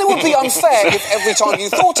 and it would be unfair if every time you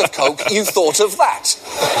thought of Coke, you thought of that.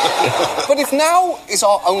 But if now is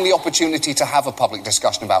our only opportunity to have a public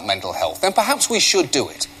discussion about mental health, then perhaps we should do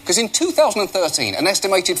it. Because in 2013, an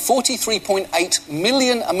estimated 43.8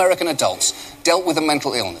 million American adults dealt with a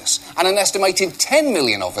mental illness, and an estimated 10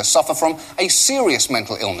 million of us suffer from a serious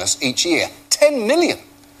mental illness each year. 10 million!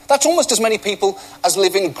 That's almost as many people as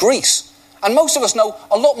live in Greece. And most of us know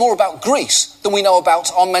a lot more about Greece than we know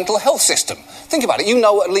about our mental health system. Think about it. You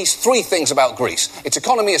know at least 3 things about Greece. Its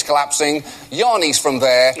economy is collapsing, Yanni's from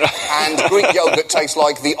there, and Greek yogurt tastes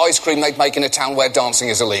like the ice cream they'd make in a town where dancing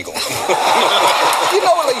is illegal. You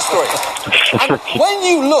know at least 3. And when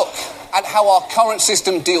you look at how our current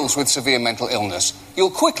system deals with severe mental illness,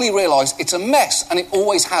 you'll quickly realise it's a mess, and it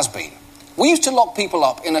always has been. We used to lock people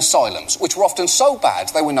up in asylums, which were often so bad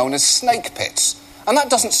they were known as snake pits. And that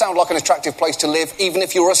doesn't sound like an attractive place to live, even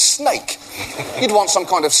if you're a snake. You'd want some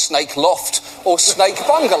kind of snake loft or snake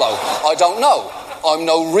bungalow. I don't know. I'm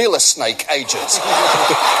no real snake agent.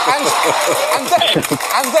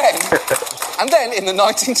 And then, in the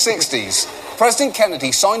 1960s, President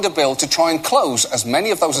Kennedy signed a bill to try and close as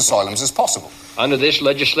many of those asylums as possible. Under this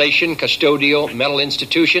legislation, custodial mental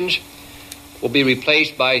institutions will be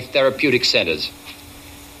replaced by therapeutic centers.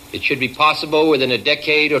 It should be possible within a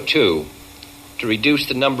decade or 2 to reduce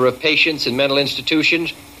the number of patients in mental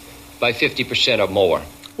institutions by 50% or more.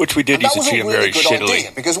 Which we did use to treat them very shittily.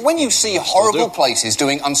 Idea, because when you see horrible places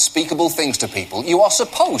doing unspeakable things to people, you are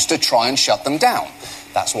supposed to try and shut them down.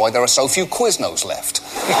 That's why there are so few Quiznos left.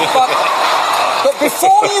 But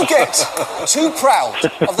before you get too proud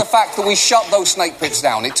of the fact that we shut those snake pits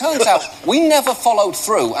down, it turns out we never followed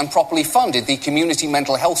through and properly funded the community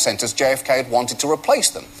mental health centres JFK had wanted to replace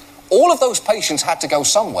them. All of those patients had to go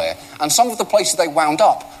somewhere, and some of the places they wound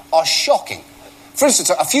up are shocking. For instance,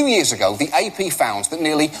 a few years ago, the AP found that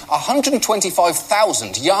nearly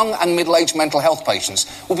 125,000 young and middle-aged mental health patients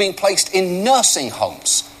were being placed in nursing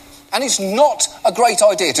homes. And it's not a great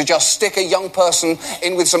idea to just stick a young person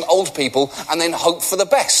in with some old people and then hope for the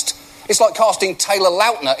best. It's like casting Taylor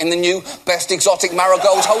Lautner in the new Best Exotic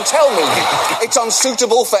Marigold Hotel movie. It's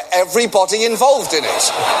unsuitable for everybody involved in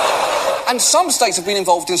it. And some states have been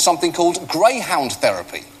involved in something called greyhound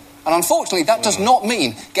therapy. And unfortunately, that does not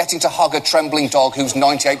mean getting to hug a trembling dog who's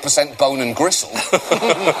 98% bone and gristle.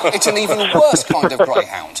 It's an even worse kind of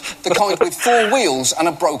greyhound, the kind with 4 wheels and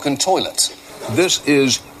a broken toilet. This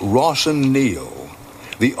is Rawson Neal,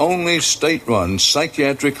 the only state-run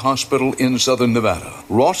psychiatric hospital in southern Nevada.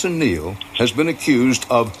 Rawson Neal has been accused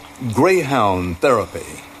of greyhound therapy,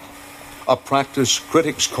 a practice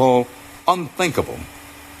critics call unthinkable.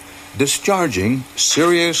 Discharging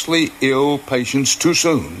seriously ill patients too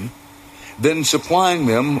soon, then supplying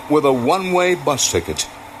them with a one-way bus ticket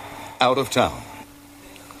out of town.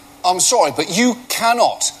 I'm sorry, but you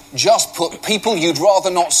cannot just put people you'd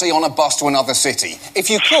rather not see on a bus to another city. If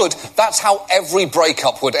you could, that's how every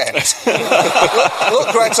breakup would end.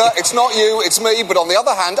 Look, Greta, it's not you, it's me, but on the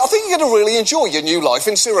other hand, I think you're going to really enjoy your new life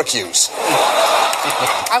in Syracuse.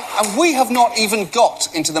 And we have not even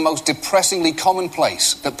got into the most depressingly common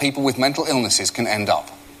place that people with mental illnesses can end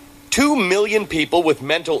up. 2 million people with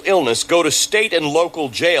mental illness go to state and local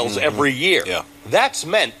jails every year. Yeah. That's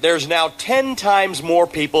meant there's now 10 times more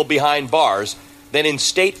people behind bars than in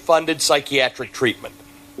state-funded psychiatric treatment.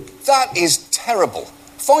 That is terrible.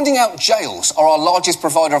 Finding out jails are our largest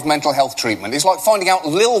provider of mental health treatment is like finding out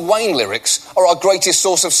Lil Wayne lyrics are our greatest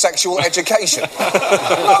source of sexual education.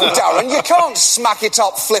 No, Darren, you can't smack it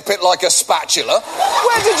up, flip it like a spatula.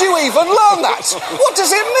 Where did you even learn that? What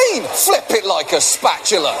does it mean, flip it like a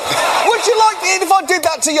spatula? Would you like it if I did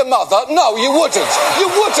that to your mother? No, you wouldn't. You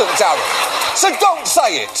wouldn't, Darren. So don't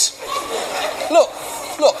say it. Look.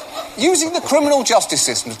 Using the criminal justice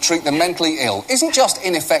system to treat the mentally ill isn't just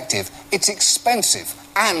ineffective, it's expensive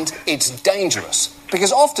and it's dangerous.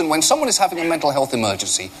 Because often when someone is having a mental health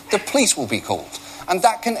emergency, the police will be called. And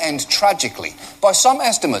that can end tragically. By some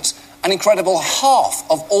estimates, an incredible half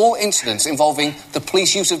of all incidents involving the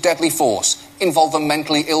police use of deadly force involve a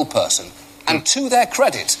mentally ill person. And to their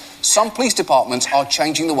credit, some police departments are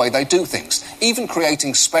changing the way they do things, even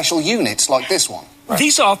creating special units like this one.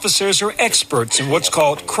 These officers are experts in what's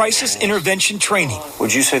called crisis intervention training.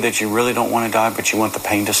 Would you say that you really don't want to die, but you want the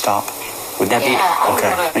pain to stop? Would that be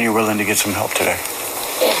okay? And you're willing to get some help today?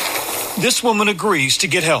 This woman agrees to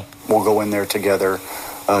get help. We'll go in there together.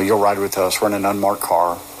 You'll ride with us. We're in an unmarked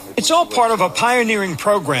car. It's all part of a pioneering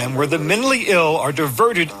program where the mentally ill are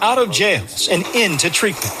diverted out of jails and into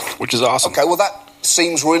treatment. Which is awesome. Okay, well,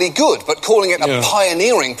 seems really good, but calling it a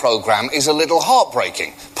pioneering program is a little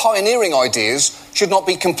heartbreaking. Pioneering ideas should not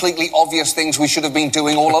be completely obvious things we should have been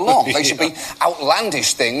doing all along. They should be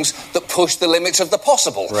outlandish things that push the limits of the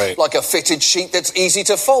possible, like a fitted sheet that's easy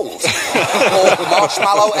to fold, or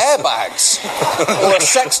marshmallow airbags, or a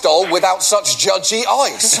sex doll without such judgy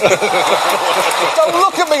eyes. Don't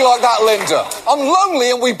look at me like that, Linda. I'm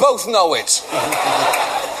lonely and we both know it.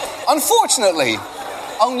 Unfortunately,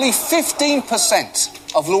 only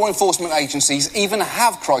 15% of law enforcement agencies even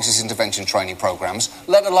have crisis intervention training programs,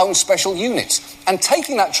 let alone special units. And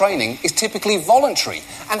taking that training is typically voluntary.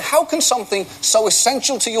 And how can something so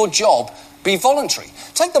essential to your job be voluntary?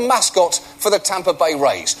 Take the mascot for the Tampa Bay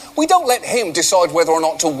Rays. We don't let him decide whether or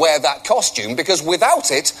not to wear that costume, because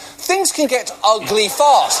without it, things can get ugly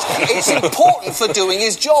fast. It's important for doing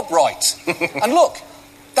his job right. And look,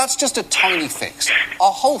 that's just a tiny fix.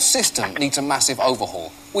 Our whole system needs a massive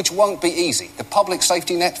overhaul, which won't be easy. The public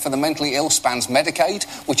safety net for the mentally ill spans Medicaid,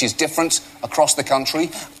 which is different across the country,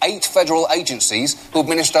 8 federal agencies who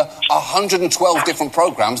administer 112 different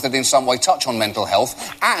programs that in some way touch on mental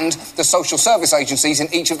health, and the social service agencies in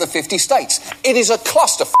each of the 50 states. It is a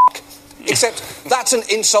clusterfuck. Except that's an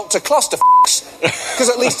insult to clusterfucks, because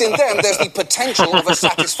at least in them there's the potential of a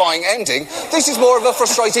satisfying ending. This is more of a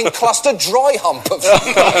frustrating cluster dry hump of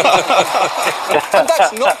And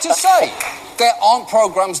that's not to say there aren't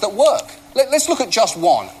programs that work. Let's look at just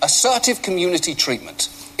one, assertive community treatment.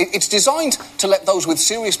 It's designed to let those with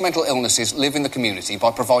serious mental illnesses live in the community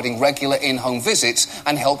by providing regular in-home visits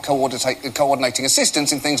and help coordinating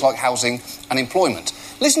assistance in things like housing and employment.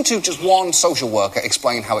 Listen to just one social worker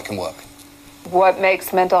explain how it can work. What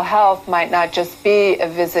makes mental health might not just be a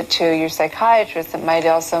visit to your psychiatrist. It might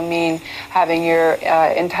also mean having your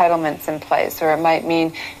entitlements in place, or it might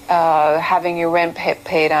mean having your rent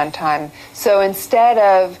paid on time. So instead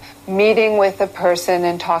of meeting with a person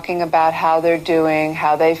and talking about how they're doing,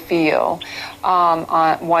 how they feel,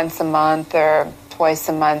 once a month or twice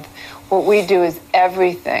a month, what we do is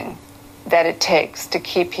everything that it takes to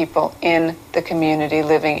keep people in the community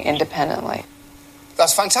living independently.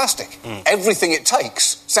 That's fantastic. Everything it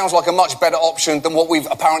takes sounds like a much better option than what we've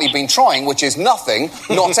apparently been trying, which is nothing,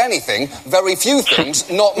 not anything, very few things,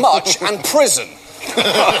 not much, and prison.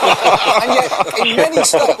 And yet, in many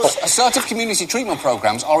states, assertive community treatment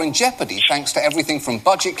programs are in jeopardy thanks to everything from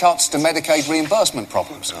budget cuts to Medicaid reimbursement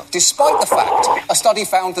problems. Despite the fact, a study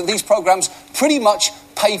found that these programs pretty much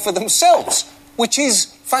pay for themselves, which is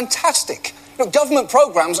fantastic. Government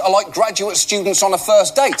programs are like graduate students on a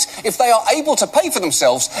first date. If they are able to pay for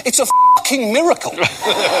themselves, it's a fucking miracle. And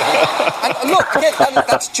look,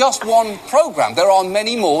 that's just one program. There are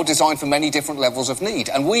many more designed for many different levels of need.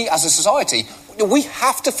 And we, as a society, we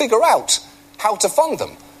have to figure out how to fund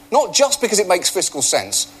them. Not just because it makes fiscal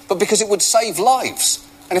sense, but because it would save lives.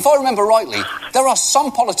 And if I remember rightly, there are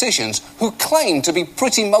some politicians who claim to be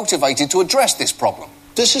pretty motivated to address this problem.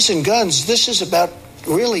 This isn't guns. This is about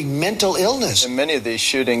really mental illness. In many of these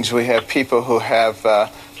shootings, we have people who have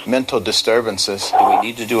mental disturbances. Do we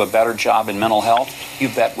need to do a better job in mental health? You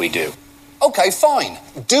bet we do. Okay, fine.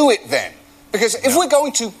 Do it then. Because if we're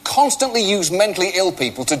going to constantly use mentally ill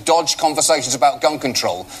people to dodge conversations about gun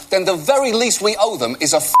control, then the very least we owe them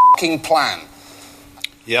is a fucking plan.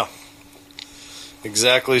 Yeah.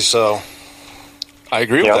 Exactly so. I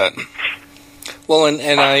agree with that. Well,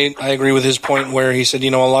 and I agree with his point where he said,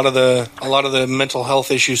 a lot of the mental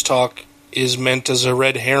health issues talk is meant as a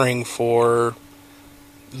red herring for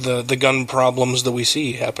the gun problems that we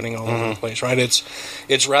see happening all over the place, right?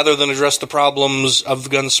 It's rather than address the problems of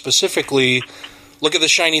guns specifically, look at the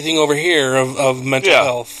shiny thing over here of mental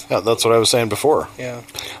health. Yeah, that's what I was saying before. Yeah.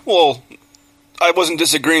 Well, I wasn't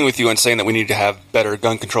disagreeing with you in saying that we need to have better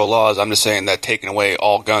gun control laws. I'm just saying that taking away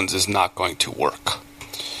all guns is not going to work.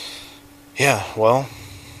 Yeah, well,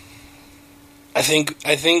 I think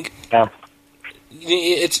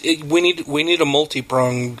we need a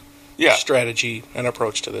multi-pronged strategy and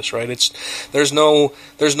approach to this, right? There's no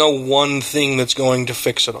one thing that's going to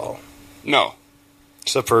fix it all. No,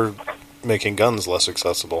 except for making guns less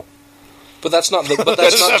accessible. But that's not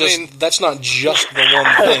that's not just the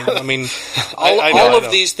one thing. I mean, all of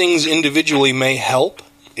these things individually may help.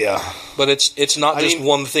 Yeah, but it's not just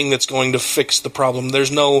one thing that's going to fix the problem.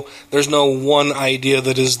 There's no one idea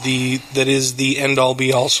that is the end all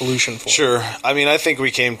be all solution for it. Sure. I mean, I think we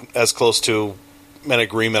came as close to an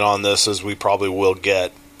agreement on this as we probably will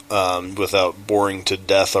get, without boring to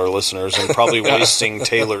death our listeners and probably wasting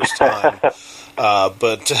Taylor's time.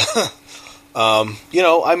 But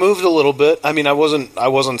I moved a little bit. I mean, I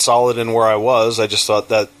wasn't solid in where I was. I just thought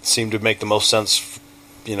that seemed to make the most sense,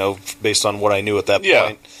 based on what I knew at that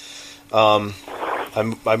point.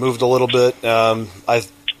 I moved a little bit. I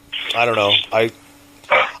don't know.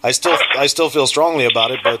 I still feel strongly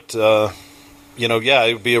about it, but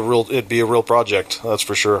it'd be a real project. That's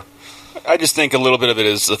for sure. I just think a little bit of it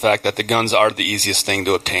is the fact that the guns are the easiest thing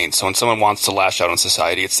to obtain. So when someone wants to lash out on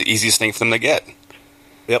society, it's the easiest thing for them to get.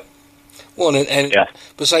 Yep. Well, and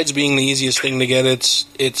besides being the easiest thing to get,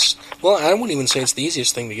 it's well, I wouldn't even say it's the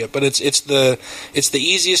easiest thing to get, but it's the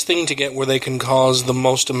easiest thing to get where they can cause the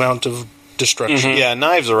most amount of destruction. Mm-hmm. Yeah,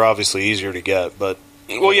 knives are obviously easier to get, but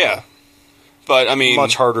but I mean,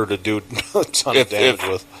 much harder to do a ton of damage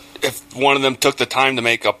with. If one of them took the time to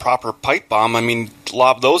make a proper pipe bomb, I mean,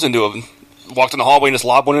 lob those into walked in the hallway and just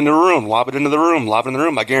lob one into the room, lob it into the room, lob it in the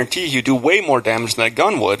room. I guarantee you do way more damage than a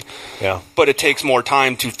gun would. Yeah. But it takes more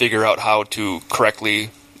time to figure out how to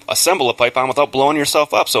correctly assemble a pipe bomb without blowing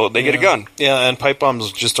yourself up, so they get a gun. Yeah, and pipe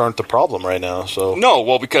bombs just aren't the problem right now. So no,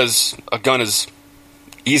 well, because a gun is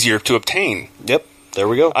easier to obtain. Yep, there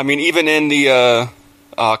we go. I mean, even in the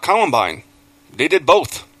Columbine, they did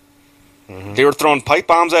both. Mm-hmm. They were throwing pipe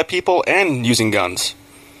bombs at people and using guns.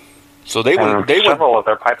 So several of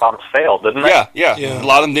their pipe bombs failed, didn't they? Yeah. A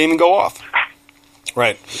lot of them didn't even go off.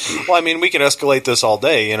 Right. Well, I mean, we could escalate this all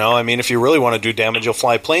day, you know. I mean, if you really want to do damage, you'll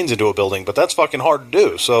fly planes into a building, but that's fucking hard to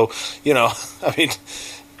do. So, you know, I mean,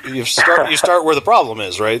 you start where the problem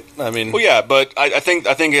is, right? I mean, well, yeah, but I think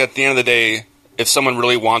at the end of the day, if someone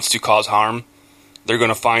really wants to cause harm, they're going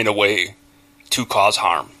to find a way to cause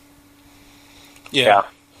harm. Yeah.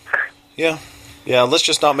 Let's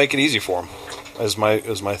just not make it easy for them. Is my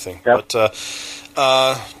thing. Yep. But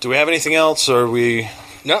do we have anything else, or are we?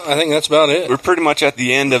 No, I think that's about it. We're pretty much at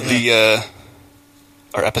the end of the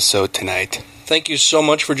our episode tonight. Thank you so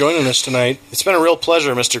much for joining us tonight. It's been a real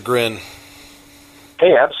pleasure, Mr. Grin.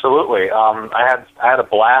 Hey, absolutely. I had a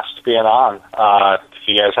blast being on. If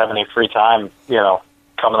you guys have any free time, you know,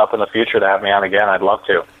 coming up in the future to have me on again, I'd love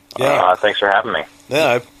to. Yeah. Thanks for having me.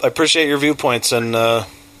 Yeah, I appreciate your viewpoints, and I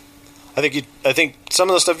think some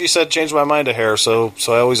of the stuff you said changed my mind a hair. So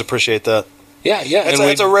I always appreciate that. Yeah.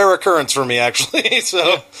 It's a rare occurrence for me, actually. So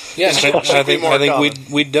I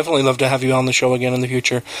think we'd definitely love to have you on the show again in the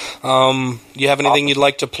future. You have anything you'd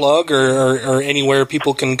like to plug, or anywhere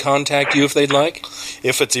people can contact you if they'd like?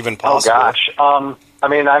 If it's even possible. Oh gosh. I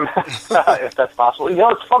mean, I'm if that's possible. You know,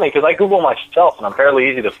 it's funny because I Google myself and I'm fairly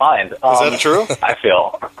easy to find. Is that true? I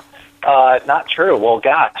feel. Not true. Well,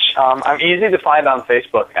 gosh, I'm easy to find on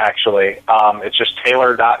Facebook. Actually, it's just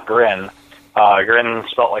Taylor.Grin. Grin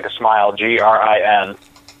spelled like a smile, Grin.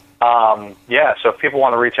 So if people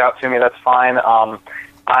want to reach out to me, that's fine.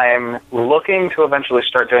 I'm looking to eventually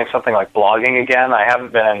start doing something like blogging again. I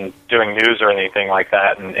haven't been doing news or anything like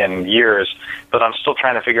that in years, but I'm still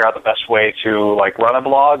trying to figure out the best way to like run a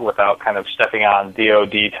blog without kind of stepping on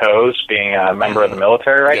DOD toes, being a member of the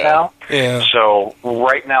military now. Yeah. So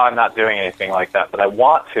right now I'm not doing anything like that, but I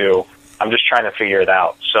want to. I'm just trying to figure it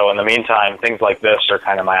out. So in the meantime, things like this are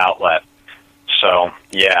kind of my outlet. So,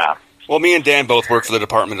 yeah. Well, me and Dan both work for the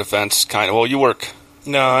Department of Defense, kind of. Well, you work.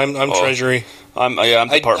 No, I'm Treasury. I'm Department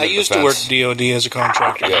of Defense. I used to work DOD as a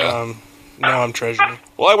contractor. Yeah. Now I'm Treasury.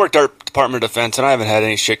 Well, I worked at Department of Defense, and I haven't had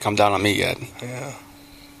any shit come down on me yet. Yeah.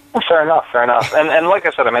 Well, fair enough. And like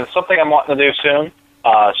I said, I mean, it's something I'm wanting to do soon.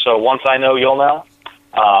 So once I know, you'll know.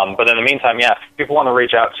 But in the meantime, if people want to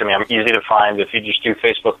reach out to me, I'm easy to find. If you just do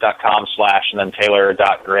facebook.com/ and then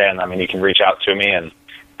Taylor.Grin, I mean, you can reach out to me, and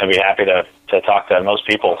I'd be happy to talk to most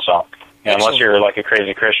people. So, unless you're like a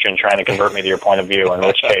crazy Christian trying to convert me to your point of view, in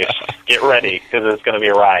which case, get ready, because it's going to be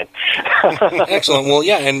a ride. Excellent. Well,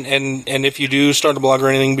 yeah, and if you do start a blog or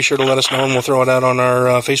anything, be sure to let us know, and we'll throw it out on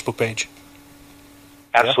our Facebook page.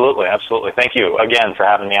 Absolutely. Thank you again for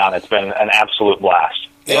having me on. It's been an absolute blast.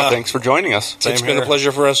 Yeah, thanks for joining us. It's been a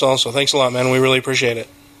pleasure for us also. Thanks a lot, man. We really appreciate it.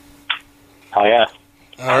 Oh, yeah.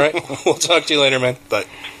 All right. We'll talk to you later, man. Bye.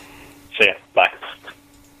 See ya. Bye.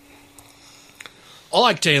 I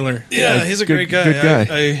like Taylor. Yeah, he's a great guy. Good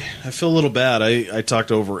guy. I feel a little bad. I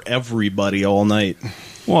talked over everybody all night.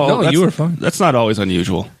 Well, no, you were fine. That's not always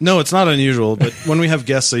unusual. No, it's not unusual. But when we have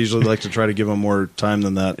guests, I usually like to try to give them more time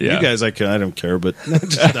than that. Yeah. You guys, I don't care. But no,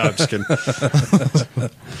 I'm just kidding.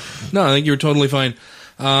 No, I think you were totally fine.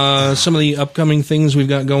 Some of the upcoming things we've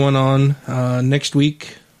got going on next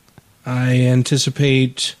week, I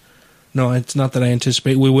anticipate. No, it's not that I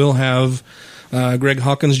anticipate. We will have Greg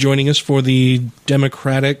Hawkins joining us for the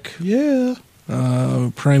Democratic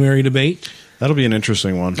primary debate. That'll be an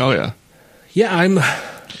interesting one. Oh yeah, yeah. I'm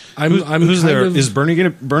who's there? Is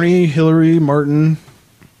Bernie, Hillary, Martin,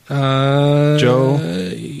 Joe?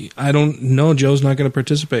 I don't know. Joe's not going to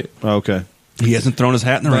participate. Oh, okay. He hasn't thrown his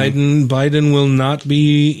hat in the ring. Biden will not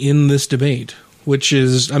be in this debate. which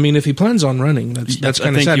is, I mean, if he plans on running, that's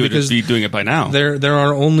kind of sad he would because be doing it by now. There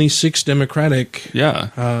are only 6 Democratic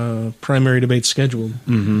primary debates scheduled,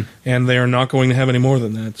 and they are not going to have any more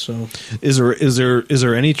than that. So, is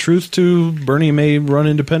there any truth to Bernie may run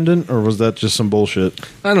independent, or was that just some bullshit?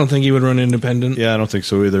 I don't think he would run independent. Yeah, I don't think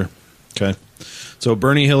so either. Okay, so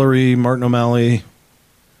Bernie, Hillary, Martin O'Malley.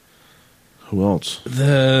 Who else?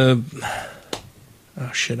 I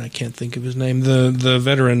can't think of his name. The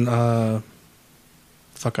veteran.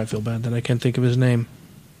 Fuck, I feel bad that I can't think of his name.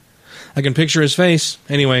 I can picture his face.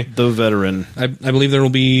 Anyway. The veteran. I believe there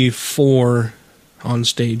will be 4 on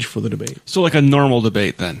stage for the debate. So like a normal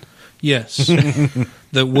debate then? Yes.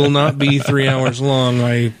 That will not be 3 hours long,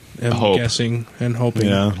 I am guessing and hoping.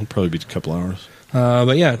 Yeah, it'll probably be a couple hours.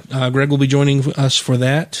 But yeah, Greg will be joining us for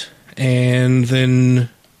that. And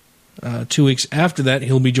then 2 weeks after that,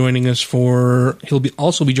 he'll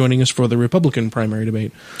also be joining us for the Republican primary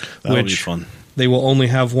debate. That'll be fun. They will only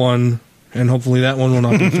have one, and hopefully that one will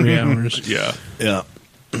not be 3 hours. Yeah.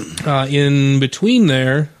 In between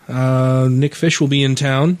there, Nick Fish will be in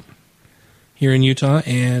town here in Utah,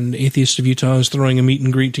 and Atheist of Utah is throwing a meet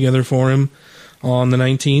and greet together for him on the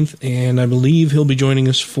 19th, and I believe he'll be joining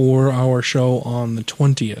us for our show on the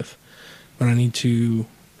 20th. But I need to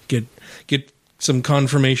get some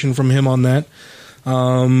confirmation from him on that.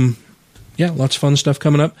 Lots of fun stuff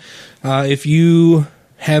coming up. If you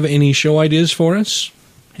have any show ideas for us,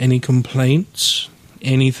 any complaints,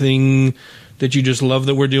 anything that you just love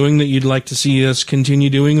that we're doing that you'd like to see us continue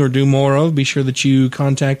doing or do more of, be sure that you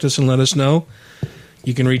contact us and let us know.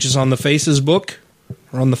 You can reach us on the Facebook,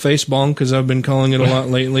 or on the Facebong, because I've been calling it a lot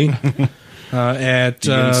lately, at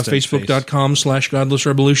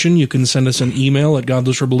facebook.com/godlessrevolution. You can send us an email at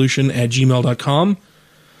godlessrevolution@gmail.com.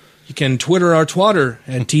 You can Twitter our twatter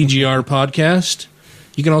at TGR Podcast.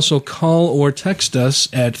 You can also call or text us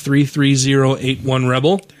at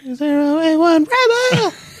 330-81-REBEL.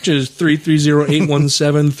 3081-REBEL! Which is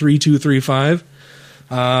 330-817-3235.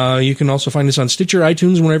 You can also find us on Stitcher,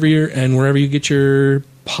 iTunes, wherever you get your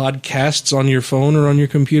podcasts on your phone or on your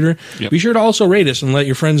computer. Yep. Be sure to also rate us and let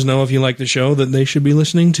your friends know if you like the show that they should be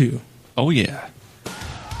listening to. Oh, yeah.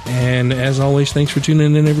 And as always, thanks for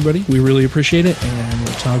tuning in, everybody. We really appreciate it, and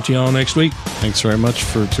we'll talk to you all next week. Thanks very much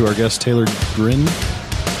to our guest, Taylor Grin.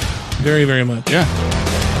 Very, very much. Yeah.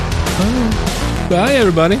 Bye,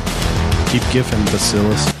 everybody. Keep gifting,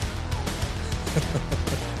 Bacillus.